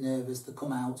scared, they're a bit nervous, they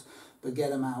come out, but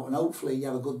get them out, and hopefully you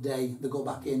have a good day, they go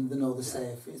back in, they know they're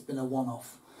safe. It's been a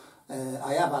one-off.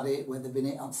 I have had it where they've been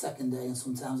hit on second day and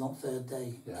sometimes on third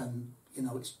day, and you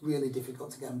know, it's really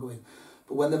difficult to get them going.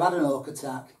 But when they've had an hawk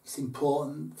attack, it's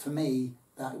important for me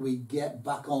that we get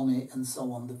back on it and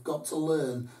so on. They've got to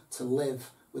learn to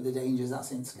live with the dangers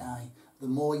that's in the sky. The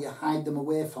more you hide them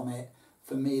away from it,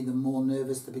 for me, the more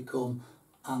nervous they become,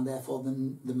 and therefore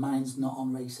the mind's not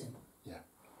on racing. Yeah,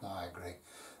 no, I agree.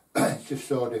 It's just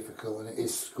so difficult, and it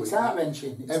is squeaky. It's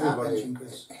heart-wrenching. Everybody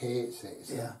hates it.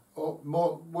 It's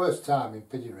worst time in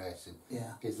pigeon racing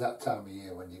is that time of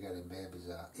year when you're getting babies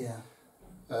out. Yeah.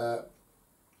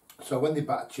 So when they're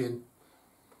batching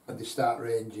and they start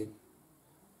ranging,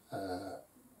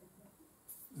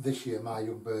 this year my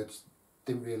young birds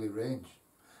didn't really range.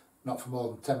 Not for more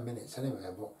than 10 minutes anyway,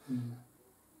 but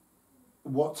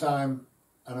what time,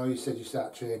 I know you said you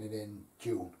start training in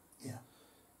June. Yeah.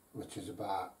 Which is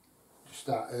about, you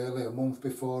start early, a month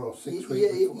before or 6 weeks before?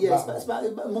 Yeah, it's about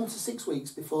a month to 6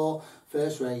 weeks before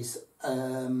first race.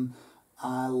 I'll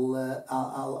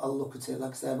look at it.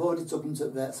 Like I say, I've already took them to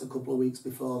vets a couple of weeks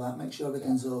before that, make sure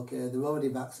everything's okay. They're already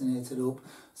vaccinated up.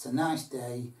 It's a nice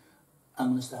day. I'm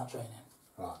going to start training.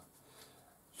 Right.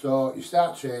 So you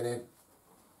start training,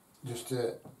 just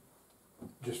for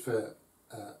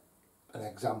an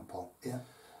example. Yeah.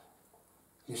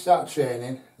 You start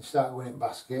training, you start going in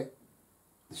basket,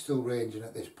 they're still ranging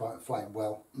at this point, flying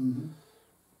well.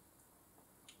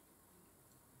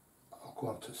 I'll go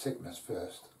on to sickness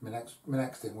first. My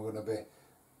next thing we're going to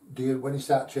be, when you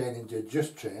start training, do you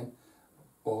just train,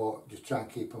 or just try and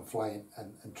keep them flying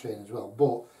and train as well?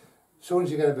 But as soon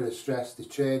as you get a bit of stress, the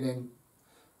training,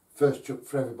 first chuck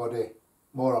for everybody,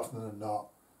 more often than not,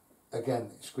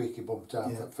 again, squeaky bum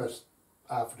time for the first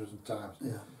half a dozen times.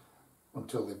 Yeah.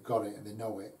 Until they've got it and they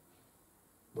know it.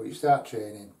 But you start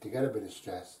training to get a bit of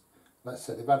stress. Let's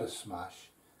say they've had a smash,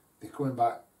 they're coming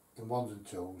back in ones and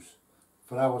twos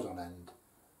for hours on end.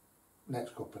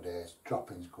 Next couple of days,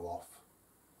 droppings go off.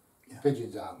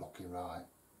 Pigeons aren't looking right.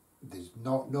 There's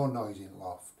no noise in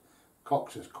loft.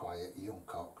 Cocks is quiet, young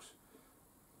cocks.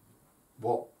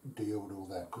 What do you do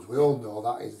then? Because we all know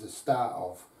that is the start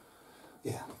of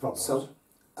problems. So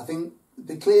I think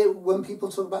the clear, when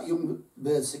people talk about young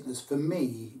bird sickness, for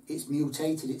me, it's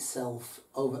mutated itself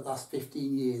over the last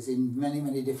 15 years in many,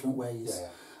 many different ways.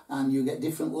 And you get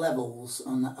different levels,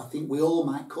 and I think we all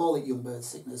might call it young bird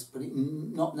sickness, but it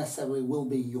not necessarily will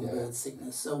be young bird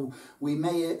sickness. So we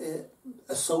may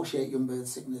associate young bird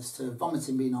sickness to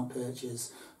vomiting being on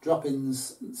perches,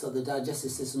 droppings, so the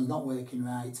digestive system is not working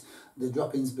right, the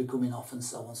droppings becoming off and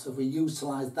so on. So if we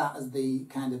utilise that as the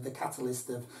kind of the catalyst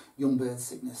of young bird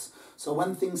sickness. So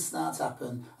when things start to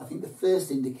happen, I think the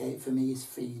first indicator for me is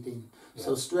feeding.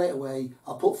 So straight away,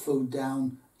 I'll put food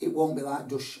down. It won't be like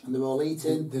dush and they're all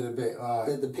eating. They're a bit like...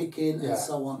 They're picking and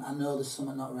so on. I know there's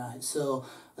something not right. So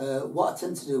what I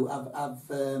tend to do,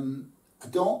 I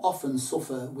don't often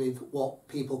suffer with what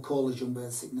people call as young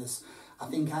bird sickness. I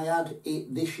think I had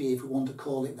it this year, if we want to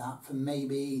call it that, for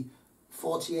maybe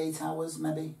 48 hours,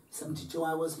 maybe 72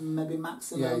 hours, maybe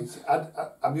maximum. Yeah,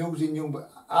 I'm using young bird.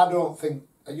 I don't think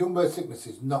a young bird sickness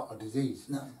is not a disease.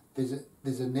 No.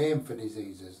 There's a name for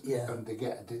diseases, and they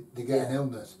get an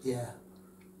illness. Yeah.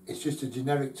 It's just a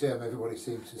generic term everybody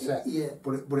seems to say. Yeah.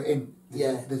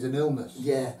 There's an illness.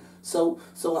 Yeah. So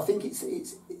I think it's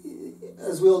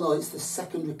as we all know, it's the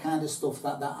secondary kind of stuff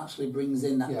that actually brings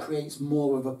in, that creates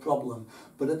more of a problem.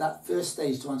 But at that first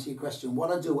stage, to answer your question,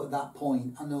 what I do at that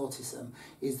point, I notice them,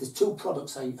 is there's two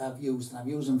products I've used, and I've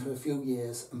used them for a few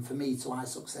years, and for me to high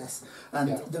success.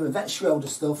 And they're a vet Schroeder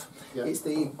stuff. Yeah. It's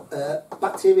the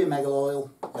bacteria megal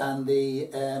oil and the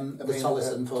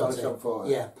Tolison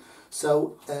forte. Yeah.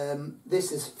 So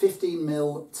this is 15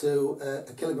 mil to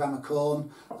a kilogram of corn.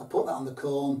 I put that on the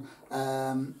corn.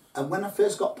 And when I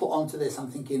first got put onto this,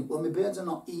 I'm thinking, well, my birds are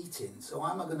not eating, so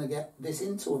how am I going to get this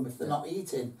into them if they're not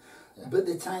eating? Yeah. But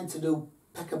they're trying to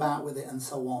peck about with it and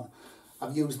so on.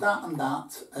 I've used that and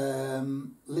that.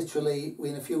 Literally,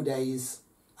 within a few days,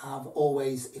 I've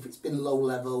always, if it's been low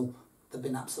level, they've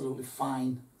been absolutely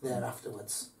fine there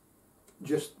afterwards.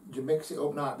 Just you mix it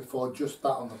up night before, just that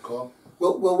on the corn?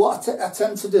 Well, what I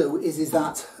tend to do is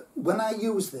that when I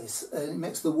use this, it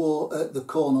makes the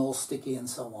corn all sticky and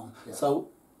so on. Yeah. So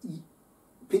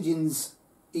pigeons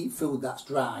eat food that's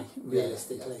dry,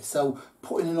 realistically. Yeah. So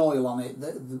putting an oil on it,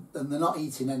 and they're not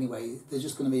eating anyway, they're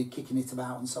just going to be kicking it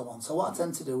about and so on. So what I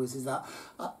tend to do is that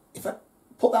if I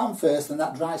put that on first and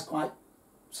that dries quite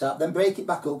sharp, then break it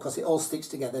back up because it all sticks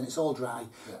together and it's all dry.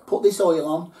 Yeah. Put this oil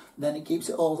on, then it keeps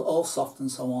it all soft and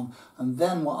so on. And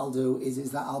then what I'll do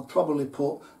is that I'll probably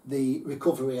put the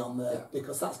recovery on there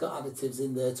because that's got additives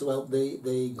in there to help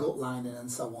the gut lining and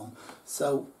so on.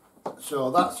 So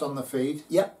that's on the feed.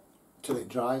 Yep. Till it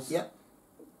dries. Yep.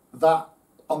 That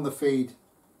on the feed.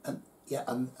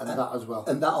 And that as well.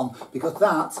 And that on, because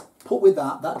that, put with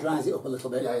that dries it up a little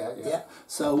bit. Yeah.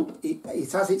 So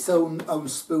it has its own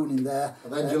spoon in there.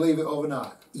 And then do you leave it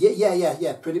overnight?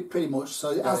 Yeah, pretty much. So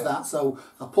it has that. So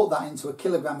I put that into a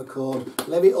kilogram of corn,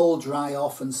 let it all dry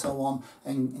off and so on,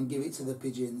 and give it to the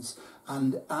pigeons.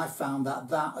 And I found that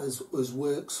has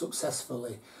worked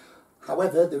successfully.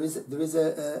 However, there is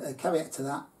a caveat to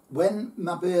that. When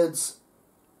my birds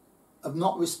have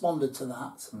not responded to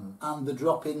that, and the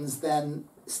drop-ins then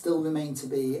still remain to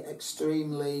be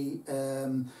extremely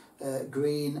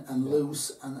green and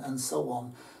loose and so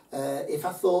on. If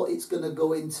I thought it's going to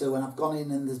go into, and I've gone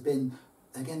in and there's been,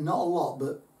 again, not a lot,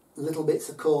 but little bits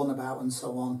of corn about and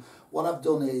so on, what I've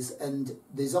done is, and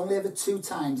there's only ever 2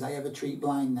 times I ever treat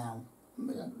blind now.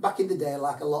 Back in the day,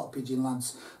 like a lot of pigeon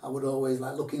lads, I would always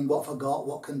like looking what have I got,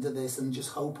 what can do this, and just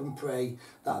hope and pray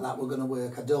that were going to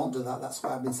work. I don't do that. That's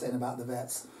what I've been saying about the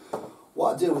vets.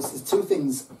 What I do is there's 2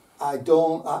 things I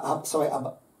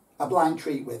blind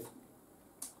treat with.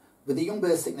 With the young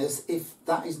bird sickness, if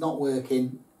that is not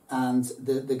working and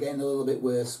they're getting a little bit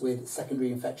worse with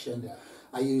secondary infection,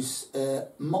 I use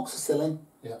moxicillin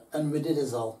and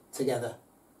rididazole together.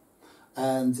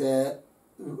 And the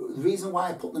reason why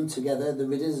I put them together, the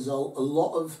rididazole, a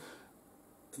lot of,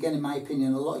 again in my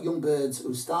opinion, a lot of young birds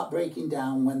who start breaking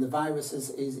down when the virus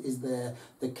is there,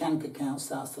 the canker count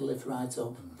starts to lift right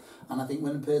up. And I think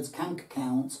when a bird's canker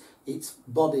count, its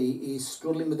body is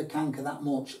struggling with the canker that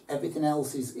much, everything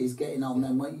else is getting on,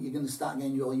 then you're going to start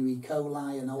getting your E.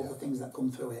 coli and all the things that come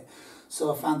through it.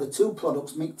 So I found the 2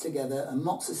 products mixed together,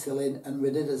 amoxicillin and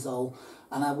rididazole,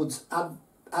 and I would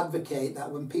advocate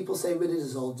that when people say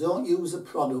rididazole, don't use a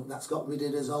product that's got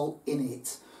rididazole in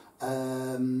it.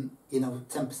 10%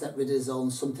 rididazole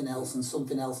and something else and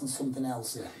something else and something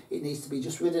else. It needs to be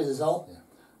just rididazole.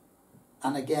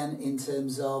 And again, in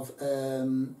terms of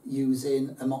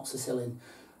using amoxicillin,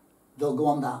 they'll go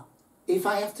on that. If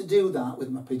I have to do that with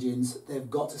my pigeons, they've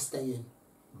got to stay in.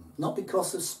 Not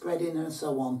because of spreading and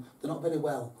so on. They're not very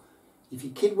well. If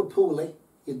your kid were poorly,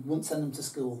 you wouldn't send them to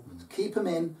school. So keep them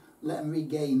in, let them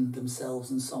regain themselves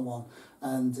and so on.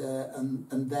 And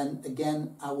then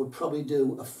again, I would probably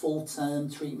do a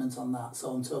full-term treatment on that. So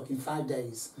I'm talking 5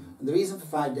 days. And the reason for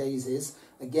 5 days is,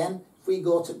 again, if we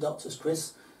go to Doctors,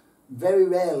 Chris, very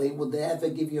rarely would they ever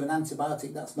give you an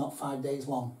antibiotic that's not 5 days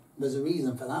long. There's a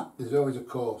reason for that. There's always a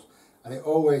course. And it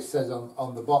always says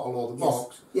on the bottle or the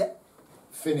box,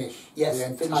 finish the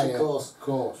entire course.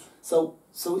 So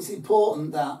it's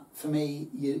important that, for me,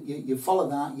 you follow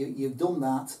that, you've done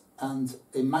that, and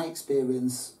in my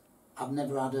experience, I've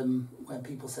never had them when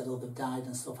people said, oh, they've died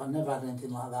and stuff. I've never had anything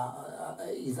like that.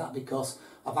 Is that because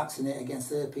I vaccinate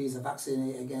against herpes, I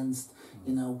vaccinate against,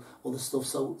 you know, other stuff?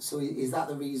 So is that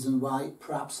the reason why?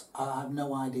 Perhaps, I have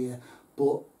no idea.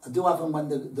 But I do have them when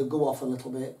they go off a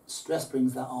little bit. Stress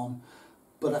brings that on.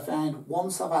 But I find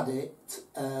once I've had it,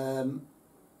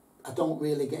 I don't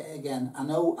really get it again. I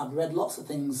know I've read lots of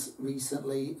things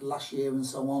recently, last year and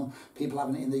so on, people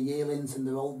having it in their yearlings and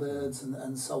their old birds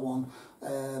and so on.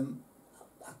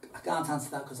 I can't answer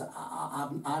that because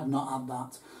I've not had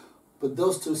that. But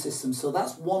those two systems, so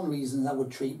that's one reason I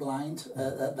would treat blind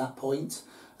at that point.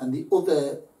 And the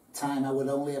other time I would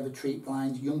only ever treat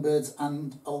blind young birds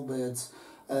and old birds.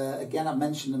 Again, I've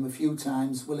mentioned them a few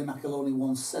times. Willie McAloney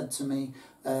once said to me,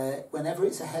 whenever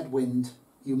it's a headwind,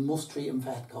 you must treat them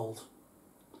for head cold.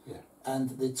 Yeah.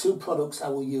 And the two products I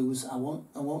will use, I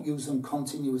won't use them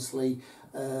continuously.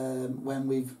 When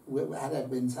we've had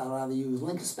headwinds, I'll either use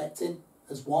Lincospectin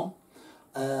as one,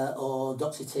 or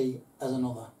Doxy-T as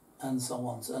another, and so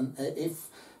on. And if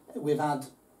we've had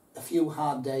a few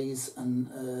hard days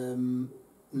and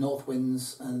north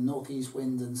winds and northeast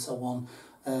wind and so on,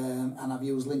 and I've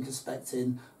used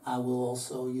Lincospectin, I will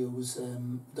also use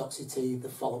Doxy-T the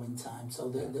following time.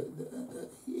 So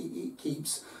it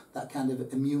keeps that kind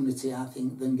of immunity, I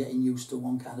think, than getting used to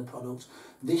one kind of product.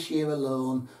 This year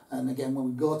alone, and again, when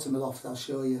we go to my loft, I'll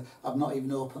show you, I've not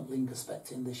even opened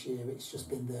Lincospectin this year. It's just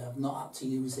been there. I've not had to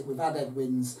use it. We've had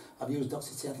headwinds. I've used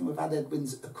Doxy-T. I think we've had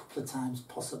headwinds a couple of times,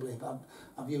 possibly, but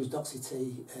I've used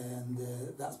Doxy-T, and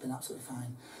that's been absolutely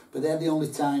fine. But they're the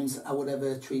only times I would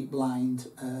ever treat blind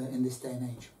in this day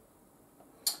and age.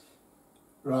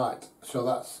 Right, so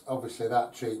that's obviously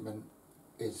that treatment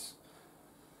is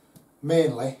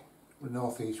mainly with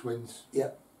northeast winds,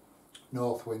 Yep.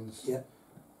 north winds, Yep.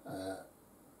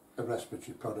 A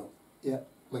respiratory product, Yep.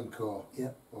 Linco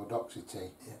Yep. or Doxy-T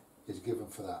Yep. is given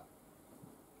for that.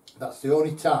 That's the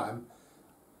only time,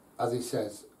 as he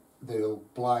says, they'll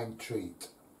blind treat.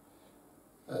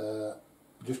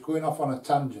 Just going off on a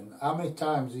tangent, how many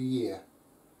times a year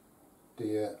do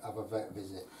you have a vet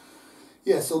visit?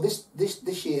 Yeah, so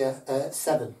this year,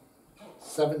 7.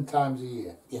 7 times a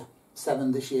year? Yeah,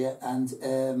 7 this year,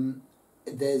 and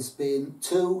there's been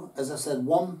 2, as I said,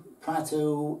 1 prior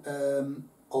to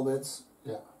old birds,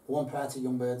 yeah, 1 prior to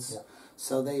young birds. Yeah.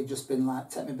 So they've just been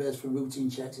like, take my birds for routine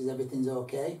checks, is everything's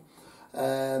okay?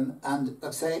 And like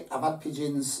I say, I've had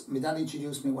pigeons. My dad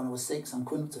introduced me when I was 6. I'm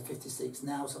coming up to 56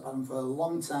 now, so I've had them for a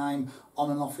long time,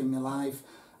 on and off in my life,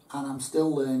 and I'm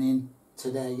still learning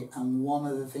today. And one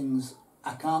of the things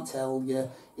I can't tell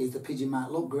you is the pigeon might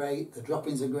look great, the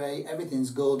droppings are great, everything's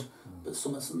good, but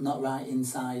something's not right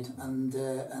inside, and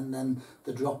then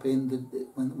the dropping,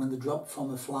 when they drop from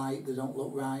a flight, they don't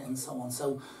look right, and so on.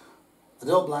 So I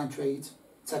don't blind treat,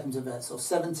 take them to vet. So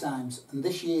 7 times, and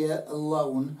this year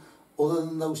alone, other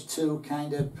than those 2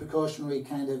 kind of precautionary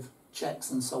kind of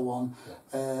checks and so on,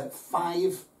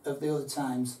 5 of the other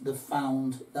times they've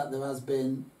found that there has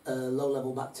been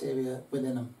low-level bacteria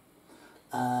within them.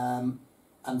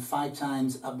 And 5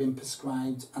 times I've been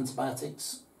prescribed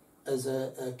antibiotics as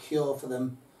a cure for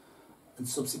them, and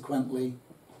subsequently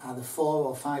either 4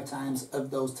 or 5 times of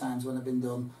those times when I've been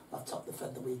done, I've topped the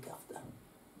fed the week after.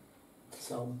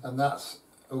 So, and that's,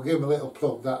 I'll give him a little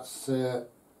plug, that's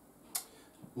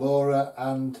Laura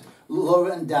and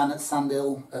Dan at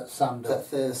Sandhill. At Sandhill. At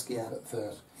Thirsk, yeah. At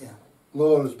Thirsk. Yeah.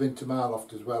 Laura's been to my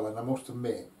loft as well, and I must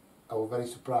admit, I was very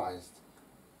surprised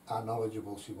how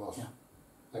knowledgeable she was. Yeah.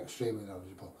 Extremely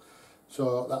knowledgeable.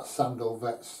 So that's Sandhill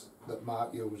Vets that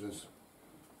Mark uses.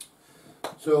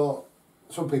 So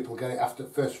some people get it after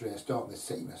first race, don't they,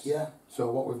 sickness? Yeah. So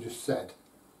what we've just said,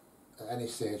 at any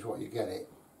stage what you get it,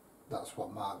 that's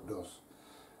what Mark does.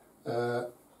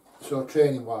 So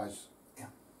training wise, yeah,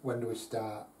 when do we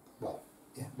start? Well,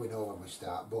 yeah, we know when we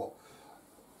start, but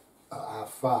how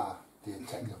far do you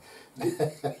take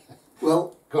them?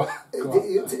 Well, go on.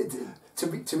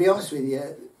 to be honest with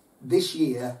you, this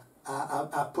year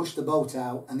I pushed the boat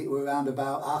out and it were around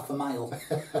about half a mile,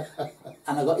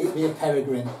 and I got hit by a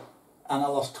peregrine, and I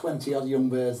lost 20 odd young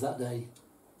birds that day.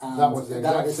 And that was the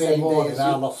exact same morning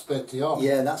I lost 30 odd.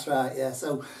 Yeah, that's right. Yeah,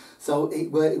 so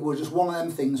it was just one of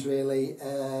them things really.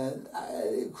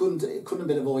 It couldn't have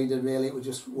been avoided really. It was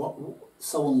just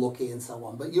so unlucky and so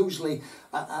on. But usually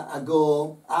I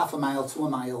go half a mile to a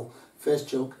mile first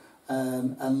chuck.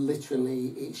 And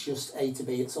literally it's just A to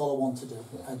B, it's all I want to do.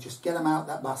 Yeah. I just get them out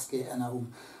that basket and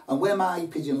home. And where my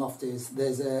pigeon loft is,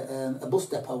 there's a bus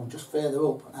depot just further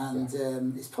up, and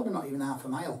it's probably not even half a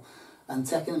mile. and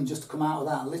taking them just to come out of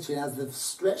that, literally as they've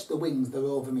stretched the wings, they're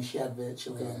over my shed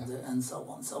virtually, and so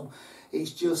on. So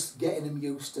it's just getting them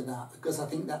used to that, because I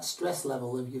think that stress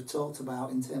level that you've talked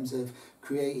about in terms of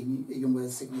creating young bird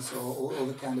sickness or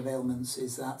other kind of ailments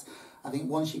is that I think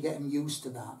once you get them used to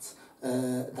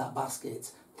that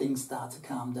basket, things start to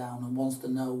calm down, and once they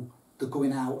know they're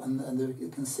going out and they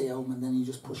can see home, and then you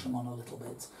just push them on a little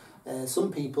bit.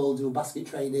 Some people do basket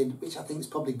trading, which I think is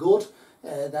probably good,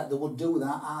 that they would do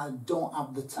that. I don't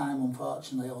have the time,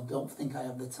 unfortunately, or don't think I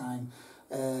have the time.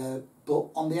 But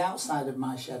on the outside of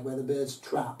my shed where the birds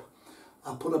trap,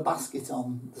 I put a basket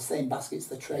on, the same baskets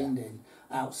they're trained in,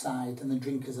 outside, and the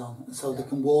drinkers on, so they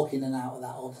can walk in and out of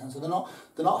that all the time. So they're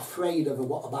not afraid of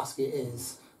what a basket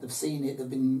is. They've seen it, they've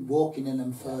been walking in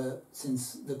them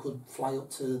since they could fly up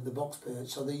to the box perch,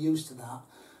 so they're used to that.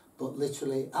 But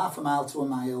literally half a mile to a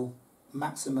mile,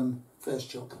 maximum first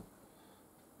chuck.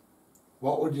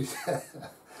 What would you say?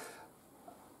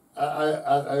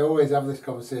 I always have this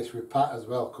conversation with Pat as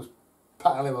well, because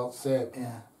Pat and I won't say,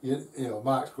 you know,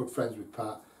 Mark's good friends with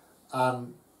Pat,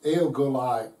 and he'll go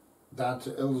like down to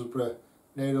Hillsborough,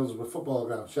 near Hillsborough football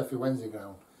ground, Sheffield Wednesday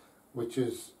ground, which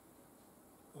is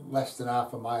less than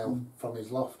half a mile from his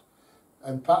loft,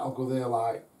 and Pat will go there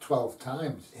like 12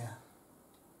 times.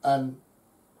 And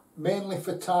mainly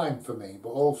for time for me, but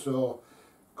also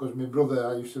because my brother,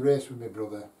 I used to race with my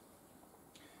brother.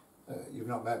 You've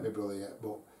not met my brother yet,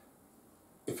 but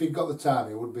if he'd got the time,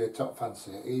 he would be a top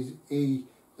fancier. He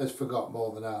has forgot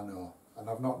more than I know, and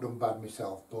I've not done bad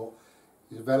myself, but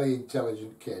he's a very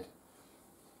intelligent kid,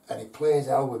 and he plays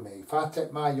hell with me. If I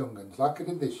take my young uns, like I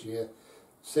did this year,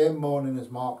 same morning as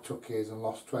Mark took his and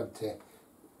lost 20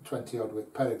 odd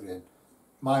with Peregrine,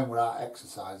 mine were out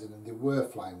exercising and they were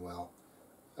flying well.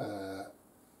 And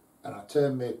I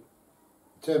turned me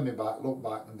back, looked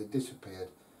back, and they disappeared,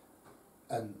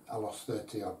 and I lost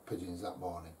 30 odd pigeons that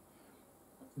morning.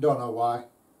 Don't know why.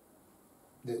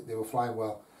 They were flying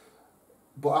well.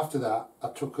 But after that, I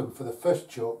took them for the first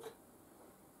chuck.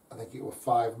 I think it was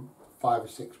 5 or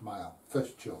 6 mile,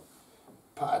 first chuck.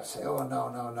 Pat would say, oh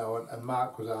no, and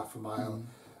Mark was half a mile.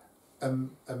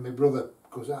 And my brother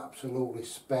goes absolutely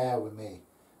spare with me.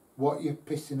 What you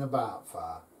pissing about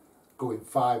for? Going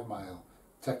 5 mile.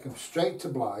 Take them straight to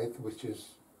Blythe, which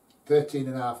is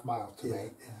 13.5 miles to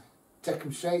me. Take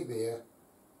them straight there,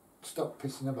 stop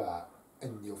pissing about,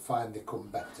 and you'll find they come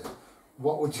better.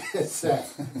 What would you say?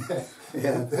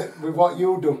 With what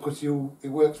you do, because it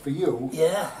works for you,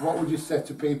 what would you say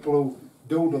to people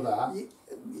who do that?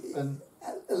 And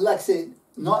like I say,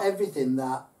 not everything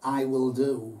that I will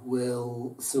do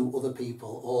will suit other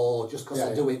people, or just because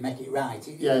I do it, make it right.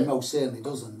 It most certainly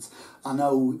doesn't. I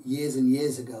know years and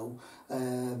years ago,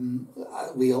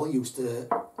 we all used to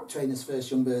train as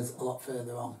first young birds a lot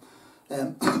further on.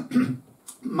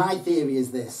 My theory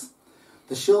is this: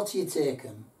 the shorter you take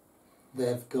them,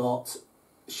 they've got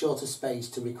shorter space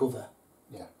to recover.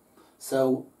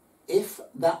 So if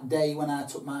that day when I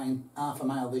took mine half a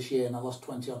mile this year and I lost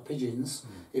 20 odd pigeons,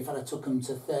 if I'd have took them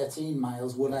to 13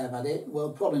 miles, would I have had it?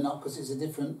 Well, probably not, because it's a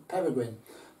different peregrine.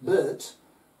 But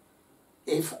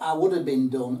if I would have been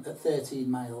done at 13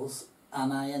 miles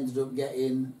and I ended up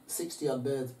getting 60 odd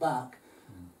birds back,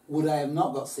 would I have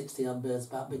not got 60 odd birds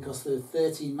back, because they're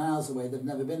 13 miles away, they've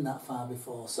never been that far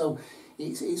before. So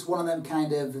it's one of them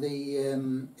kind of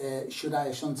the should I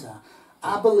or shouldn't I?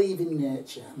 I believe in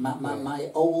nurture. My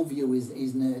old view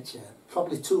is nurture.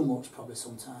 Probably too much, probably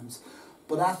sometimes.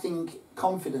 But I think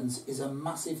confidence is a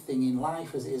massive thing in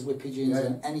life, as it is with pigeons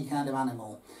and any kind of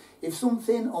animal. If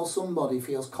something or somebody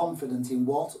feels confident in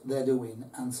what they're doing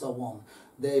and so on,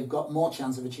 they've got more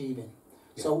chance of achieving.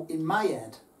 So in my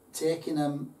head, taking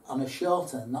them on a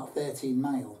shorter, not 13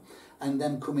 mile, and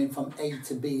then coming from A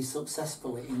to B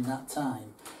successfully in that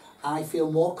time, I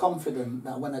feel more confident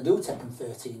that when I do take them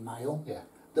 13 mile,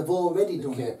 they've already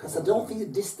done it. Because I don't think the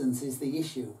distance is the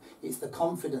issue. It's the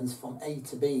confidence from A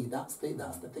to B. That's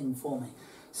the thing for me.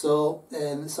 So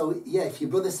if your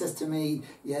brother says to me,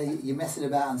 you're messing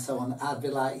about and so on, I'd be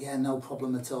like, no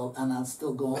problem at all, and I'd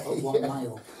still go at 1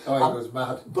 mile. He was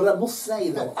mad. But I must say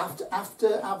though,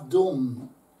 after I've done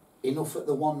enough at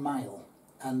the 1 mile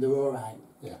and they're all right,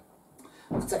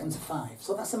 I take them to 5.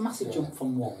 So that's a massive jump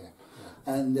from 1.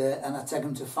 And I take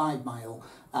them to 5 mile,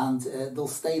 and they'll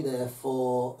stay there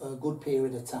for a good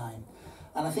period of time.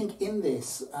 And I think in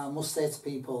this, I must say to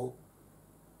people,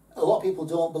 a lot of people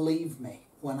don't believe me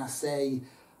when I say,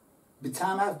 by the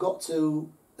time I've got to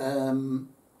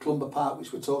Clumber Park,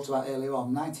 which we talked about earlier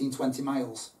on, 19-20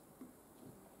 miles,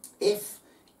 if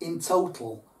in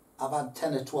total I've had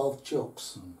 10 or 12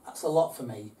 chucks, that's a lot for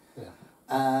me.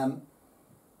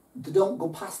 they don't go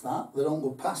past that. They don't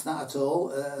go past that at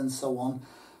all, and so on.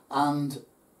 And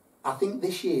I think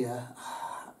this year,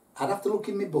 I'd have to look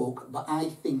in my book, but I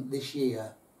think this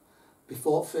year,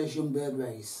 before first young bird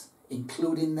race,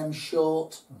 including them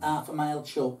short half a mile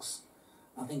chucks,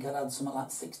 I think I'd had something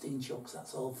like 16 chucks.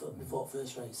 That's all for before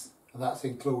first race. And that's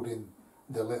including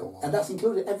the little one. And that's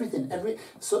included everything.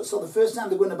 So the first time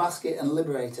they go in a basket and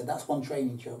liberated, that's one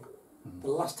training chuck. The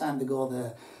last time they go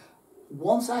there,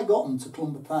 once I got them to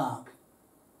Clumber Park,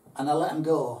 and I let them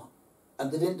go,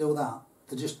 and they didn't do that.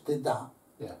 They just did that.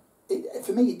 Yeah.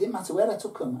 For me, it didn't matter where I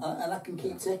took them, and I can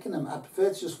keep taking them. I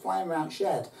prefer to just fly them around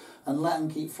shed and let them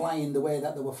keep flying the way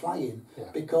that they were flying,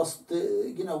 because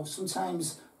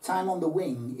sometimes time on the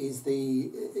wing is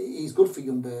good for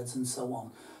young birds and so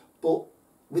on. But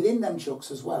within them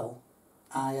chucks as well,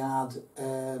 I had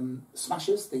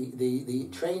smashers, the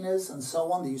trainers and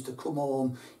so on. They used to come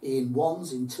home in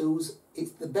ones, in twos.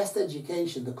 It's the best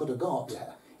education they could have got.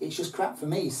 Yeah. It's just crap for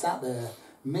me, sat there,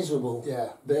 miserable, Yeah.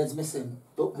 birds missing.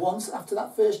 But once, after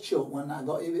that first chuck, when I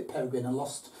got here at Peregrine and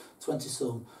lost 20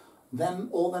 some,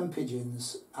 all them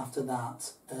pigeons, after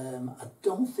that, I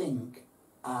don't think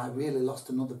I really lost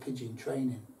another pigeon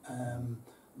training.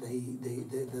 They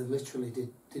literally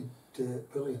did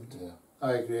brilliant. Yeah,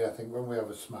 I agree. I think when we have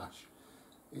a smash,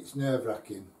 it's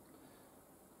nerve-wracking.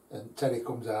 And Teddy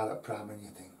comes out at pram and you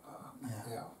think,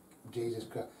 Jesus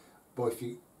Christ. But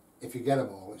if you get them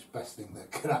all, it's the best thing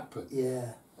that can happen.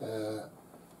 Yeah.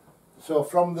 So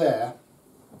from there,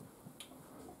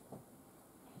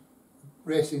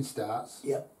 racing starts.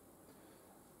 Yep.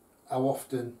 How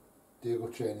often do you go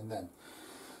training then?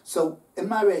 So in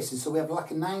my races, we have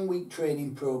like a 9-week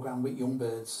training program with young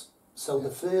birds. So the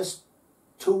first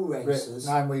 2 races,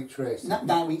 9 weeks racing.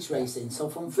 9 weeks racing. So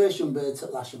from first young bird to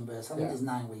last young bird, I think it's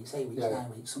 9 weeks, 8 weeks,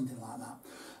 9 weeks, something like that.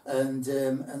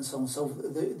 And so on. So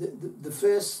the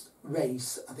first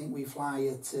race, I think we fly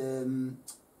at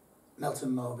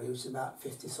Melton Mowbray, which is about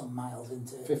 50 some miles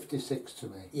into 56 to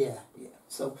me. Yeah.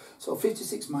 So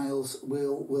 56 miles.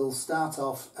 We'll start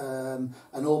off, and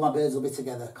all my birds will be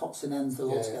together. Cocks and hens, they're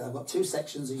all together. I've got 2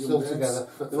 sections of young birds. Together.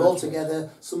 They're all together.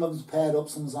 Some of them's paired up,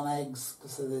 some's on eggs.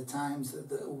 So the times,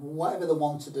 whatever they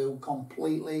want to do,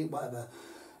 completely, whatever.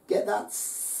 Get that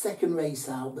second race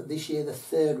out, but this year the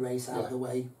third race out of the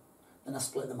way, then I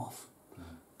split them off.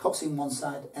 Cocks in one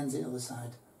side, hens in the other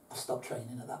side. I stopped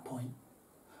training at that point.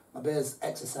 My birds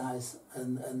exercise,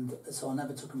 and so I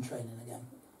never took them training again.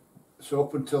 So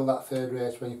up until that third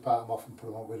race when you part them off and put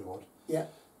them on widowwood, Yeah.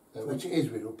 Which is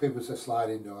widowwood, people say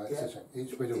sliding door,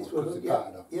 it's widowwood because they're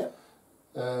parted off.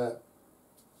 Yeah.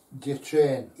 Do you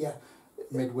train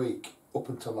midweek up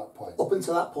until that point? Up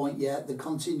until that point, they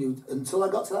continued until I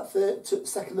got to that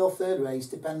second or third race,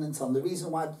 dependent on the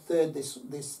reason why third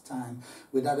this time.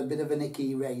 We'd had a bit of an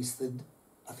icky race.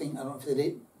 I don't know if they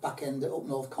did back end up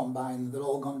North Combine, they'd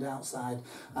all gone outside,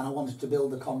 and I wanted to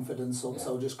build the confidence up,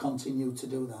 so just continued to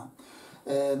do that.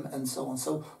 And so on.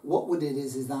 So what we did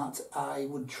is that I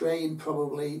would train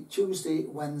probably Tuesday,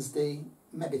 Wednesday,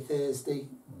 maybe Thursday,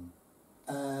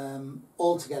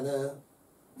 all together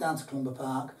down to Clumber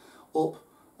Park, up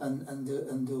and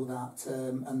do that,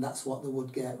 and that's what they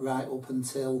would get right up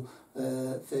until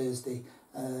Thursday.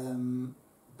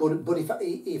 But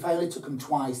if I only took them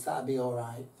twice, that'd be all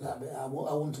right. I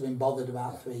wouldn't have been bothered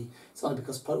about 3. It's only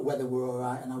because weather were all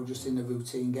right, and I was just in the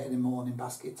routine getting in morning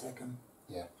basket taken.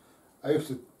 Yeah, I used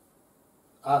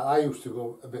to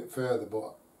go a bit further,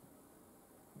 but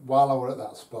while I were at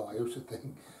that spot, I used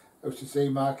to see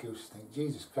Mark. I used to think,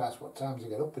 Jesus Christ, what time do you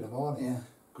get up in the morning? Yeah.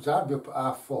 Because I'd be up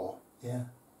at 4:30. Yeah.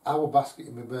 I would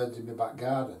basketing my birds in my back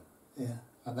garden. Yeah.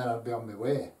 And then I'd be on my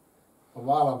way. And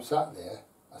while I'm sat there,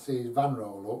 I see his van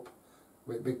roll up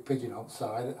with a big pigeon on the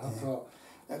side, and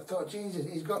I thought, Jesus,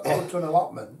 he's got to go to an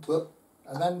allotment. Well,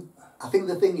 and then I think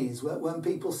the thing is, when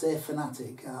people say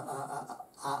fanatic,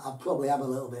 I probably am a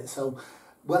little bit. So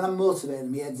when I'm motivated,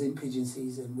 my head's in pigeon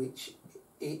season, which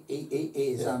it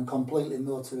is. I'm completely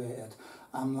motivated.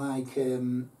 I'm like,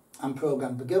 I'm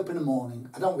programmed. But get up in the morning.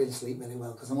 I don't really sleep very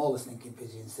well because I'm always thinking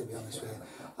pigeons, to be honest with you.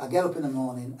 I get up in the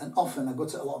morning, and often I go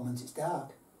to allotment, it's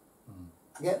dark.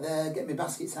 I get there, get my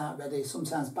baskets out ready.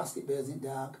 Sometimes basket birds in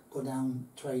dark, go down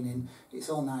training. It's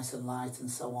all nice and light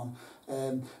and so on.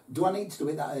 Do I need to do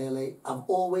it that early? I've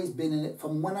always been in it.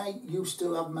 From when I used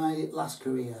to have my last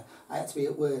career, I had to be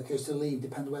at work. I used to leave,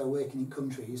 depending where I was working in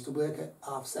country. I used to work at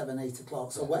 7:30, 8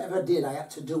 o'clock. So whatever I did, I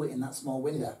had to do it in that small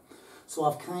window. So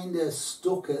I've kind of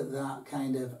stuck at that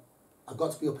kind of, I've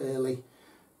got to be up early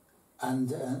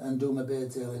and do my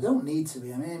birds early. I don't need to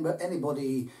be. I mean, but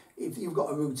anybody, if you've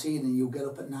got a routine and you get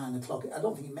up at 9 o'clock, I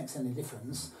don't think it makes any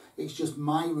difference. It's just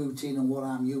my routine and what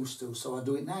I'm used to. So I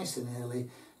do it nice and early,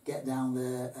 get down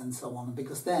there and so on.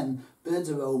 Because then birds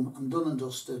are home, I'm done and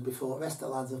dusted before the rest of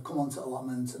the lads have come onto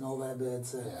allotment and all their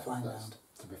birds are flying around.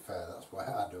 To be fair, that's why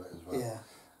I do it as well. Yeah.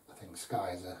 I think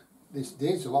skies are... These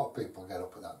days a lot of people get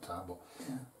up at that time, but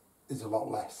there's a lot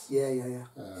less. Yeah.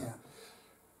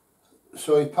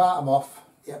 So you part them off,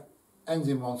 Yep. ends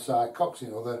in one side, cocks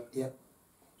in other, Yep.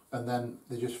 and then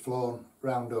they're just flown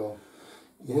round home.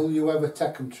 Yeah. Will you ever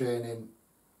take them training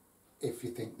if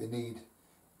you think they need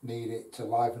it to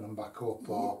liven them back up?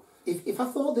 Or If I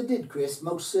thought they did, Chris,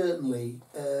 most certainly,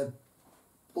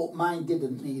 but mine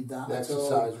didn't need that the at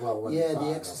exercise all. well? Yeah,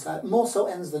 the exercise. More so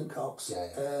hens than cocks.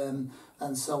 Yeah.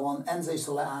 And so on. Hens I used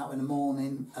to let out in the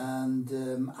morning and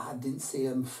I didn't see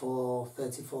them for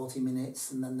 30, 40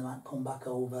 minutes and then they might come back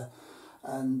over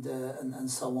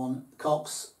and so on.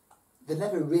 Cocks, they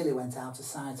never really went out of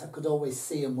sight. I could always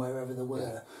see them wherever they were.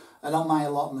 Yeah. And on my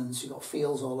allotments, you've got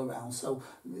fields all around. So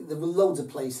there were loads of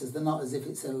places. They're not as if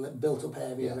it's a built-up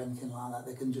area or anything like that.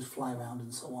 They can just fly around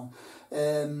and so on.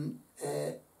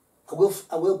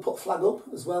 I will put flag up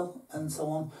as well and so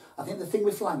on. I think the thing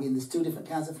with flagging, there's two different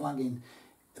kinds of flagging.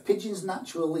 A pigeon's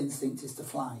natural instinct is to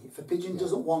fly. If a pigeon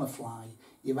doesn't want to fly,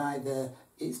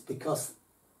 it's because,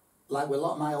 like with a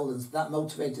lot of my old ones, that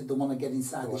motivated the one to get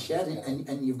inside the shed,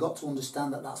 and you've got to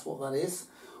understand that that's what that is.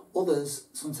 Others,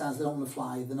 sometimes they don't want to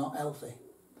fly, they're not healthy.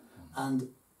 And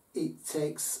it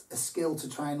takes a skill to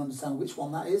try and understand which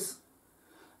one that is,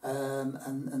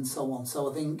 and so on. So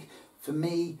I think, for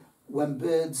me, when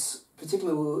birds,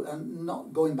 particularly, and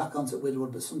not going back onto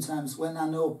Widwood, but sometimes when I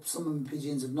know some of my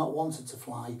pigeons have not wanted to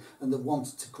fly and they've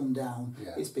wanted to come down,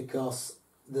 it's because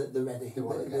they're ready.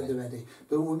 They're ready.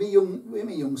 But with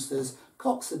me youngsters,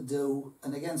 cocks would do,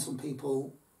 and again, some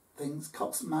people think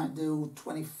cocks might do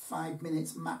 25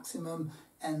 minutes maximum,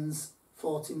 hens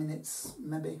 40 minutes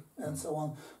maybe, and so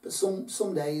on. But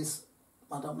some days,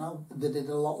 I don't know, they did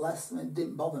a lot less, and it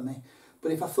didn't bother me.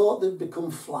 But if I thought they'd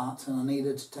become flat and I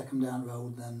needed to take them down the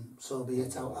road, then so be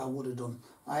it. I would have done.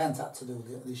 I hadn't had to do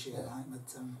it this year,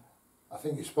 but I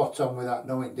think you're spot on with that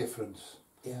knowing difference.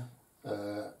 Yeah.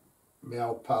 My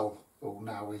old pal, who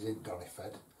now is in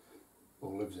Doncaster,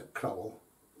 who lives at Crowell,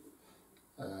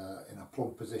 in a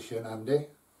plumb position, Andy,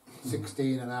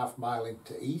 16 and a half mile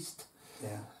into east.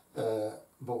 Yeah. But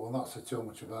we'll not say too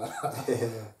much about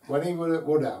that. When he was at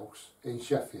Woodhouse in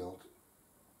Sheffield,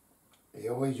 he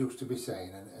always used to be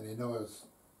saying, and he knows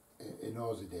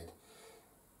he did,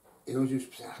 he always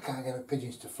used to say, I can't get my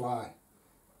pigeons to fly.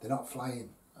 They're not flying.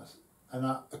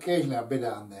 And occasionally I'd be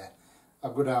down there.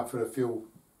 I'd go down for a few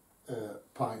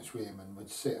pints with him and we'd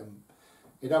sit and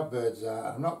he'd have birds out.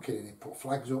 And I'm not kidding, he'd put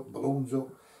flags up, balloons up,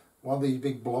 one of these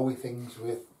big blowy things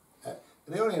with... and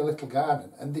they're only a little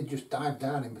garden and they'd just dive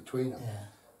down in between them.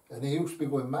 Yeah. And he used to be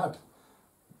going mad.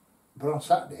 But on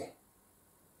Saturday,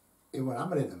 he went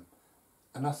hammering them.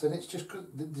 And I said, it's just cause,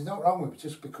 there's nothing wrong with it,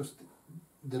 just because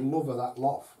the love of that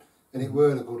loft. And it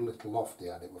were a good little loft he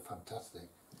had, it was fantastic.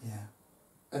 Yeah.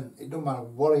 And it don't matter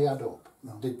what he had up,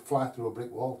 they'd fly through a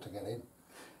brick wall to get in.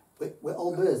 With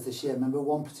all birds this year, I remember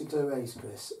one particular race,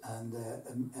 Chris, and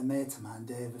a mate of mine,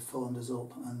 Dave, had phoned us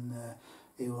up and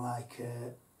he was like,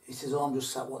 he says, I'm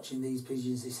just sat watching these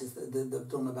pigeons. He says, they've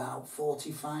done about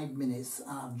 45 minutes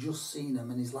and I've just seen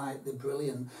them, and he's like, they're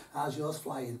brilliant. How's yours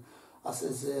flying? I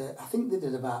says, I think they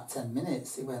did about 10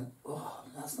 minutes. He went, oh,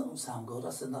 that doesn't sound good.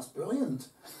 I said, that's brilliant.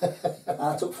 And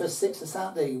I took first 6 of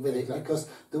Saturday with it because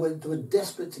they were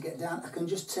desperate to get down. I can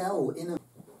just tell in them.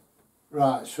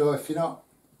 Right, so if you're not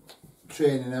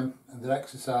training them and they're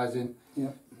exercising,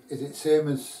 is it same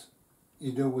as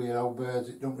you do with your old birds?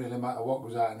 It don't really matter what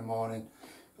goes out in the morning,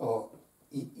 or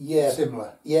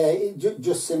similar? Yeah,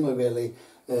 just similar really.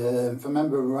 If I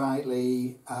remember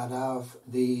rightly, I'd have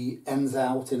the hens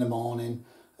out in the morning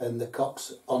and the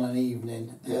cocks on an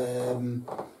evening.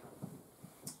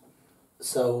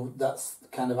 So that's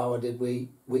kind of how I did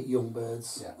with young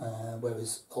birds.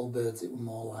 Whereas old birds, it was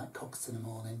more like cocks in the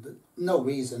morning. But no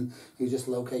reason, it was just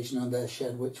location on their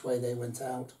shed, which way they went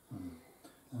out.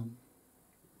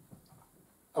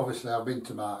 Obviously, I've been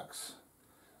to Mark's.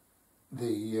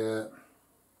 The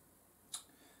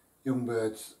young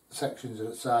birds sections are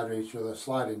at the side of each other,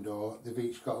 sliding door. They've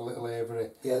each got a little aviary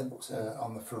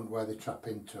on the front where they trap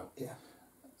into.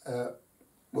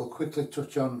 We'll quickly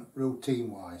touch on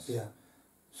routine-wise.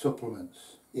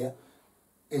 Supplements.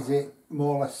 Is it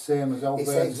more or less the same as old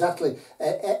birds? It's exactly.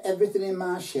 Everything in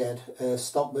my shed,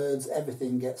 stock birds,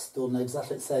 everything gets done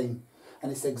exactly the same.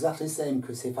 And it's exactly the same,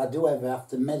 Chris. If I do ever have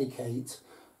to medicate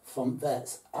from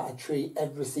vets, I treat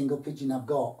every single pigeon I've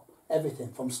got.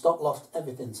 Everything, from stock loft,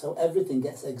 everything. So everything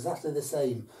gets exactly the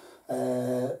same.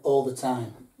 all the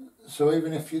time. So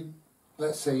even if you,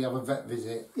 let's say you have a vet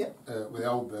visit Yeah. with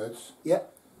old birds, Yeah.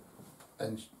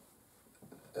 and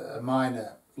a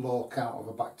minor low count of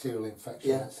a bacterial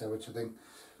infection, Yeah. let's say, which I think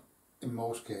in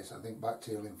most cases, I think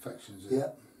bacterial infections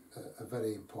Yeah. are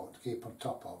very important to keep on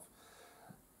top of.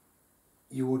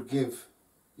 You would give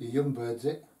your young birds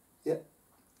it, Yeah.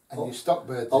 and your stock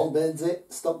birds Old it. birds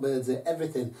it, stock birds it,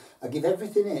 everything. I give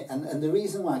everything it, and the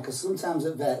reason why, because sometimes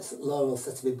at vets, Laura will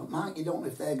say to me, but Mark, you don't know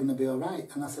if they're going to be all right.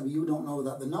 And I said, well, you don't know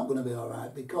that they're not going to be all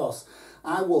right, because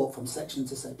I walk from section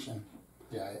to section.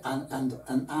 Yeah.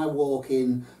 And I walk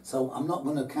in, so I'm not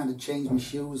going to kind of change my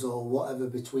shoes or whatever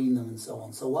between them and so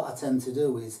on. So what I tend to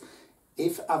do is,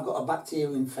 if I've got a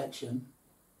bacterial infection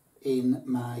in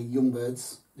my young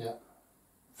birds, Yeah.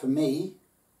 for me,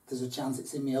 there's a chance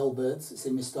it's in my old birds, it's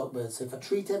in my stock birds. So if I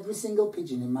treat every single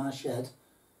pigeon in my shed,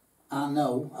 I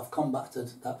know I've combated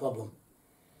that problem.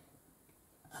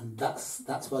 And that's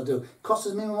what I do. It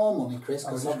costs me more money, Chris,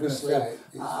 I was because just gonna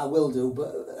obviously say, I will do.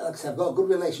 But like I said, I've got a good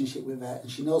relationship with her,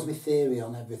 and she knows my theory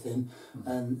on everything,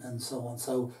 and so on.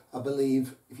 So I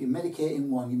believe if you're medicating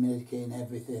one, you're medicating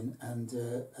everything, and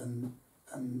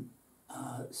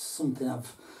something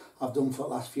I've done for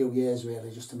the last few years,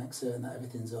 really, just to make certain that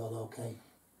everything's all okay.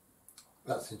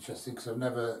 That's interesting, because I've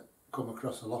never come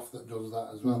across a loft that does that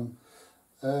as well.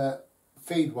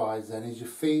 Feed wise then, is your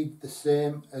feed the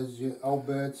same as your old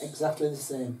birds? Exactly the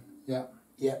same. Yeah.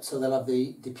 Yeah, so they'll have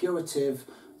the depurative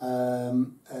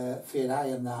feed eye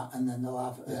and that, and then they'll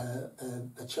have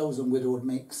a chosen widowed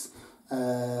mix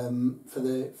for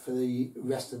the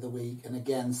rest of the week. And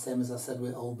again, same as I said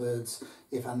with old birds,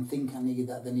 if I think I need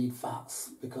that, they need fats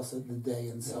because of the day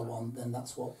and so on, then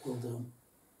that's what we'll do.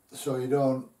 So you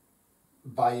don't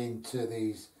buy into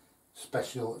these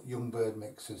special young bird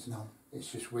mixes? No. It's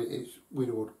just it's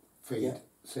widowed feed, Yeah.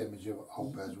 same as your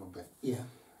old birds would be. Yeah.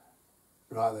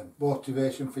 Right then,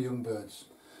 motivation for young birds.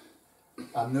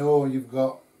 I know you've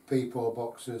got peepo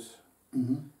boxes,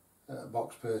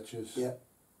 box perchers. Yeah.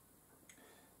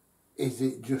 Is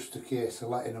it just a case of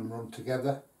letting them run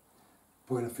together,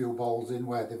 putting a few balls in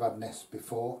where they've had nests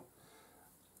before?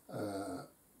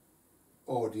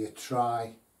 Or do you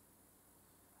try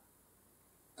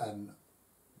and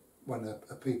when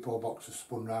a peepo box is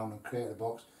spun round and create a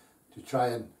box, to try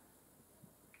and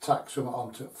tack something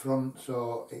onto the front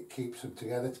so it keeps them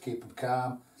together, to keep them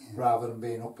calm, rather than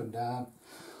being up and down?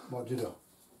 What do you do?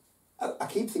 I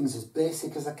keep things as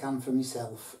basic as I can for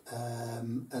myself,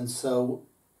 and so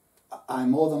I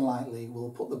more than likely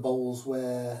will put the bowls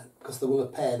where, because they will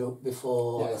have paired up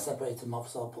before I separate them off,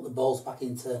 so I'll put the bowls back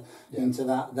into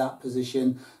that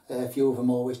position. A few of them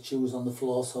always choose on the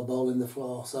floor, so bowl in the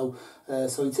floor. So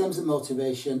in terms of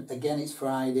motivation, again, it's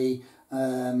Friday.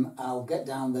 I'll get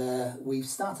down there. We've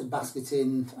started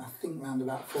basketing, I think, around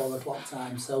about 4 o'clock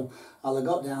time. So I'll have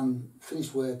got down,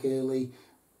 finished work early,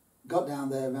 got down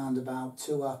there around about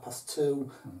 2:30.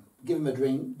 Give them a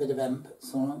drink, bit of hemp,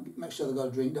 so make sure they've got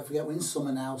a drink. Don't forget, we're in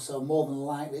summer now, so more than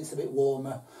likely it's a bit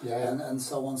warmer and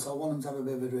so on. So I want them to have a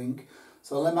bit of a drink.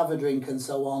 So I'll let them have a drink and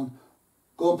so on.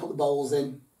 Go and put the bowls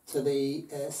in to the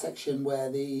section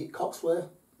where the cocks were,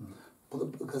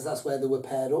 because that's where they were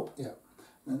paired up. Yeah.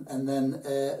 And then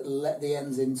let the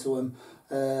ends into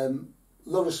them.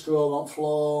 Load of straw on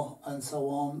floor and so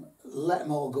on. Let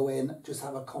them all go in. Just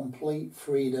have a complete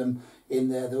freedom in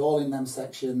there. They're all in them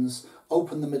sections.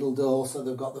 Open the middle door so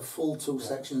they've got the full 2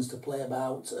 sections to play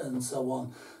about and so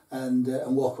on, and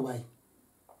walk away.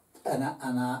 And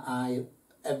I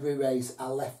every race I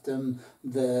left them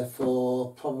there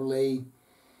for probably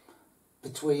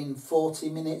between 40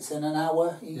 minutes and an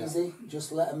hour, easy.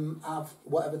 Just let them have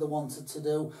whatever they wanted to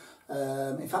do.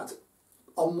 In fact,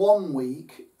 on one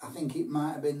week, I think it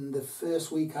might have been the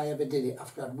first week I ever did it,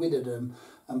 after I'd widowed them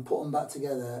and put them back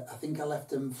together, I think I left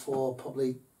them for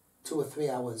probably 2 or 3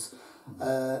 hours.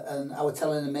 And I was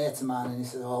telling a mate of mine, and he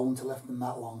said, oh, I wouldn't have left them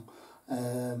that long.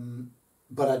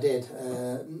 But I did.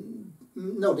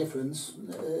 No difference.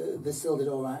 They still did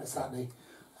all right Saturday.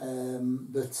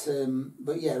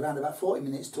 But yeah, around about 40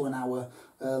 minutes to an hour,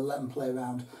 let them play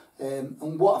around.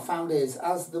 And what I found is,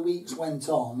 as the weeks went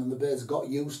on and the birds got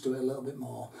used to it a little bit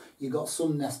more, you got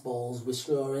some nest balls with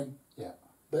straw in. Yeah.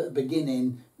 But at the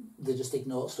beginning, they just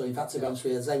ignored straw. In fact, to be honest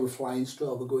with you, as they were flying,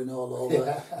 straw were going all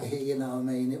over. You know what I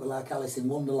mean? It was like Alice in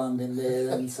Wonderland in there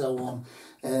and so on.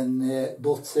 And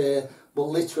but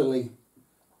literally,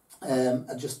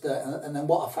 I just and then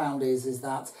what I found is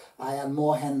that I had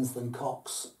more hens than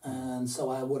cocks, and so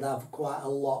I would have quite a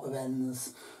lot of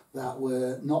hens that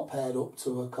were not paired up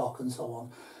to a cock and so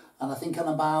on. And I think on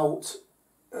about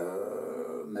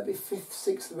maybe 5th,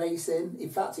 6th race in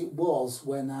fact it was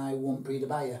when I won Breeder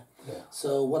Buyer. Yeah.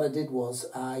 So what I did was,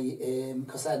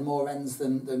 because I had more hens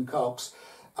than cocks,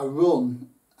 I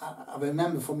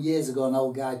remember from years ago an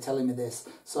old guy telling me this,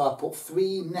 so I put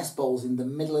 3 nest bowls in the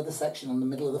middle of the section, on the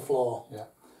middle of the floor. Yeah.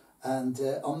 And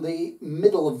on the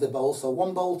middle of the bowl, so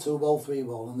 1 bowl, 2 bowl, 3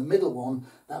 bowl, and the middle one,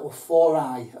 that were 4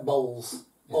 eye bowls,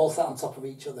 all sat on top of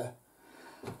each other.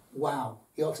 Wow,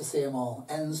 you ought to see them all.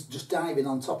 Hens just diving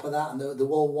on top of that, and they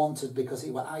were all wanted because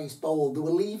it were ice bowl. They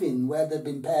were leaving where they'd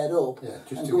been paired up,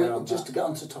 just to get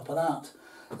onto top of that.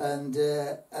 And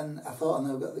I thought,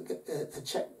 and I've got a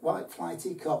Czech white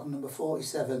flighty cock number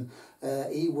 47.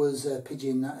 He was a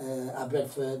pigeon I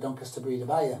bred for Doncaster breeder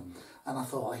buyer, and I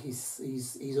thought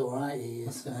he's all right, he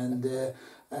is,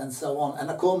 and so on.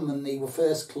 And I come and he were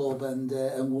first club and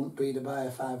wouldn't breeder buyer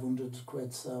 500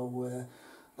 quid, so.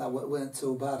 That weren't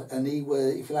too bad, and he were,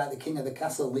 if you like, the king of the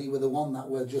castle. He were the one that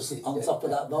were just on top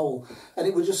of that bowl, and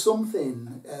it was just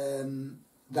something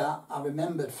that I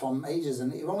remembered from ages.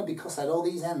 And it was only because I had all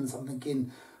these hens. I'm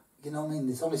thinking, you know what I mean?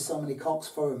 There's only so many cocks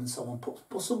for them, and so on.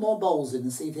 Put some more bowls in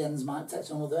and see if the hens might take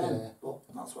another hen. Yeah. But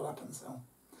that's what happened. So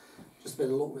just a bit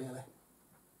of luck, really.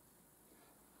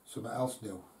 Something else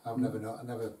new. I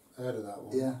never heard of that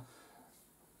one. Yeah.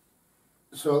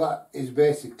 So that is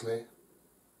basically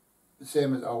the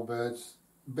same as old birds,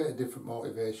 a bit of different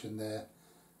motivation there.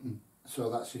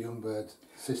 So that's a young bird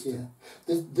system.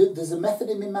 Yeah. There's a method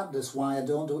in my madness why I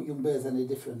don't do young birds any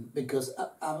different, because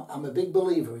I'm a big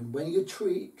believer in when you're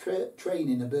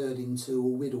training a bird into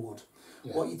widowhood,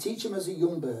 what you teach them as a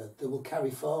young bird, they will carry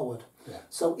forward. Yeah.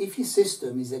 So if your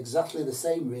system is exactly the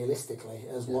same realistically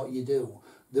as what you do,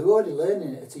 they're already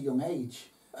learning it at a young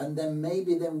age. And then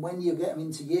maybe when you get them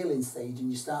into yearling stage and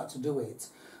you start to do it,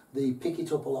 they pick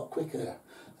it up a lot quicker.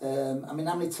 Yeah. I mean,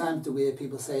 how many times do we hear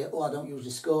people say, oh, I don't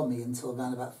usually score me until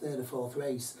around about 3rd or 4th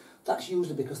race? That's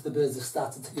usually because the birds have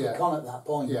started to click on at that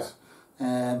point.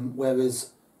 Yeah.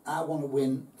 Whereas I want to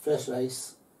win first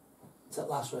race to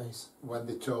last race. When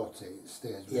they taught it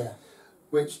stays with Yeah.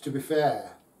 Which, to be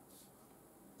fair,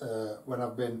 when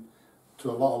I've been to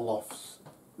a lot of lofts,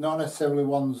 not necessarily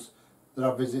ones that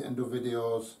I visit and do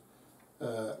videos,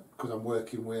 because I'm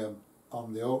working with them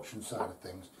on the auction side of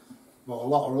things, but a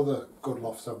lot of other good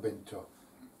lofts I've been to,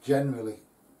 generally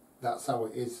that's how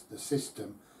it is. The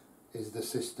system is the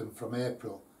system from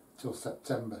April till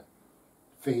September,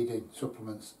 feeding,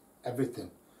 supplements,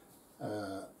 everything,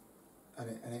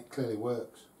 and it clearly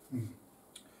works.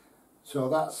 So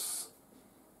that's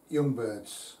young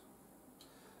birds.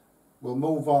 We'll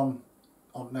move on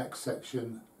next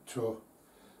section to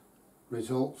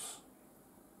results,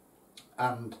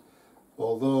 and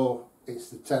although it's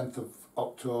the 10th of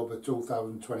October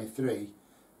 2023,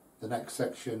 the next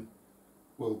section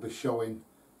will be showing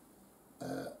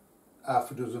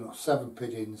half a dozen or 7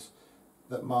 pigeons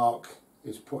that Mark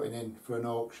is putting in for an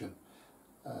auction,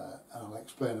 and I'll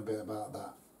explain a bit about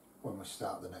that when we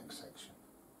start the next section.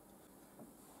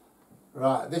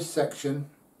 Right, this section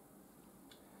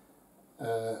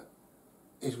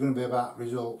is going to be about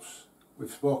results.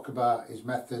 We've spoke about his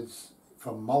methods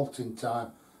from molting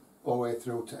time all the way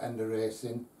through to end of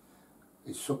racing,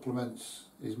 his supplements,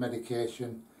 his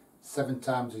medication, 7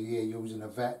 times a year using a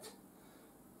vet,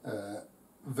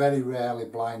 very rarely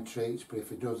blind treats, but if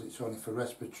he does, it's only for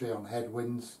respiratory on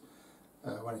headwinds,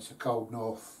 when it's a cold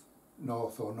north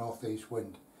or northeast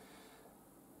wind.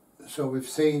 So we've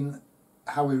seen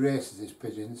how he races his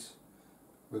pigeons.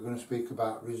 We're going to speak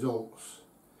about results,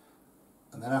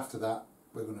 and then after that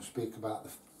we're going to speak about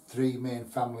the 3 main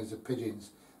families of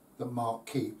pigeons that Mark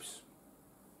keeps,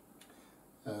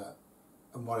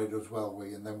 and what he does well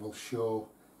with, and then we'll show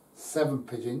 7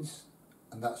 pigeons,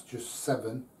 and that's just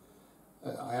 7.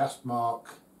 I asked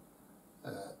Mark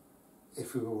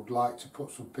if he would like to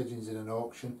put some pigeons in an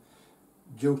auction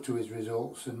due to his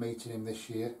results and meeting him this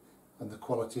year and the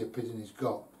quality of pigeon he's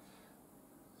got,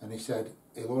 and he said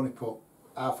he'll only put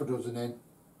half a dozen in,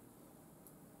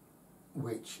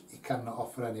 which he cannot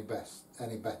offer any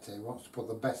better. He wants to put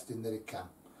the best in that he can.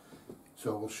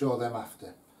 So we'll show them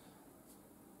after.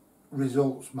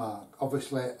 Results, Mark.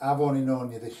 Obviously, I've only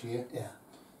known you this year.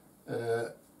 Yeah.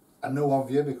 I know of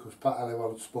you because Pat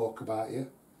Halliwell spoke about you.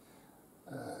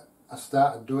 I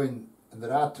started doing, and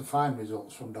they're hard to find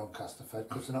results from Doncaster Fed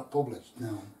because they're not published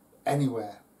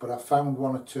anywhere, but I found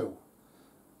 1 or 2.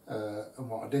 And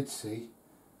what I did see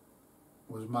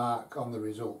was Mark on the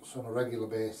results on a regular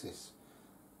basis.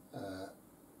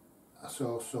 I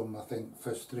saw some, I think,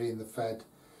 first 3 in the Fed,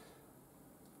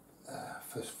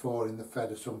 first 4 in the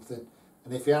Fed or something,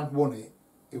 and if he hadn't won it,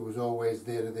 it was always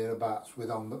there or thereabouts with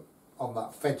on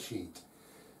that Fed sheet.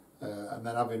 And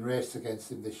then having raced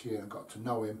against him this year and got to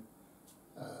know him,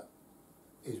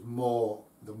 he's more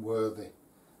than worthy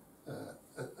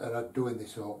at doing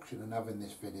this auction and having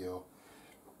this video.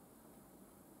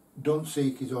 Don't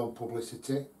seek his own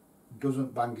publicity,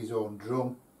 doesn't bang his own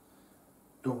drum,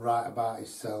 don't write about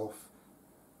himself.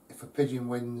 If a pigeon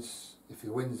wins, if he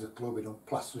wins the club, he don't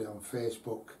plaster it on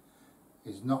Facebook.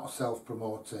 He's not a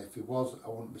self-promoter. If he was, I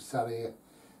wouldn't be sat here,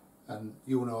 and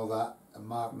you know that, and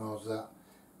Mark knows that.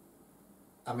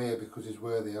 I'm here because he's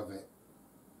worthy of it,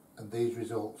 and these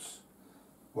results,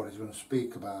 what he's going to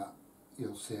speak about,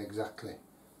 you'll see exactly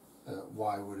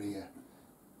why we're here.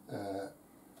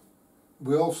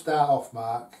 We all start off,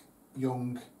 Mark,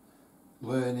 young,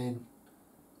 learning,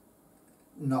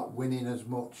 not winning as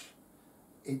much.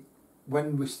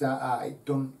 When we start out, it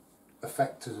doesn't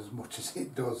affect us as much as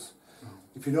it does.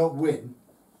 If you don't win,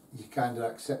 you kind of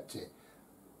accept it.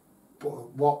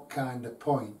 But what kind of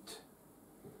point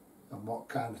and what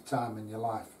kind of time in your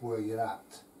life were you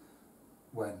at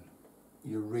when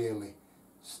you really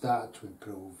started to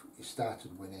improve, you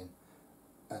started winning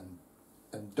and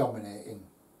dominating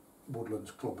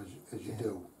Woodlands Club as you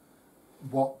do?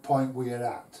 What point were you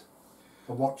at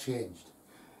and what changed?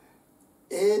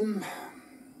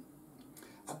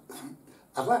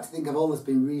 I'd like to think I've always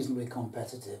been reasonably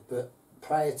competitive, but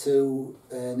prior to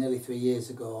nearly 3 years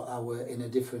ago, I were in a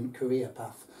different career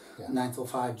path. 9 till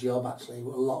 5 job, actually, a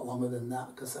lot longer than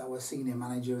that, because I was senior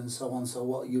manager and so on. So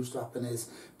what used to happen is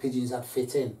pigeons had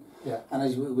fit in. And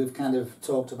as we've kind of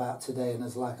talked about today, and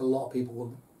as like a lot of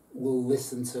people will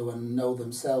listen to and know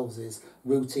themselves, is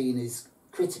routine is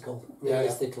critical,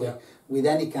 realistically, with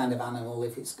any kind of animal.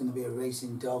 If it's going to be a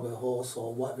racing dog, a horse,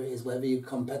 or whatever it is, whether you're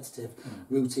competitive,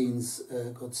 routine's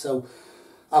good. So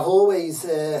I've always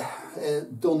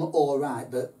done all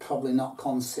right, but probably not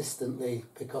consistently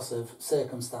because of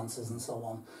circumstances and so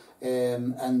on.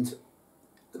 And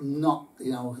not,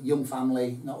 young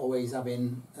family, not always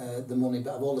having the money,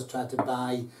 but I've always tried to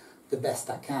buy the best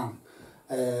I can.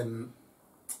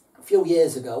 A few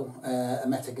years ago, I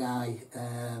met a guy,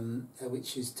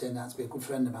 which has turned out to be a good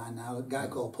friend of mine now, a guy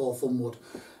called Paul Thumwood,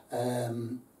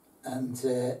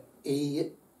 and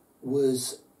he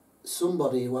was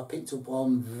somebody who I picked up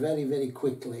on very, very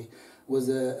quickly, was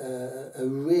a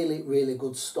really, really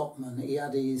good stockman. He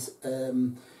had his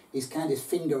kind of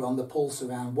finger on the pulse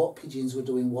around what pigeons were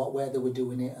doing what, where they were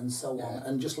doing it, and so on.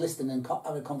 And just listening and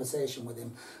having a conversation with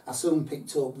him, I soon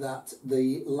picked up that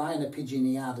the line of pigeon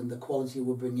he had and the quality he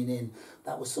were bringing in,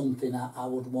 that was something I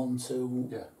would want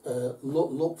to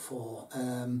look for,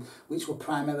 which were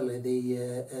primarily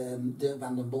the Dirk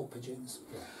van den Bulk pigeons.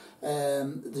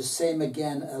 The same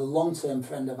again, a long-term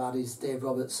friend of ours is Dave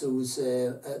Roberts, who was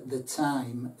at the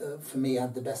time, for me,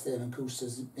 had the best Erman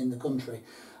Coosters in the country.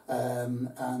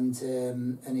 And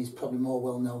he's probably more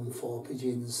well known for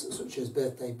pigeons such as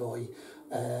Birthday Boy,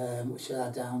 which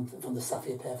are down from the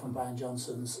Sapphire pair from Brian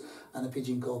Johnson's, and a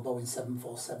pigeon called Boeing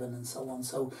 747 and so on.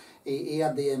 So he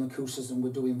had the Erman Coosters and were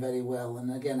doing very well.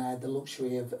 And again, I had the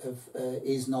luxury of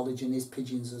his knowledge and his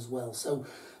pigeons as well. So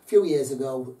a few years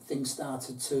ago, things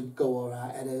started to go all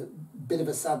right. I had a bit of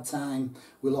a sad time.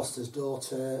 We lost his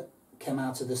daughter, came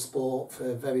out of the sport for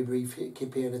a very brief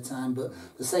period of time, but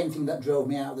the same thing that drove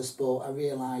me out of the sport, I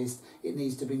realised it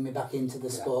needs to bring me back into the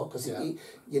sport, because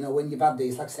when you've had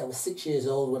these, like I said, I was 6 years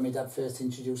old when my dad first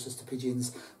introduced us to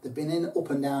pigeons. They've been in up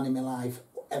and down in my life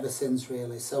ever since,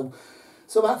 really. So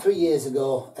about 3 years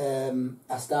ago,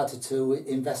 I started to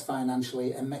invest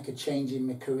financially and make a change in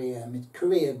my career. My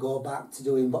career go back to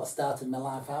doing what started my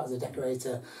life out as a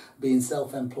decorator, being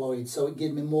self-employed. So it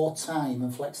gave me more time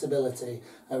and flexibility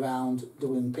around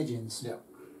doing pigeons.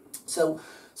 So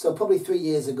probably 3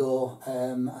 years ago,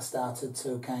 I started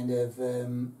to kind of,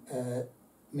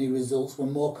 my results were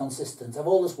more consistent. I've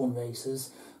always won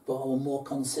races, but I was more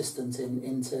consistent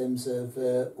in terms of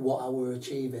what I were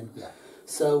achieving.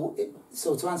 So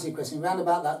to answer your question, around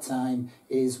about that time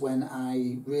is when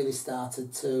I really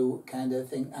started to kind of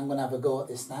think, I'm going to have a go at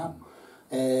this now.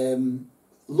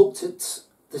 Looked at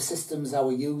the systems I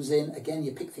were using. Again,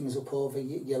 you pick things up over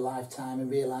your lifetime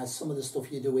and realise some of the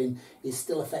stuff you're doing is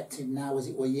still effective now as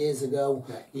it were years ago.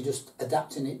 You're just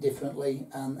adapting it differently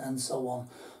and so on.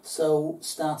 So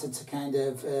started to kind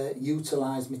of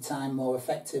utilise my time more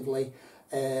effectively.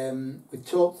 We've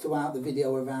talked throughout the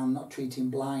video around not treating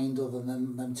blind other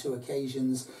than them 2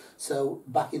 occasions. So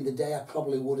back in the day, I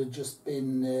probably would have just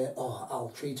been,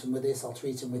 I'll treat them with this, I'll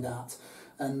treat them with that.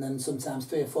 And then sometimes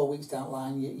 3 or 4 weeks down the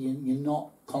line, you're not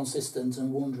consistent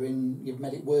and wondering you've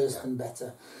made it worse than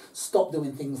better. Stop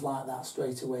doing things like that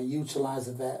straight away. Utilise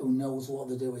a vet who knows what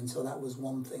they're doing. So that was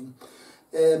one thing.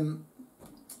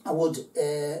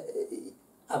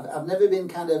 I've never been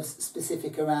kind of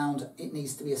specific around it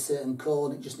needs to be a certain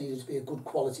corn, it just needed to be a good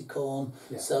quality corn.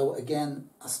 Yeah. So again,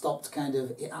 I stopped kind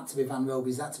of, it had to be Van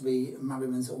Roby's, it had to be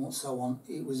Merriman's and so on.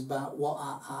 It was about what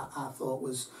I thought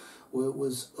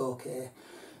was okay.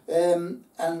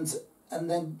 And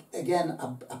then again,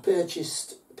 I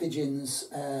purchased pigeons,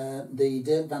 the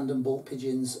Dirk van den Bolt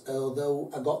pigeons,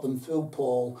 although I got them through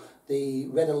Paul. The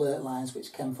Red Alert lines,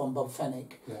 which came from Bob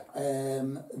Fennick,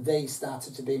 they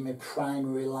started to be my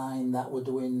primary line that were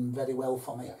doing very well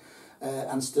for me,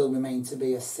 and still remain to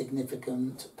be a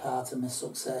significant part of my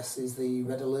success is the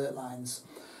Red Alert lines.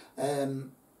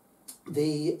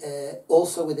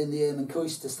 Also within the Erman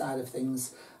Cuyster side of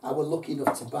things, I was lucky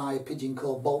enough to buy a pigeon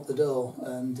called Bolt the Door,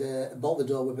 and Bolt the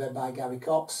Door were bred by Gary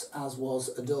Cox, as was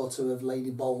a daughter of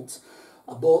Lady Bolt.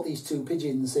 I bought these two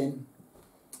pigeons in,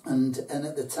 and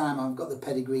at the time, I've got the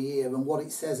pedigree here, and what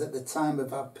it says at the time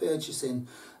of our purchasing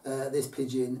this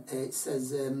pigeon, it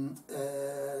says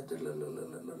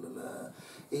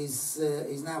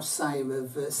he's now sire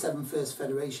of 7 First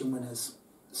Federation winners.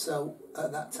 So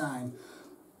at that time,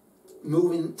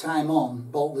 moving time on,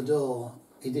 Bolt the Door,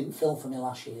 he didn't fill for me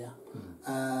last year,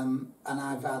 and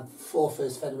I've had 4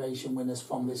 First Federation winners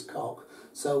from this cock.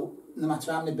 So no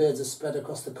matter how many birds are spread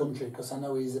across the country, because I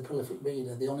know he's a prolific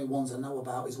breeder, the only ones I know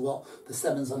about is what the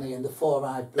 7's on here and the 4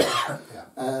 I've bred.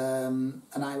 And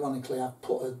ironically, I've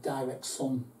put a direct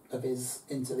son of his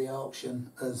into the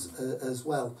auction as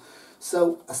well.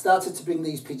 So I started to bring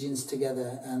these pigeons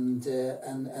together, and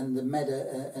they made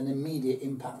an immediate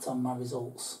impact on my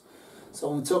results. So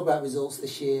when we talk about results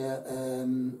this year,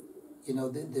 you know,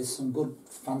 there's some good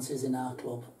fancies in our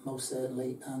club, most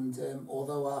certainly, and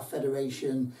although our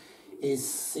federation is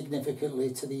significantly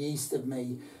to the east of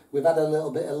me, we've had a little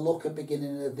bit of luck at the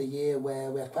beginning of the year where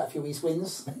we had quite a few east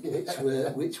wins,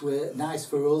 which were nice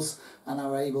for us, and I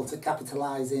were able to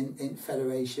capitalise in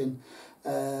federation.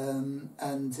 So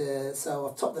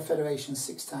I've topped the federation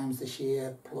 6 times this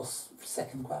year, plus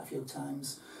second quite a few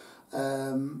times.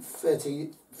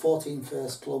 14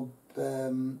 first club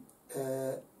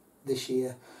this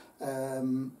year,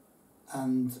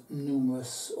 and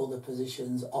numerous other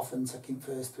positions, often taking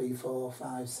first 3, 4,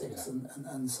 5, 6,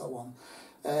 and so on.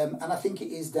 And I think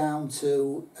it is down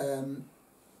to,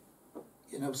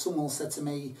 you know, someone said to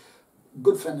me, a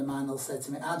good friend of mine will say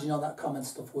to me, how do you know that comment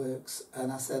stuff works?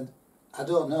 And I said, I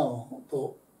don't know,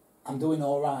 but I'm doing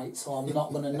all right, so I'm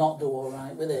not going to not do all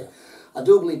right with it. I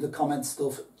do believe the comment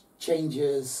stuff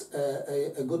changes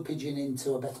a good pigeon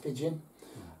into a better pigeon.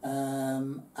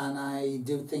 And I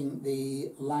do think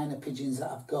the line of pigeons that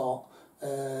I've got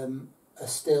are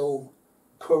still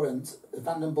current.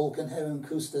 Van den Bulk and Herman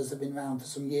Custers have been around for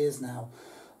some years now,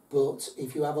 but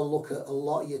if you have a look at a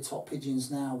lot of your top pigeons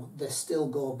now, they still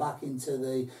go back into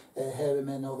the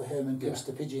Herman or the Herman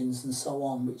Custer pigeons and so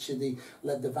on, which are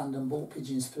led the Van den Bulk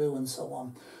pigeons through and so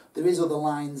on. There is other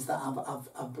lines that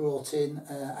I've brought in.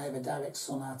 I have a direct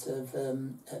son out of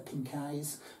Pink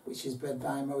Eyes, which is bred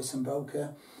by Morrison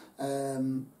Broker.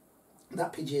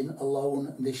 That pigeon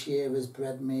alone this year has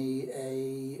bred me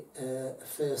a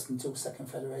first and 2 second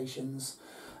federations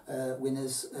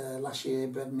winners. Last year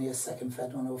bred me a second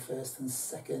fed one, or first and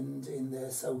second in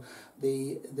there. So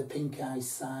the Pink Eyes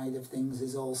side of things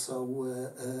is also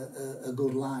a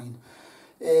good line.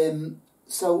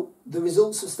 So the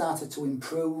results have started to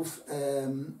improve.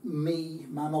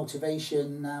 My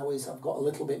motivation now is I've got a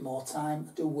little bit more time.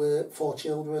 I do work, 4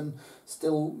 children,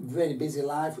 still very busy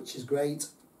life, which is great.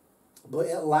 But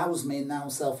it allows me now,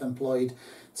 self-employed,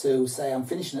 to say I'm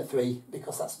finishing at 3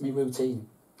 because that's my routine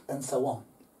and so on.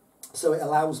 So it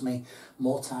allows me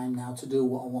more time now to do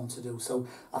what I want to do. So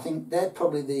I think they're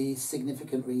probably the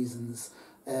significant reasons.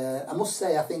 I must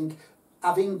say, I think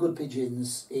having good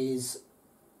pigeons is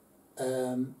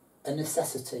a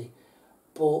necessity,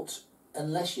 but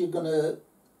unless you're going to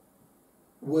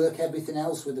work everything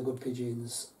else with the good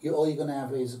pigeons, all you're going to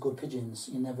have is good pigeons.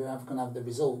 You're never going to have the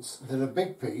results. They're a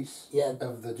big piece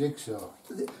of the jigsaw,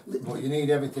 but you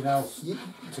need everything else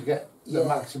to get the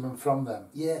maximum from them.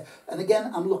 Yeah, and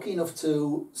again, I'm lucky enough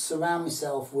to surround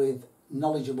myself with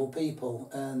knowledgeable people,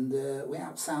 and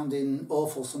without sounding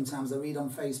awful, sometimes I read on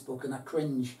Facebook and I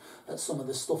cringe at some of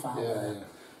the stuff out there. Yeah.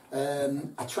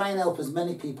 I try and help as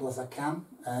many people as I can.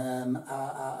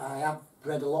 I have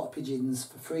bred a lot of pigeons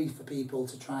for free for people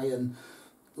to try and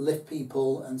lift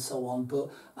people and so on,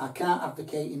 but I can't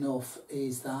advocate enough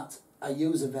is that I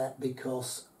use a vet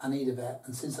because I need a vet,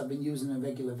 and since I've been using a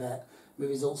regular vet, my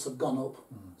results have gone up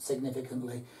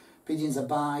significantly. Pigeons I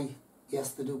buy,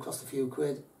 yes, they do cost a few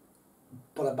quid,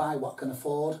 but I buy what I can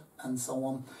afford and so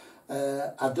on.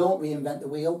 I don't reinvent the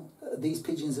wheel. These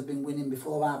pigeons have been winning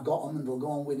before I've got them, and they'll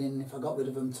go on winning if I got rid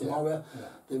of them tomorrow. Yeah.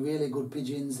 They're really good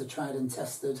pigeons, they're tried and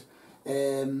tested.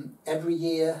 Every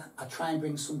year I try and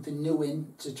bring something new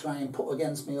in to try and put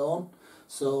against my own.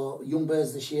 So young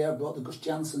birds this year I brought the Gus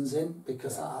Jansons in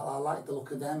because I like the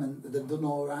look of them, and they've done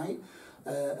all right,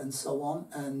 and so on.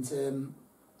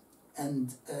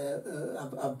 And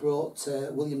I've brought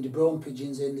William de Brome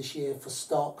pigeons in this year for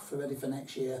stock, for ready for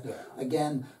next year. Yeah.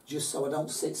 Again, just so I don't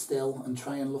sit still and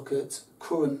try and look at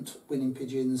current winning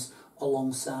pigeons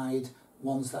alongside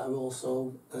ones that are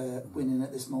also winning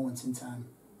at this moment in time.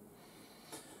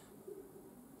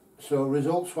 So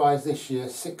results-wise this year,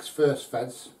 6 first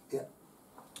feds. Yeah.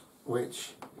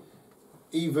 Which,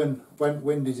 even when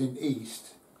wind is in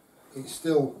east, it's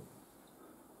still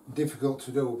difficult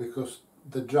to do because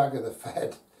the drag of the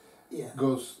fed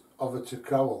goes over to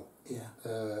Crowell,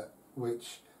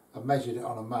 which I've measured it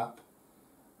on a map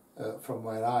from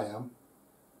where I am,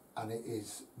 and it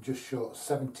is just short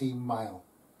 17 mile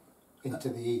into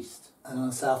the east. And on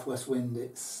a southwest wind,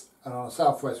 it's... And on a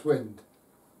southwest wind,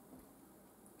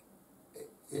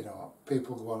 you know,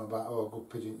 people go on about, oh, good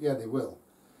pigeon. Yeah, they will.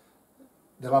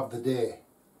 They'll have the day.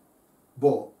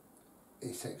 But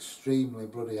it's extremely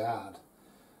bloody hard.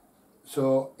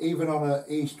 So even on an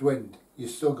east wind, you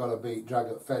still got to beat drag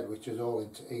at fed, which is all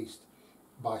into east,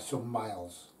 by some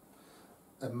miles.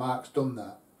 And Mark's done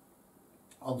that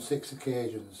on 6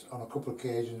 occasions, on a couple of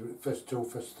occasions, first 2,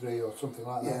 first 3 or something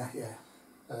like that.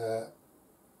 Yeah.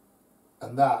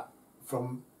 And that,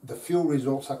 from the few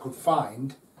results I could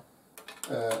find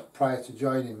prior to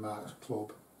joining Mark's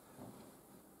club,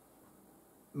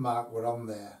 Mark were on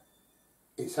there.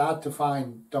 It's hard to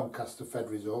find Doncaster fed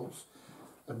results,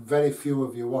 and very few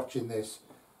of you watching this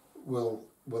will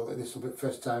this will be the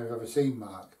first time you've ever seen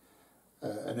Mark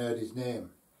and heard his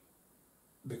name,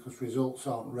 because results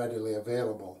aren't readily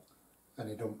available and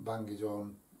he don't bang his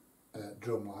own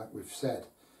drum like we've said.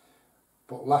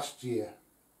 But last year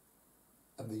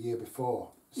and the year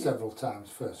before, several times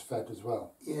first fed as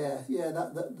well.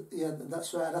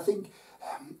 That's right. I think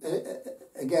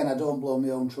again, I don't blow my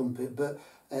own trumpet, but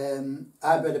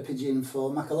I bred a pigeon for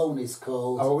Macaloni's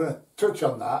called... Oh, we're going to touch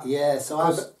on that. Yeah,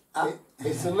 so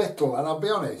it's a little, and I'll be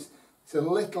honest, it's a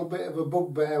little bit of a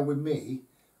bugbear with me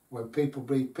when people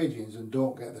breed pigeons and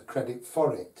don't get the credit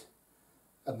for it,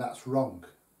 and that's wrong.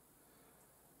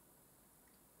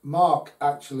 Mark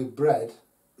actually bred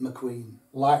McQueen.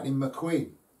 Lightning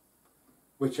McQueen,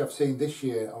 which I've seen this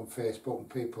year on Facebook and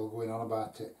people going on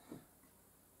about it.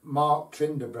 Mark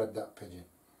Trinder bred that pigeon.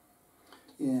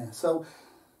 Yeah, so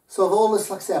I've always,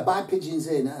 like I say, I buy pigeons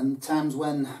in, and times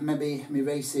when maybe my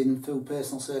racing through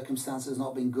personal circumstances has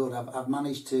not been good, I've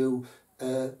managed to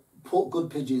put good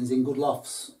pigeons in good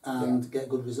lofts and get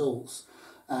good results.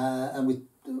 And with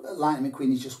Lightning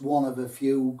McQueen is just one of a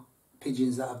few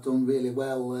pigeons that I've done really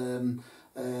well.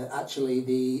 Actually,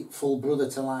 the full brother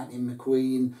to Lightning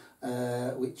McQueen,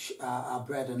 which I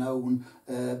bred and own,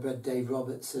 bred Dave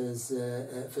Roberts as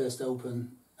first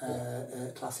Open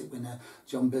classic winner.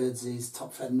 John Birdsley's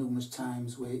top fed numerous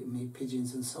times with me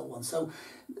pigeons and so on. So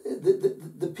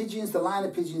the pigeons, the line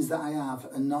of pigeons that I have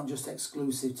are not just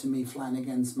exclusive to me flying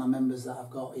against my members that I've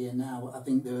got here now. I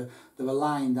think they're a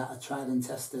line that are tried and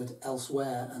tested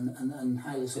elsewhere and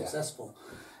highly successful.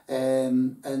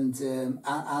 And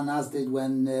as did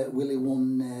when Willie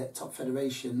won Top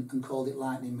Federation and called it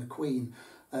Lightning McQueen.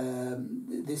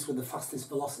 This was the fastest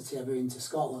velocity ever into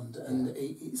Scotland, and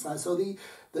it's like, so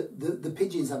the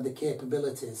pigeons have the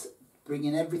capabilities,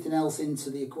 bringing everything else into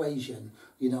the equation,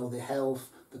 you know, the health,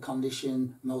 the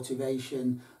condition,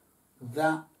 motivation.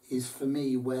 That is for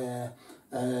me where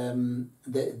for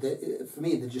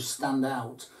me they just stand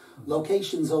out.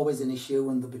 Location's always an issue,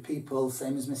 and there'll be people,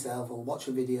 same as myself, will watch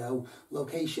a video.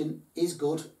 Location is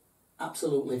good,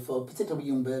 absolutely, for particularly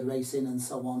young bird racing and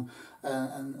so on.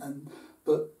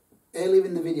 But earlier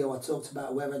in the video I talked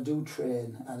about where I do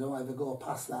train, I don't ever go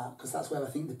past that, because that's where I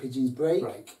think the pigeons break.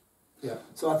 Yeah.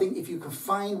 So I think if you can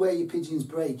find where your pigeons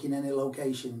break in any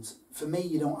locations, for me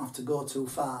you don't have to go too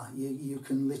far. You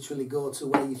can literally go to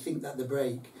where you think that they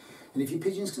break. And if your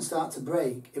pigeons can start to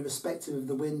break, irrespective of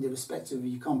the wind, irrespective of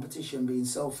your competition being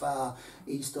so far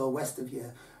east or west of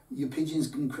you, your pigeons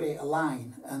can create a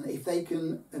line. And if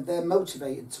they're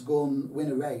motivated to go and win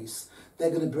a race, they're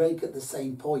going to break at the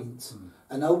same point.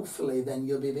 And hopefully then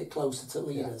you'll be a bit closer to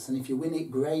leaders. And if you win it,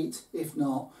 great. If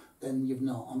not, then you've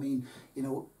not. I mean, you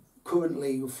know,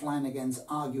 currently you're flying against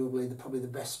arguably probably the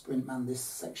best sprint man this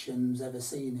section's ever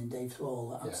seen in Dave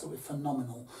Thrall. Absolutely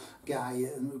phenomenal guy,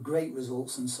 and great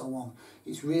results and so on.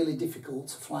 It's really difficult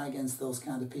to fly against those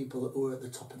kind of people who are at the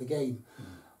top of the game.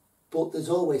 But there's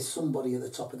always somebody at the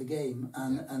top of the game,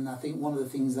 and I think one of the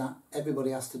things that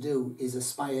everybody has to do is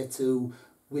aspire to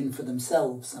win for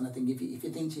themselves. And I think if you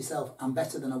think to yourself, I'm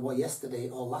better than I was yesterday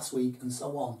or last week and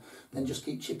so on, then just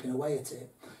keep chipping away at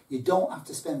it. You don't have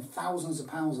to spend thousands of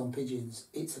pounds on pigeons.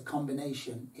 It's a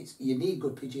combination. You need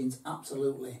good pigeons,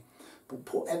 absolutely, but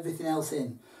put everything else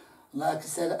in. Like I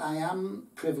said, I am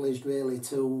privileged really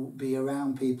to be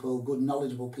around people, good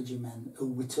knowledgeable pigeon men who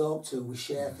we talk to, we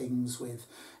share things with.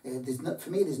 For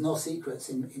me, there's no secrets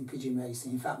in pigeon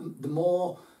racing. In fact, the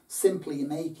more simpler you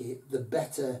make it, the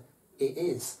better it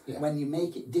is. Yeah. When you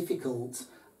make it difficult,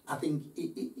 I think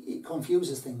it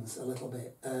confuses things a little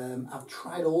bit. I've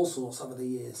tried all sorts over the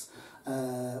years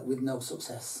with no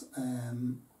success,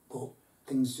 but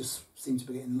things just seem to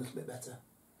be getting a little bit better.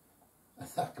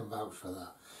 I can vouch for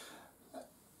that.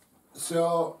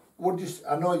 So,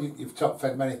 I know you've top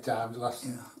fed many times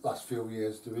last few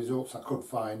years. The results I could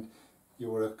find, you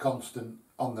were a constant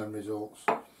on them results.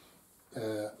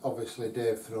 Obviously,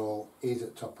 Dave Thrall, he's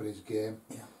at top of his game.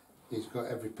 Yeah. He's got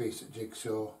every piece of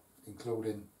jigsaw,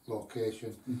 including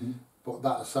location. Mm-hmm. But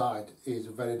that aside, he's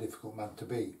a very difficult man to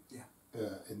beat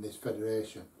in this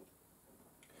federation.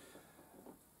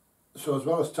 So as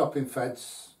well as topping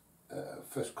feds,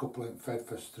 first coupling fed,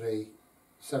 first three,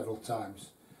 several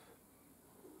times,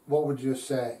 what would you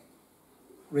say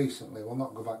recently, we'll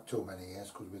not go back too many years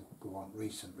because we want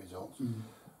recent results,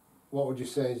 what would you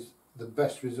say is the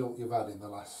best result you've had in the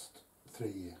last 3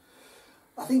 years?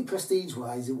 I think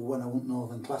prestige-wise, it was when I won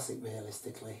Northern Classic,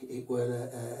 realistically. It was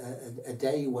a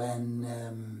day when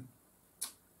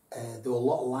there were a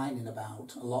lot of lightning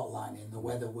about, the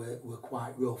weather were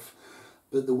quite rough,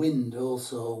 but the wind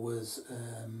also was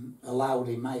allowed,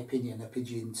 in my opinion, a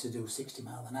pigeon to do 60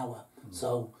 mile an hour.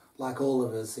 So, like all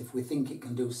of us, if we think it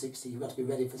can do 60, you've got to be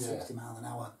ready for 60 mile an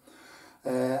hour.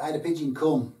 I had a pigeon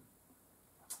come,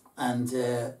 and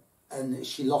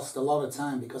she lost a lot of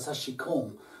time because as she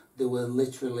come, there were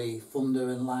literally thunder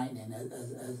and lightning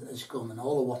as she come, and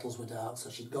all the wattles were dark, so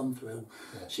she'd gone through.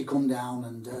 Yeah. She come down,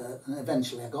 and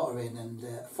eventually I got her in and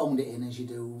phoned it in as you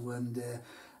do, and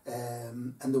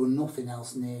there was nothing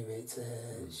else near it.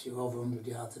 She was over 100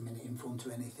 yards a minute in front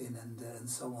of anything, and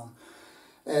so on.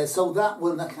 So that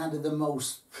was kind of the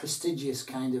most prestigious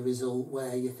kind of result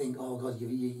where you think, oh God,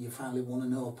 you finally won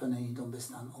an Open and you've done this,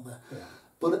 that and other. Yeah.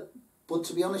 But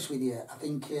to be honest with you, I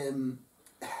think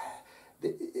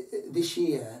this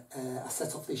year, I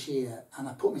set off this year and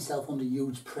I put myself under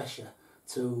huge pressure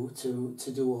to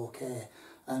do okay.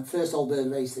 And first All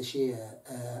Bird race this year,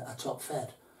 I top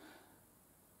fed.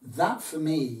 That for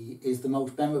me is the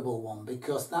most memorable one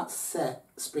because that set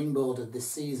springboarded this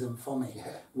season for me,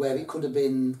 where it could have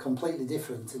been completely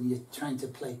different and you're trying to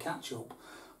play catch up.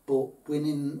 But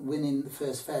winning the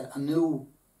first fed, I knew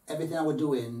everything I was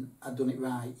doing, I'd done it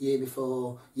right. Year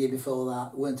before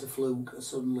that, weren't a fluke.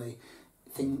 Suddenly,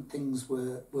 things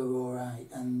were all right,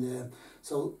 and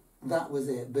so that was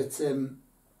it. But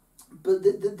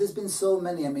there's been so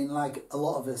many. I mean, like a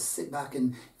lot of us sit back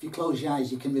and if you close your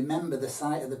eyes, you can remember the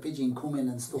sight of the pigeon coming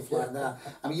and stuff like that.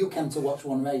 I mean, you came to watch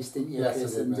one race, didn't you,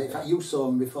 Chris? And in fact, you saw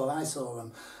them before I saw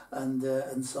them,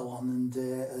 and so on,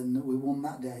 and we won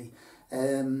that day,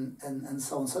 and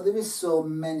so on. So there is so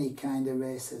many kind of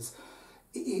races.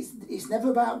 It's never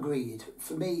about greed.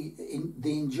 For me,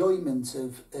 the enjoyment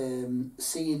of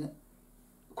seeing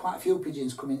quite a few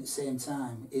pigeons coming at the same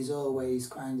time is always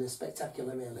kind of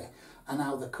spectacular, really, and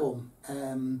how they come.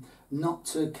 Not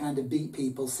to kind of beat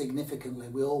people significantly,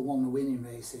 we all want to win in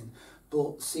racing,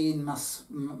 but seeing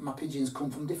my pigeons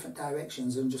come from different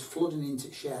directions and just flooding into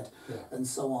the shed and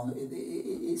so on,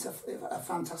 it's a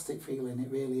fantastic feeling, it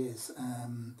really is.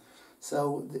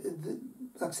 So,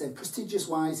 like I said,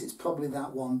 prestigious-wise, it's probably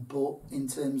that one, but in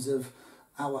terms of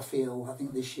how I feel, I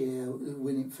think this year,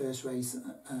 winning first race...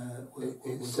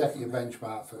 it set your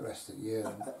benchmark for the rest of the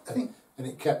year, and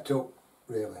it kept up,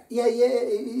 really. Yeah,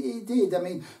 it did. I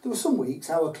mean, there were some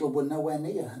weeks our club were nowhere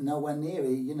near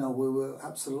it. You know, we were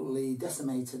absolutely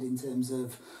decimated in terms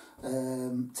of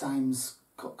times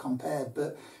compared,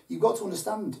 but you've got to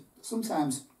understand,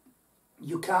 sometimes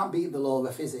you can't beat the law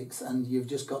of physics and you've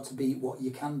just got to beat what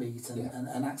you can beat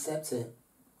and accept it.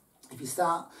 If you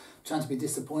start trying to be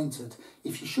disappointed,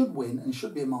 if you should win and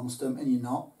should be amongst them and you're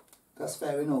not, that's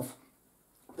fair enough.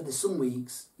 But there's some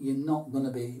weeks you're not going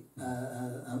to be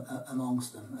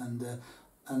amongst them,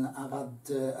 and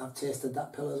I've tasted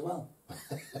that pill as well.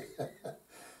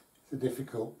 It's a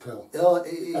difficult pill. Oh,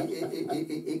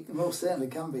 it most certainly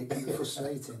can be. It can be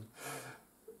frustrating.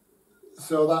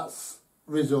 So that's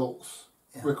results.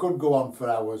 Yeah. We could go on for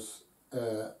hours,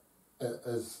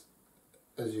 as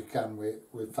you can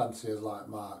with fanciers like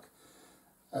Mark.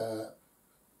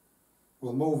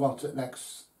 We'll move on to the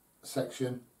next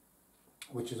section,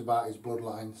 which is about his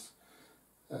bloodlines,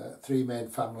 3 main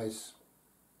families,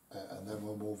 and then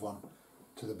we'll move on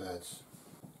to the birds.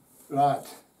 Right,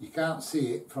 you can't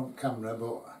see it from camera,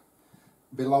 but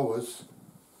below us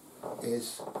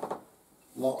is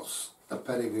lots of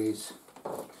pedigrees.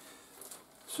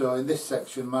 So in this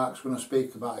section, Mark's going to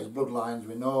speak about his bloodlines.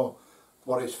 We know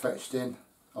what he's fetched in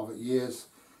over years.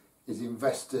 He's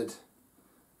invested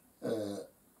a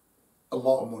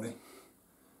lot of money.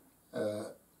 Yeah.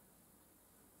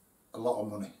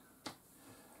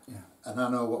 And I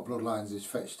know what bloodlines he's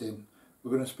fetched in.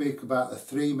 We're going to speak about the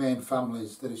 3 main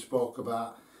families that he spoke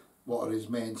about, what are his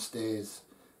mainstays,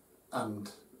 and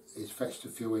he's fetched a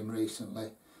few in recently.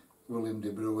 William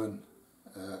de Bruin,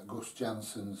 Gus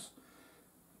Janssens.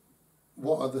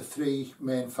 What are the 3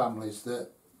 main families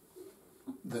that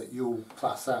you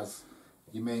class as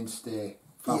your mainstay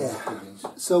family pigeons?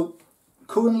 So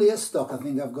currently at stock, I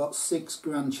think I've got 6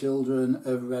 grandchildren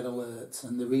of red alerts,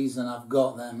 and the reason I've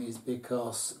got them is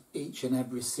because each and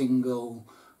every single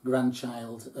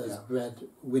grandchild has bred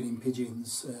winning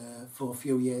pigeons for a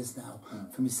few years now.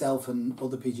 For myself and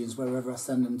other pigeons, wherever I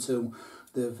send them to,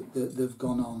 they've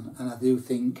gone on. And I do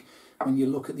think when you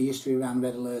look at the history around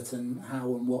Red Alert and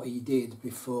how and what he did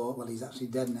before, well, he's actually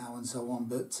dead now and so on,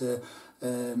 but a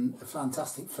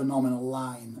fantastic, phenomenal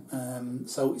line.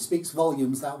 So it speaks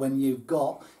volumes that when you've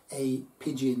got a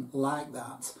pigeon like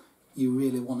that, you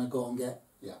really want to go and get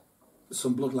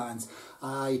some bloodlines.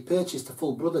 I purchased a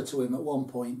full brother to him at one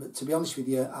point, but to be honest with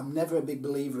you, I'm never a big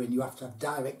believer in you have to have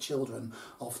direct children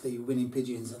off the winning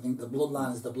pigeons. I think the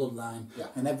bloodline is the bloodline,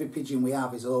 and every pigeon we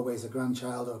have is always a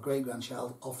grandchild or a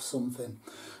great-grandchild off something,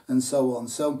 and so on.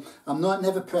 So I'm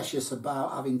never precious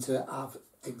about having to have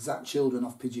exact children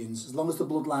off pigeons. As long as the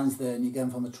bloodline's there and you get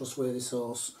them from a trustworthy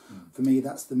source, for me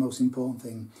that's the most important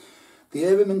thing. The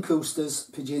Airham and Coosters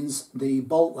pigeons, the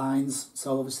bolt lines,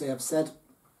 so obviously I've said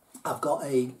I've got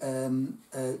a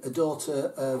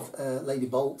daughter of Lady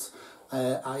Bolt.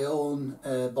 I own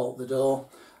Bolt the Door.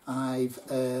 I've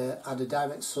had a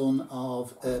direct son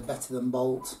of Better Than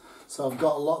Bolt. So I've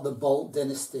got a lot of the Bolt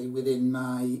dynasty within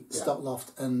my stock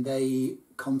loft, and they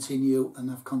continue, and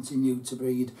I've continued to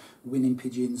breed winning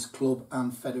pigeons, club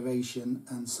and federation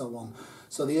and so on.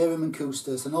 So the Airham and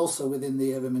Coosters, and also within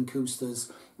the Airham and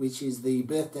Coosters, which is the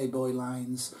birthday boy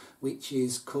lines, which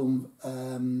is come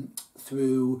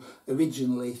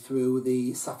originally through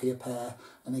the Sapphire pair,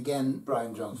 and again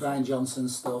Brian Johnson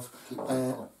stuff.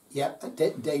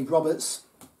 Dave Roberts.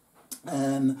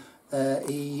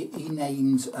 He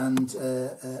named and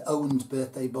owned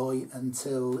Birthday Boy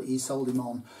until he sold him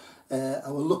on. I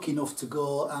was lucky enough to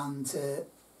go and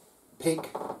pick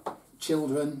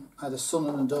children. I had a son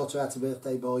and a daughter out of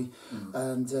Birthday Boy,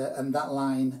 and that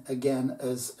line again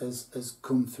has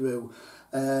come through.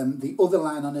 The other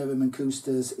line on Airham and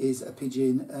Coosters is a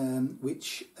pigeon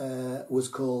which was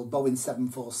called Boeing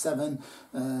 747,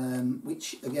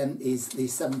 which again is the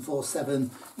 747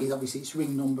 is obviously its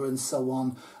ring number and so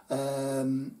on.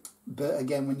 But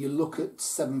again, when you look at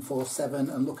 747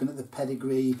 and looking at the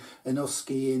pedigree, an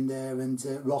Husky in there and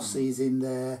Rossi's in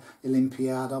there,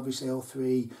 Olympiad, obviously all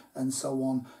 3 and so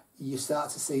on, you start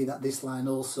to see that this line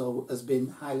also has been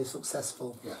highly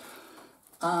successful.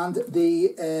 And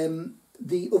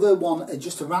the other one,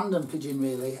 just a random pigeon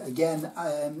really, again,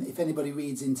 if anybody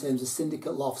reads in terms of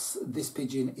syndicate lofts, this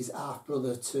pigeon is half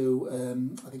brother to,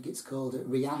 I think it's called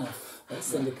Rihanna at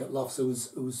Syndicate Lofts,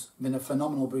 who's been a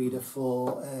phenomenal breeder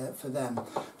for them.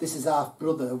 This is half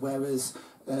brother, whereas,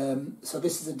 so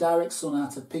this is a direct son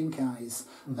out of Pink Eyes,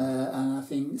 and I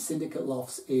think Syndicate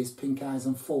Lofts is Pink Eyes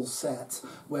and full set,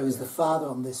 whereas the father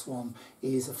on this one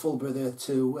is a full brother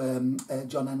to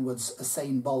John Enwood's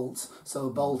Assane Bolt, so a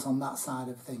Bolt on that side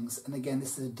of things. And again,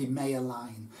 this is a DeMeyer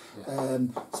line.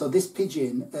 So this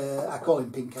pigeon, I call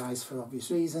him Pink Eyes for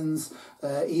obvious reasons.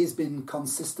 He has been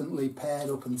consistently paired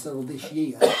up until this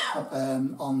year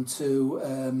onto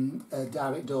a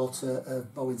direct daughter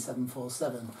of Boeing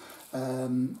 747.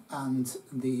 And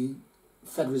the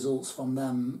fed results from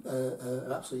them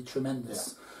are absolutely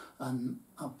tremendous. And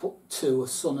I put 2, a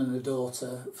son and a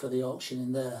daughter, for the auction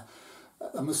in there.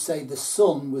 I must say the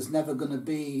son was never going to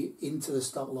be into the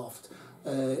stock loft.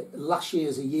 Last year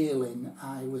as a yearling,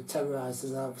 I was terrorised,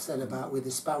 as I've said about, with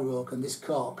the sparrowhawk, and this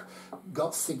cock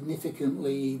got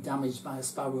significantly damaged by a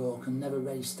sparrowhawk and never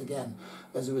raced again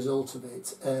as a result of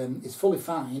it. It's fully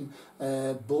fine,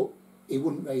 but he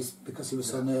wouldn't race because he was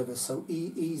so nervous. So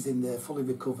he's in there, fully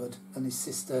recovered, and his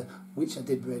sister, which I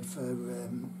did breed for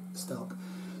stock.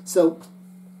 So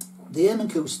The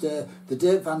Ermenkuster, the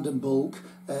Dirk van den Bulk,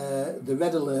 the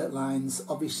Red Alert lines,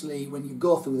 obviously when you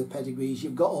go through the pedigrees,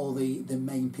 you've got all the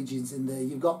main pigeons in there,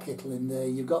 you've got Kittle in there,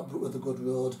 you've got the Good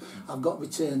Road, I've got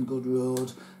Return Good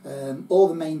Road, all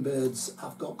the main birds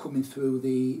I've got coming through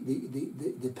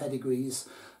the pedigrees,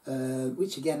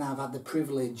 which again I've had the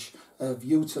privilege of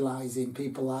utilising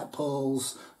people like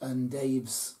Paul's and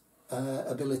Dave's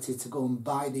ability to go and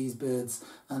buy these birds,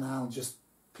 and I'll just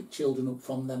pick children up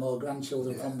from them or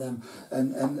grandchildren from them,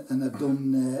 and have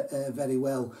done very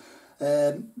well.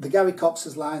 The Gary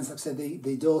Cox's lines, like I said,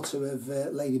 the daughter of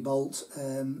Lady Bolt,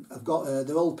 I've got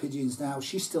they're old pigeons now.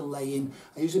 She's still laying.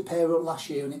 I used to pair her up last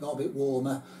year and it got a bit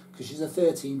warmer because she's a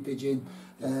 13 pigeon.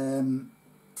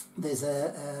 There's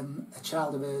a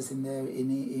child of hers in there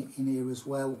in here as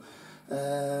well.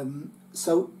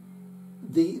 So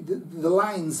the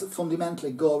lines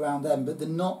fundamentally go around them, but they're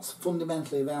not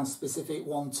fundamentally around specific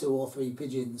 1, 2 or 3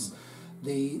 pigeons.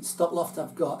 The stock loft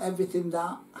I've got, everything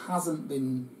that hasn't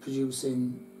been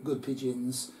producing good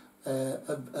pigeons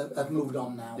have moved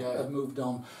on now. Have moved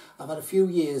on. I've had a few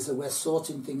years of where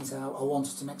sorting things out. I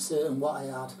wanted to make certain what I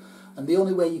had, and the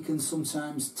only way you can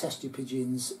sometimes test your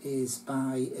pigeons is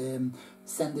by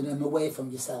sending them away from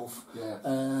yourself.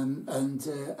 And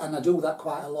I do that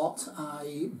quite a lot.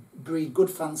 I breed good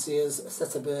fanciers, a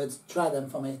set of birds, try them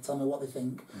for me, tell me what they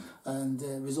think, and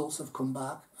results have come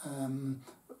back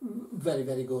very,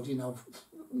 very good. You know,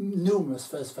 numerous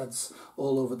first feds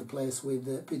all over the place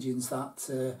with pigeons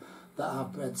that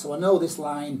I've bred. So I know this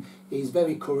line is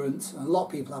very current. A lot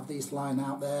of people have this line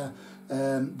out there.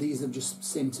 These have just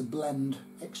seemed to blend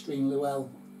extremely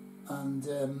well, and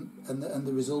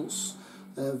the results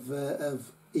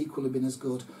have equally been as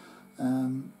good.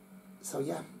 So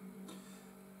yeah,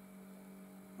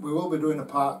 we will be doing a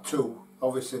part 2.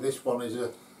 Obviously, this one is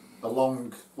a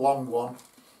long one.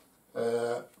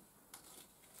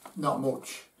 Not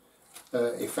much,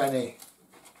 if any,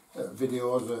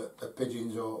 videos of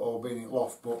pigeons or being in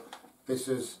loft, but this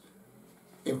is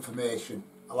information.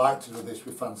 I like to do this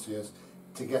with fanciers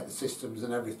to get the systems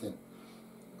and everything.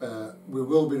 We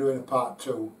will be doing a part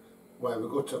 2 where we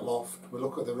go to loft, we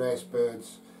look at the race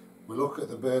birds, we look at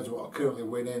the birds that are currently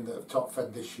winning that have top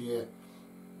fed this year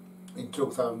in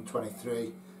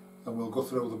 2023, and we'll go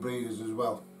through the breeders as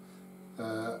well.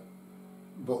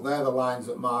 But they're the lines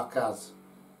that Mark has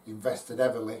invested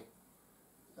heavily,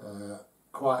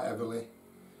 quite heavily,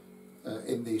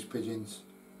 in these pigeons,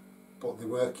 but they're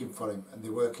working for him and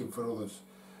they're working for others.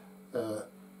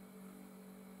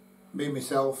 Me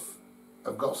myself,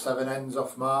 I've got 7 hens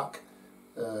off Mark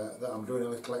that I'm doing a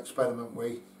little experiment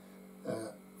with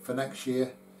for next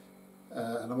year,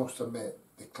 and I must admit,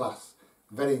 the class,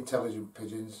 very intelligent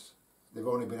pigeons. They've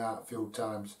only been out a few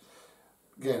times,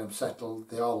 getting them settled.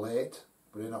 They are late,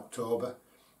 we're in October,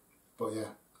 but yeah,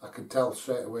 I can tell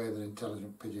straight away they're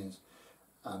intelligent pigeons,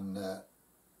 and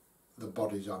the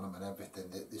bodies on them and everything,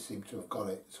 they seem to have got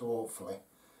it, so hopefully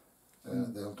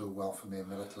they'll do well for me in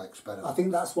my little experiment. I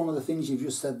think that's one of the things you've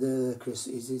just said there, Chris,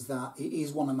 is that it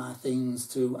is one of my things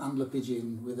to handle a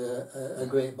pigeon with a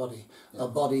great body, a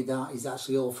body that is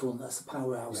actually all front, that's a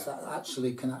powerhouse, that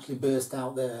actually can burst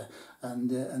out there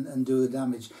and do the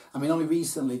damage. I mean, only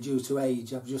recently, due to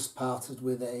age, I've just parted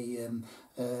with a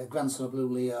grandson of Blue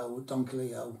Leo, Donkey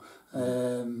Leo,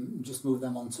 just moved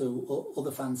them on to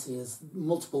other fanciers,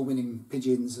 multiple winning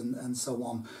pigeons and so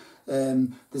on.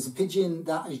 There's a pigeon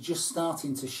that is just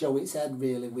starting to show its head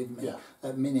really with me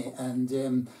at minute,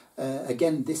 and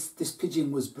again this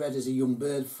pigeon was bred as a young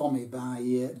bird for me by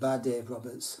Dave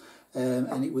Roberts,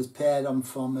 and it was paired on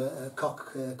from a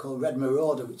cock called Red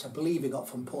Marauder, which I believe he got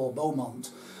from Paul Beaumont,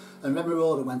 and Red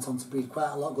Marauder went on to breed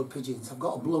quite a lot of good pigeons. I've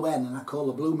got a blue hen and I call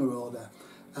her Blue Marauder,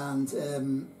 and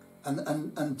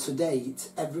to date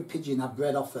every pigeon I've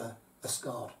bred off her has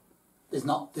scored. There's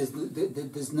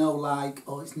no like,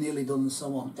 oh, it's nearly done and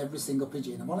so on. Every single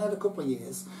pigeon. I've only had a couple of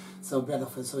years, so bred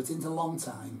off her, so it's into a long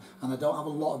time, and I don't have a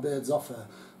lot of birds off her.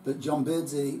 But John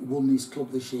Birdsey won his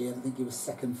club this year. I think he was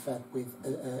second fed with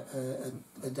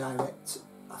a direct,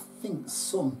 I think,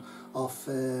 son of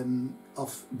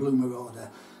Blue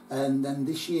Marauder. And then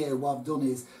this year, what I've done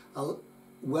is,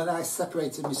 when I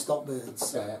separated my stock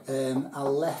birds, I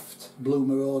left Blue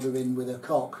Marauder in with a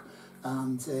cock,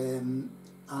 and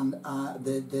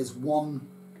there's one,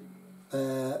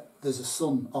 there's a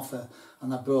son off her,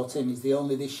 and I brought him. He's the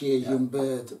only this year's young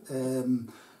bird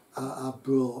I've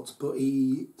brought. But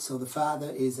so the father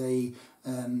is a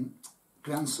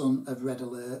grandson of Red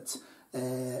Alert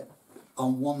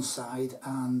on one side,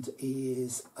 and he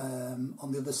is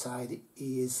on the other side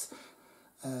he is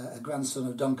a grandson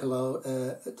of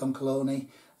Donkeloni,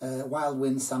 Wild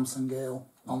Wind, Samson Gale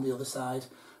on the other side.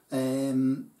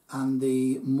 and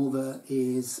the mother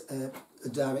is a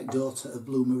direct daughter of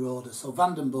Blue Marauder. So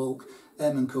Vandenbulk,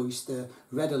 Ermenkoister,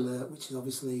 Red Alert, which is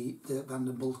obviously the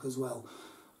Vandenbulk as well,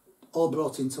 all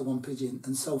brought into one pigeon.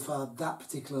 And so far that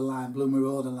particular line, Blue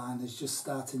Marauder line, is just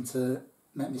starting to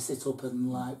make me sit up and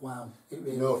like, wow, it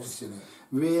really Noticing is. it.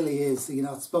 Really is. You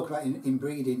know, I spoke about in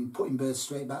breeding, putting birds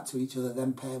straight back to each other,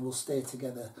 then pair will stay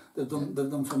together. They've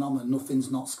done phenomenal.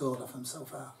 Nothing's not scored off them so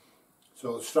far.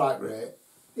 So the strike rate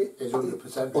is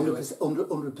 100%.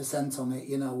 100% on it,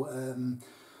 you know.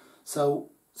 So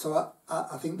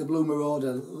I think the Blue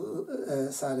Marauder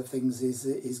side of things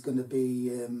is going to be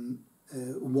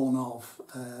one of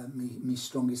me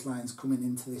strongest lines coming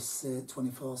into this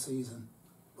 24 season.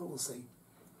 But we'll see.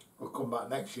 We'll come back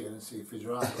next year and see if he's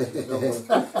right.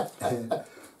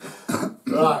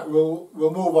 Right, we'll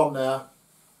move on now,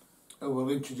 and we'll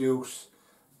introduce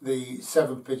the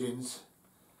 7 pigeons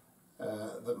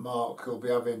that Mark will be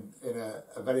having in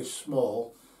a very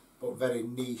small but very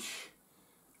niche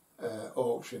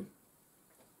auction.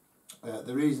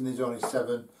 The reason there's only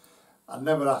 7, I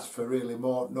never asked for really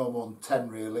no more than 10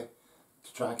 really,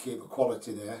 to try and keep the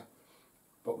quality there,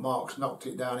 but Mark's knocked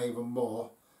it down even more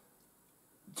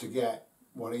to get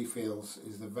what he feels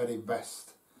is the very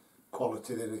best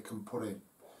quality that he can put in.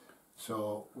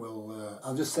 So we'll.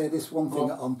 I'll just say this one thing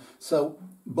on. So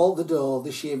Bolt the Door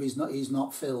this year he's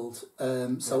not filled.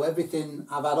 So everything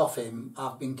I've had off him,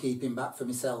 I've been keeping back for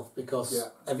myself because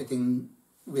everything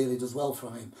really does well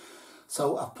from him.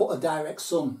 So I've put a direct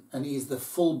son, and he's the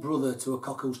full brother to a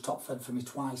cock who's top fed for me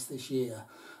twice this year.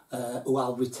 Who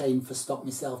I'll retain for stock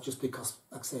myself just because,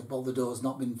 like I say, Bolt the Door's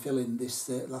not been filling this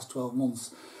last 12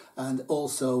 months. And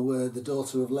also the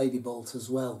daughter of Lady Bolt as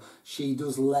well. She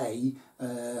does lay,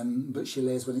 but she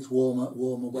lays when it's warmer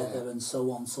weather and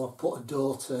so on. So I've put a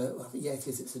daughter, I think,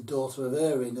 it's a daughter of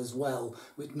her in as well,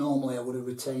 which normally I would have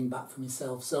retained back for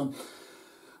myself. So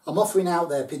I'm offering out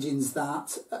there pigeons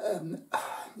that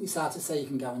it's hard to say you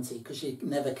can guarantee because you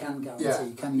never can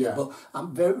guarantee, can you? But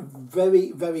I'm very,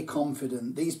 very, very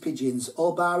confident these pigeons,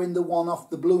 all barring the one off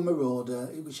the Blue Marauder,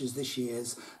 which is this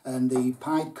year's, and the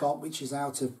Pied Cock, which is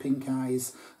out of Pink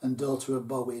Eyes and daughter of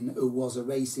Bowen, who was a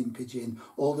racing pigeon,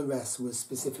 all the rest was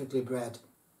specifically bred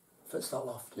for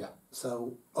Stockloft. Yeah.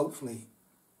 So hopefully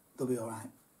they'll be all right.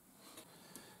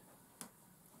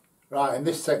 Right, in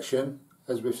this section,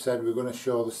 as we've said, we're going to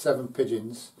show the 7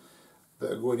 pigeons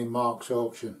that are going in Mark's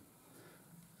auction.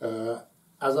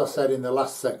 As I said in the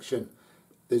last section,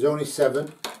 there's only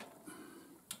 7.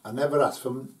 I never ask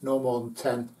for no more than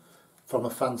 10 from a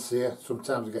fancier.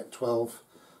 Sometimes I get 12,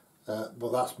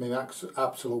 but that's my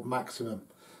absolute maximum.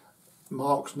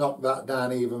 Mark's knocked that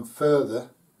down even further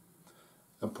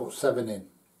and put 7 in.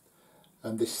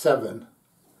 And this 7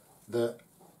 that,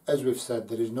 as we've said,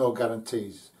 there is no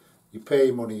guarantees. You pay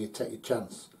your money, you take your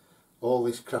chance. All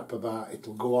this crap about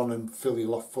it'll go on and fill your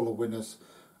loft full of winners.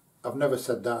 I've never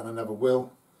said that and I never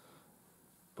will.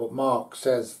 But Mark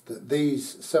says that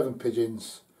these 7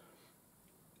 pigeons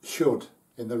should,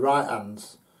 in the right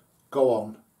hands, go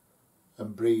on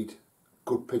and breed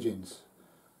good pigeons.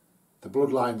 The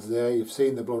bloodline's there, you've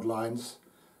seen the bloodlines.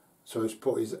 So he's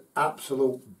put his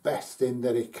absolute best in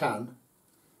that he can.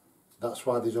 That's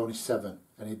why there's only 7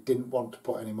 and he didn't want to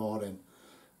put any more in.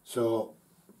 So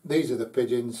these are the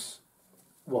pigeons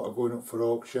what are going up for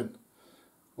auction.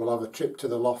 We'll have a trip to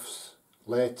the lofts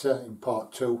later in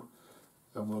part 2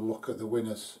 and we'll look at the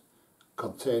winners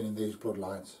containing these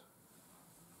bloodlines.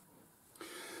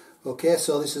 Okay,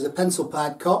 so this is a pencil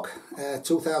pied cock,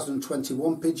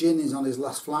 2021 pigeon. He's on his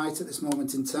last flight at this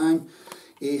moment in time.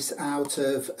 He's out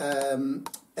of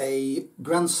a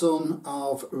grandson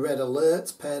of Red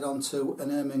Alert, paired onto an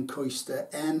Ermenkoister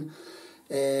N.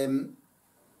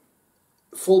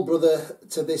 Full brother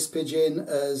to this pigeon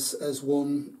has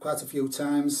won quite a few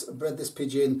times. I bred this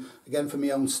pigeon again for my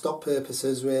own stock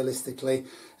purposes realistically.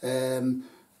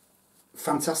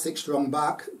 Fantastic strong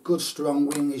back, good strong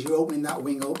wing. As you're opening that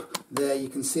wing up there, you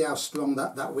can see how strong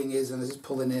that wing is, and as it's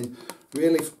pulling in,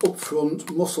 really up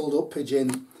front, muscled up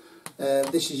pigeon.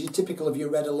 This is your typical of your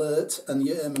Red Alert and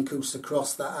your Ermenkoister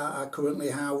cross that I currently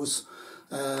house.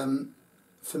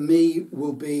 For me,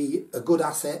 will be a good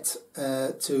asset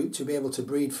to be able to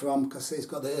breed from, because it's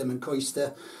got the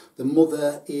Ermenkoister. The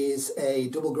mother is a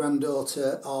double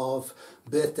granddaughter of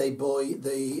Birthday Boy,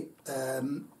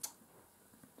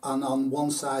 and on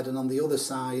one side and on the other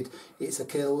side it's a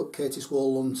Curtis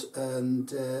Wall Lunt and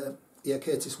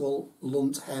Curtis Wall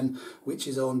Lunt hen, which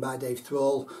is owned by Dave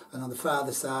Thrall, and on the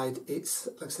father side it's,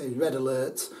 like I say, Red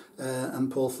Alert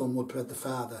and Paul Thumwood bred the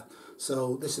father.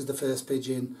 So this is the first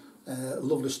pigeon.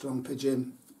 Lovely strong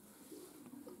pigeon.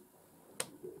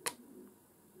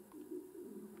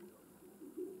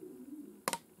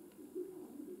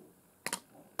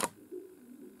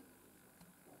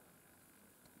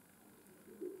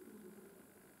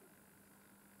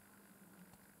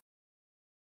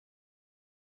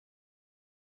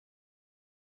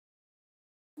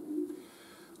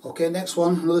 Okay, next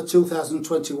one, another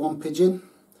 2021 pigeon.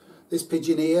 This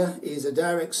pigeon here is a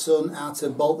direct son out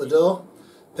of Bolt the Door,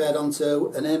 paired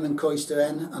onto an ermine coister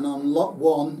hen, and on lot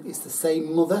 1 it's the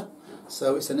same mother.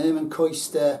 So it's an ermine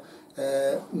coister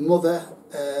mother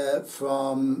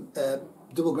from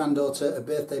double granddaughter, a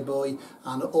birthday boy,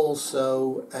 and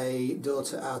also a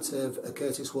daughter out of a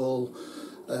Curtis Wall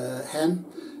hen.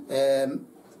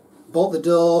 Bolt the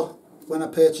Door, when I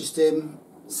purchased him,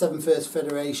 7 first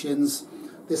federations.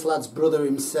 This lad's brother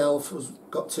himself has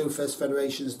got 2 first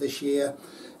federations this year.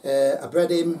 I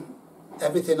bred him,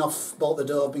 everything off Bolt the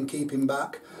Door I've been keeping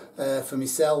back for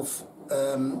myself.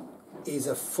 He's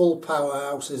a full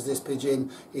powerhouse as this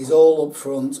pigeon. He's all up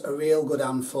front, a real good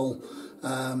handful.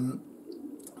 And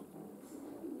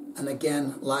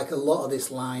again, like a lot of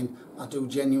this line, I do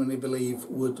genuinely believe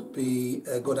would be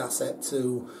a good asset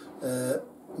to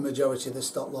majority of the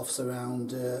stock lofts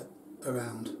around.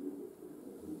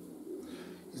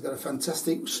 He's got a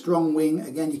fantastic strong wing.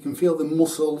 Again, you can feel the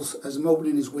muscles as I'm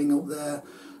opening his wing up there.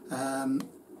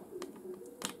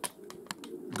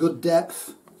 Good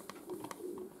depth.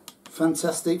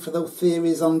 Fantastic for those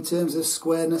theories on terms of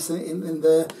squareness in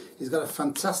there. He's got a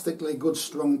fantastically good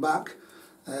strong back.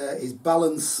 His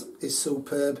balance is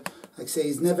superb. Like I say,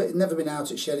 he's never been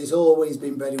out at shed. He's always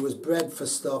been bred. He was bred for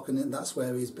stock, and that's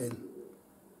where he's been.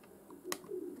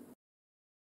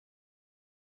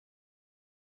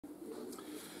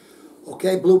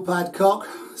 Okay, blue-pied cock.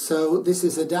 So this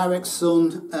is a direct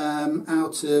son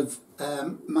out of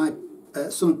my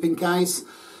son of Pink Eyes.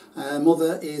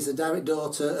 Mother is a direct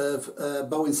daughter of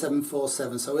Boeing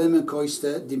 747. So ermine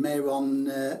coister, demare on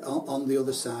the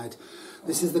other side.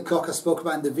 This is the cock I spoke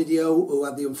about in the video, who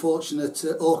had the unfortunate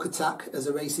orc attack as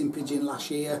a racing pigeon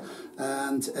last year,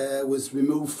 and was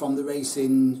removed from the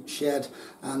racing shed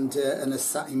and has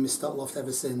sat in my stock loft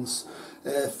ever since.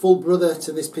 Full brother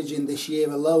to this pigeon this year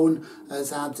alone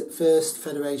has had first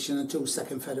federation and 2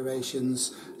 second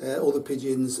federations. Other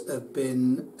pigeons have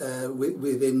been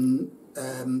within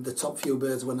the top few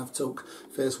birds when I've took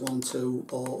first 1, 2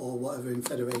 or whatever in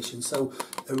federation. So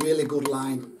a really good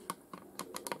line.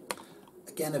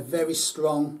 Again, a very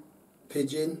strong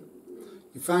pigeon.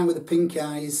 You find with the Pink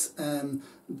Eyes,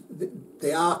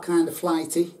 they are kind of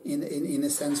flighty in a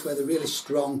sense where they're really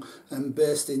strong and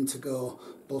bursting to go,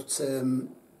 but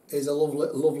is a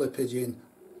lovely pigeon.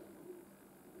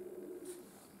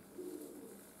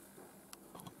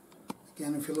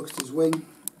 Again, if you look at his wing,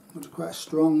 quite a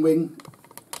strong wing,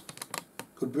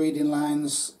 good breeding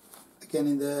lines. Again,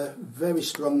 in there, very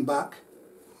strong back,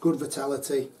 good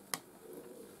vitality.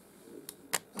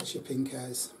 That's your Pink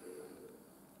Eyes.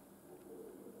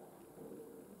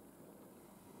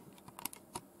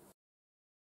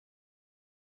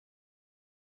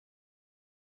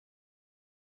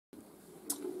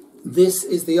 This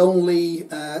is the only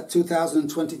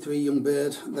 2023 young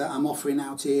bird that I'm offering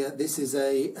out here. This is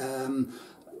a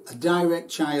direct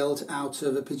child out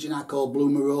of a pigeon I call Blue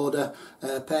Marauder,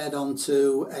 paired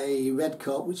onto a red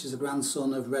cock, which is a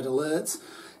grandson of Red Alert.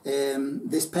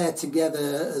 This pair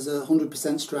together has a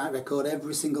 100% strike record.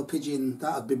 Every single pigeon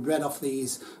that have been bred off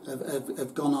these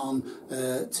have gone on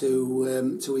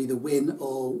to either win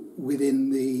or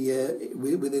within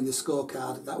the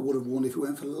scorecard that would have won if it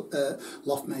weren't for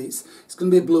loft mates. It's going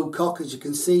to be a blue cock, as you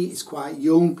can see. It's quite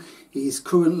young. He's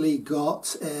currently got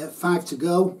 5 to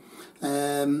go.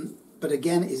 But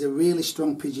again, he's a really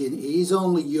strong pigeon. He is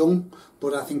only young,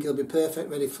 but I think he'll be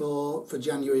perfect ready for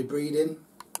January breeding.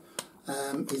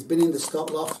 He's been in the stock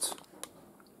loft,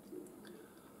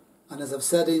 and as I've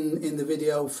said in the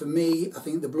video, for me, I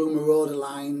think the Blue Marauder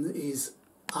line is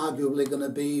arguably going to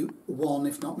be one,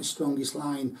 if not my strongest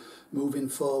line moving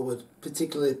forward,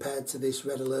 particularly paired to this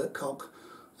Red Alert cock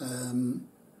from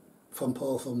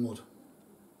Paul Thunwood.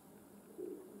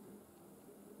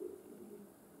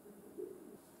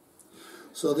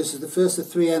 So this is the first of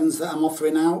 3 hens that I'm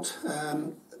offering out.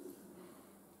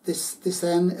 This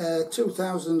hen,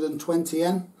 2020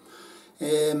 hen.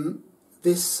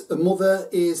 This mother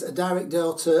is a direct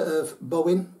daughter of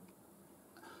Bowen,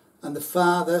 and the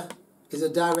father is a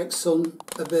direct son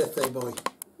of Birthday Boy.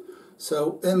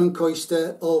 So ermine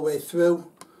coister all the way through.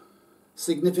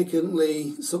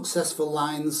 Significantly successful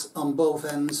lines on both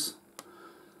ends.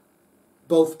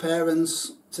 Both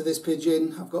parents to this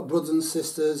pigeon. I've got brothers and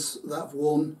sisters that have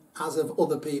won, as have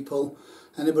other people.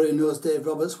 Anybody who knows Dave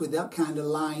Roberts, with that kind of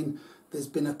line, there's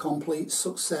been a complete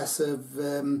success of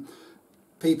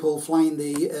people flying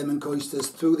the ermine coisters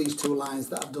through these 2 lines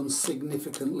that have done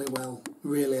significantly well,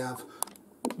 really have.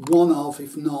 One of,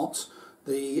 if not,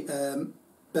 the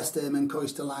best ermine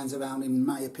coister lines around, in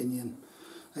my opinion.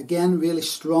 Again, really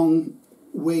strong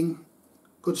wing,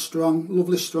 good strong,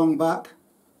 lovely strong back.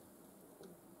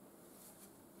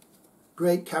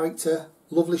 Great character,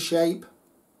 lovely shape.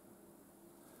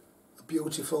 A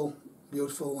beautiful,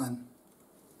 beautiful hen.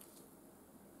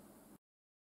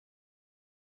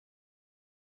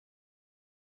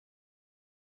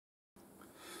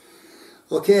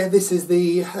 Okay, this is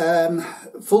the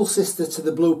full sister to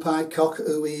the blue-pied cock,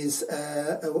 who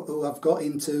I've got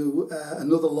into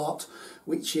another lot,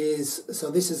 which is, so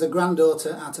this is a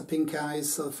granddaughter out of Pink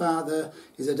Eyes. So the father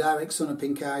is a direct son of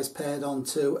Pink Eyes, paired on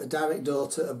to a direct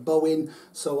daughter of Bowen.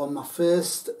 So on my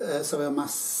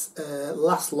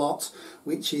last lot,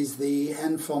 which is the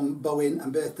hen from Bowen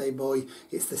and Birthday Boy,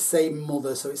 it's the same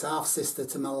mother, so it's half sister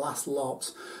to my last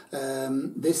lot.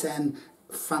 This hen,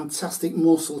 fantastic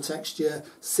muscle texture,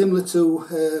 similar to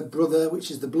her brother,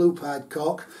 which is the blue-pied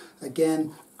cock.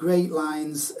 Again, great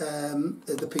lines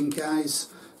at the Pink Eyes,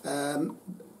 and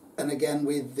again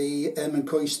with the ermine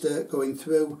coister going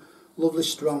through. Lovely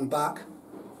strong back,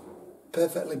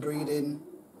 perfectly breeding.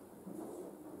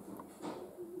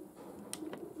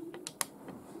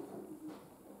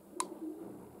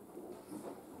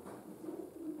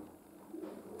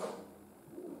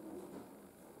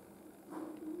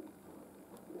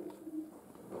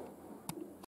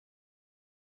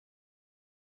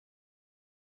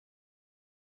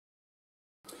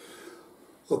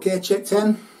 Okay, check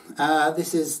 10.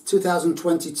 This is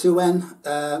 2022 hen.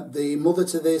 The mother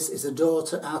to this is a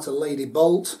daughter out of Lady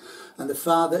Bolt, and the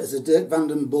father is a Dirk van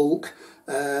den Bulk,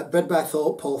 bred by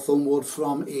Paul Thumwood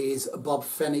from his Bob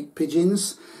Fenwick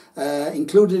pigeons.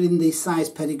 Included in the size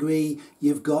pedigree,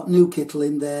 you've got New Kittle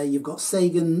in there, you've got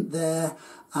Sagan there,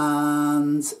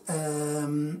 and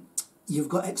you've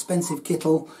got Expensive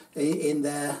Kittle in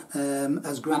there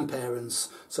as grandparents.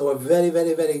 So a very,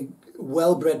 very, very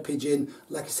well-bred pigeon.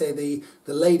 Like I say, the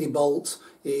Lady Bolt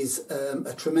is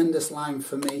a tremendous line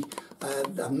for me.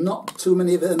 I've not too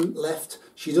many of them left.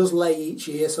 She does lay each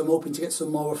year, so I'm hoping to get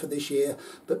some more for this year.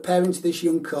 But pairing to this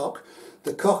young cock,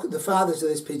 the father to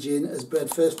this pigeon has bred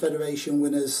first federation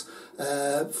winners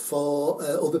for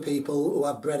other people who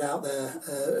have bred out there.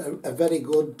 A very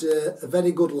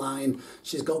good line.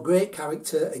 She's got great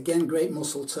character, again great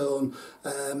muscle tone,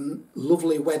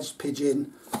 lovely wedged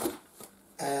pigeon.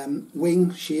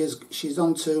 Wing, she's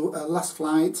on to her last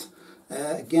flight.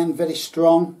 Again, very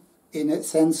strong in its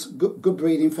sense, good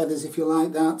breeding feathers if you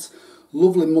like that.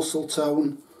 Lovely muscle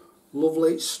tone,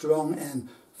 lovely strong, and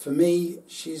for me,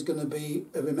 she's going to be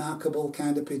a remarkable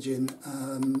kind of pigeon.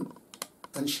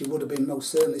 And she would have been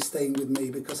most certainly staying with me,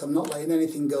 because I'm not letting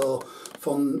anything go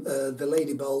from the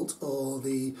Lady Bolt or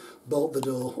the Bolt the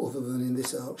Door other than in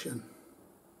this auction.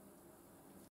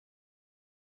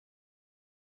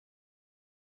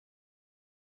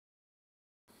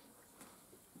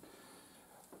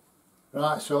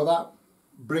 Right, so that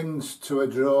brings to a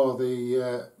draw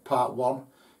the part 1.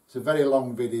 It's a very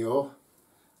long video,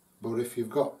 but if you've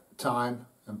got time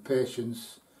and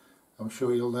patience, I'm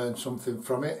sure you'll learn something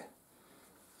from it.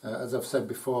 As I've said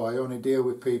before, I only deal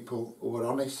with people who are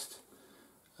honest,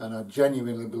 and I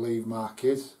genuinely believe Mark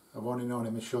is. I've only known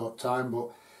him a short time, but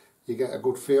you get a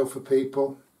good feel for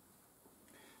people.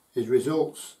 His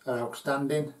results are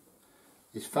outstanding.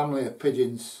 His family of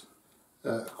pigeons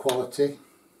quality.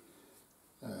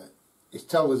 He's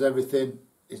told us everything.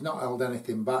 He's not held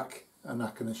anything back, and I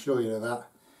can assure you of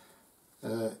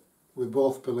that. We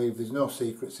both believe there's no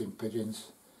secrets in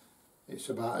pigeons. It's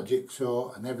about a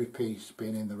jigsaw and every piece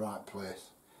being in the right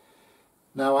place.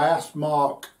 Now, I asked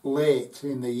Mark late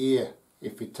in the year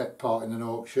if he'd take part in an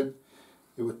auction.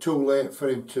 It was too late for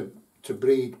him to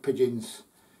breed pigeons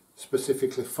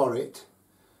specifically for it,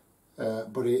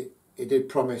 but he did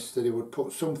promise that he would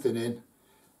put something in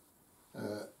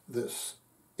that's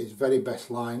his very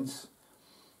best lines,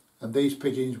 and these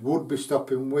pigeons would be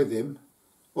stopping with him,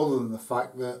 other than the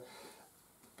fact that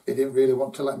he didn't really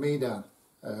want to let me down.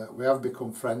 We have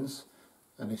become friends,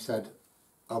 and he said,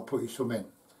 I'll put you some in.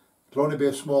 It'll only be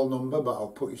a small number, but I'll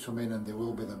put you some in, and they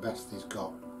will be the best he's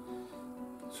got.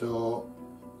 So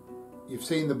you've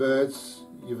seen the birds,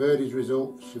 you've heard his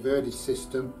results, you've heard his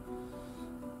system.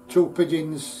 2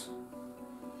 pigeons,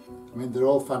 I mean, they're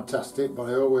all fantastic, but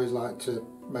I always like to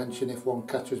mention if one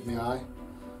catches my eye.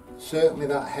 Certainly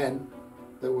that hen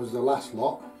that was the last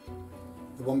lot.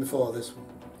 The one before this one,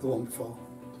 the one before.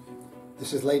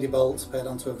 This is Lady Bolt paired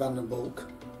onto a Van den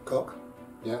Bulk cock.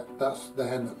 Yeah, that's the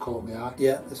hen that caught my eye.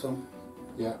 Yeah, this one.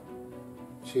 Yeah,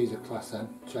 she's a class hen,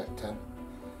 check 10.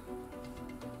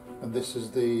 And this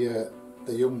is the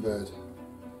young bird,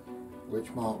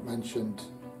 which Mark mentioned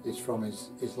is from his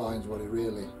lines what he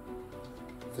really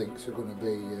thinks are going to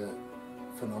be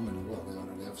phenomenal. Well, they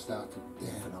already have started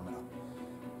being phenomenal.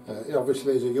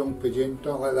 Obviously he's a young pigeon,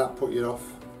 don't let that put you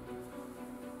off.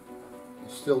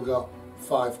 He's still got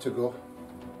 5 to go.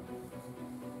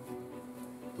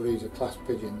 But he's a class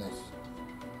pigeon, this.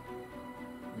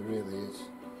 He really is.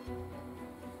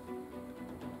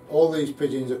 All these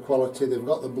pigeons are quality, they've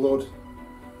got the blood.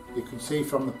 You can see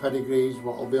from the pedigrees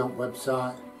what will be on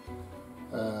website,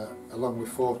 along with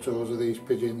photos of these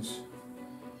pigeons.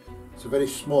 It's a very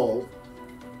small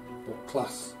but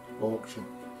class auction.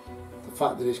 The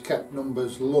fact that he's kept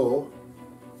numbers low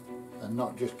and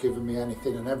not just giving me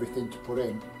anything and everything to put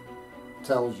in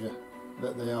tells you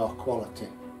that they are quality,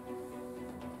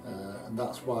 and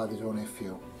that's why there's only a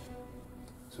few.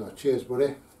 So cheers,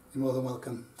 buddy. You're more than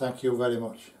welcome. Thank you very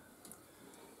much.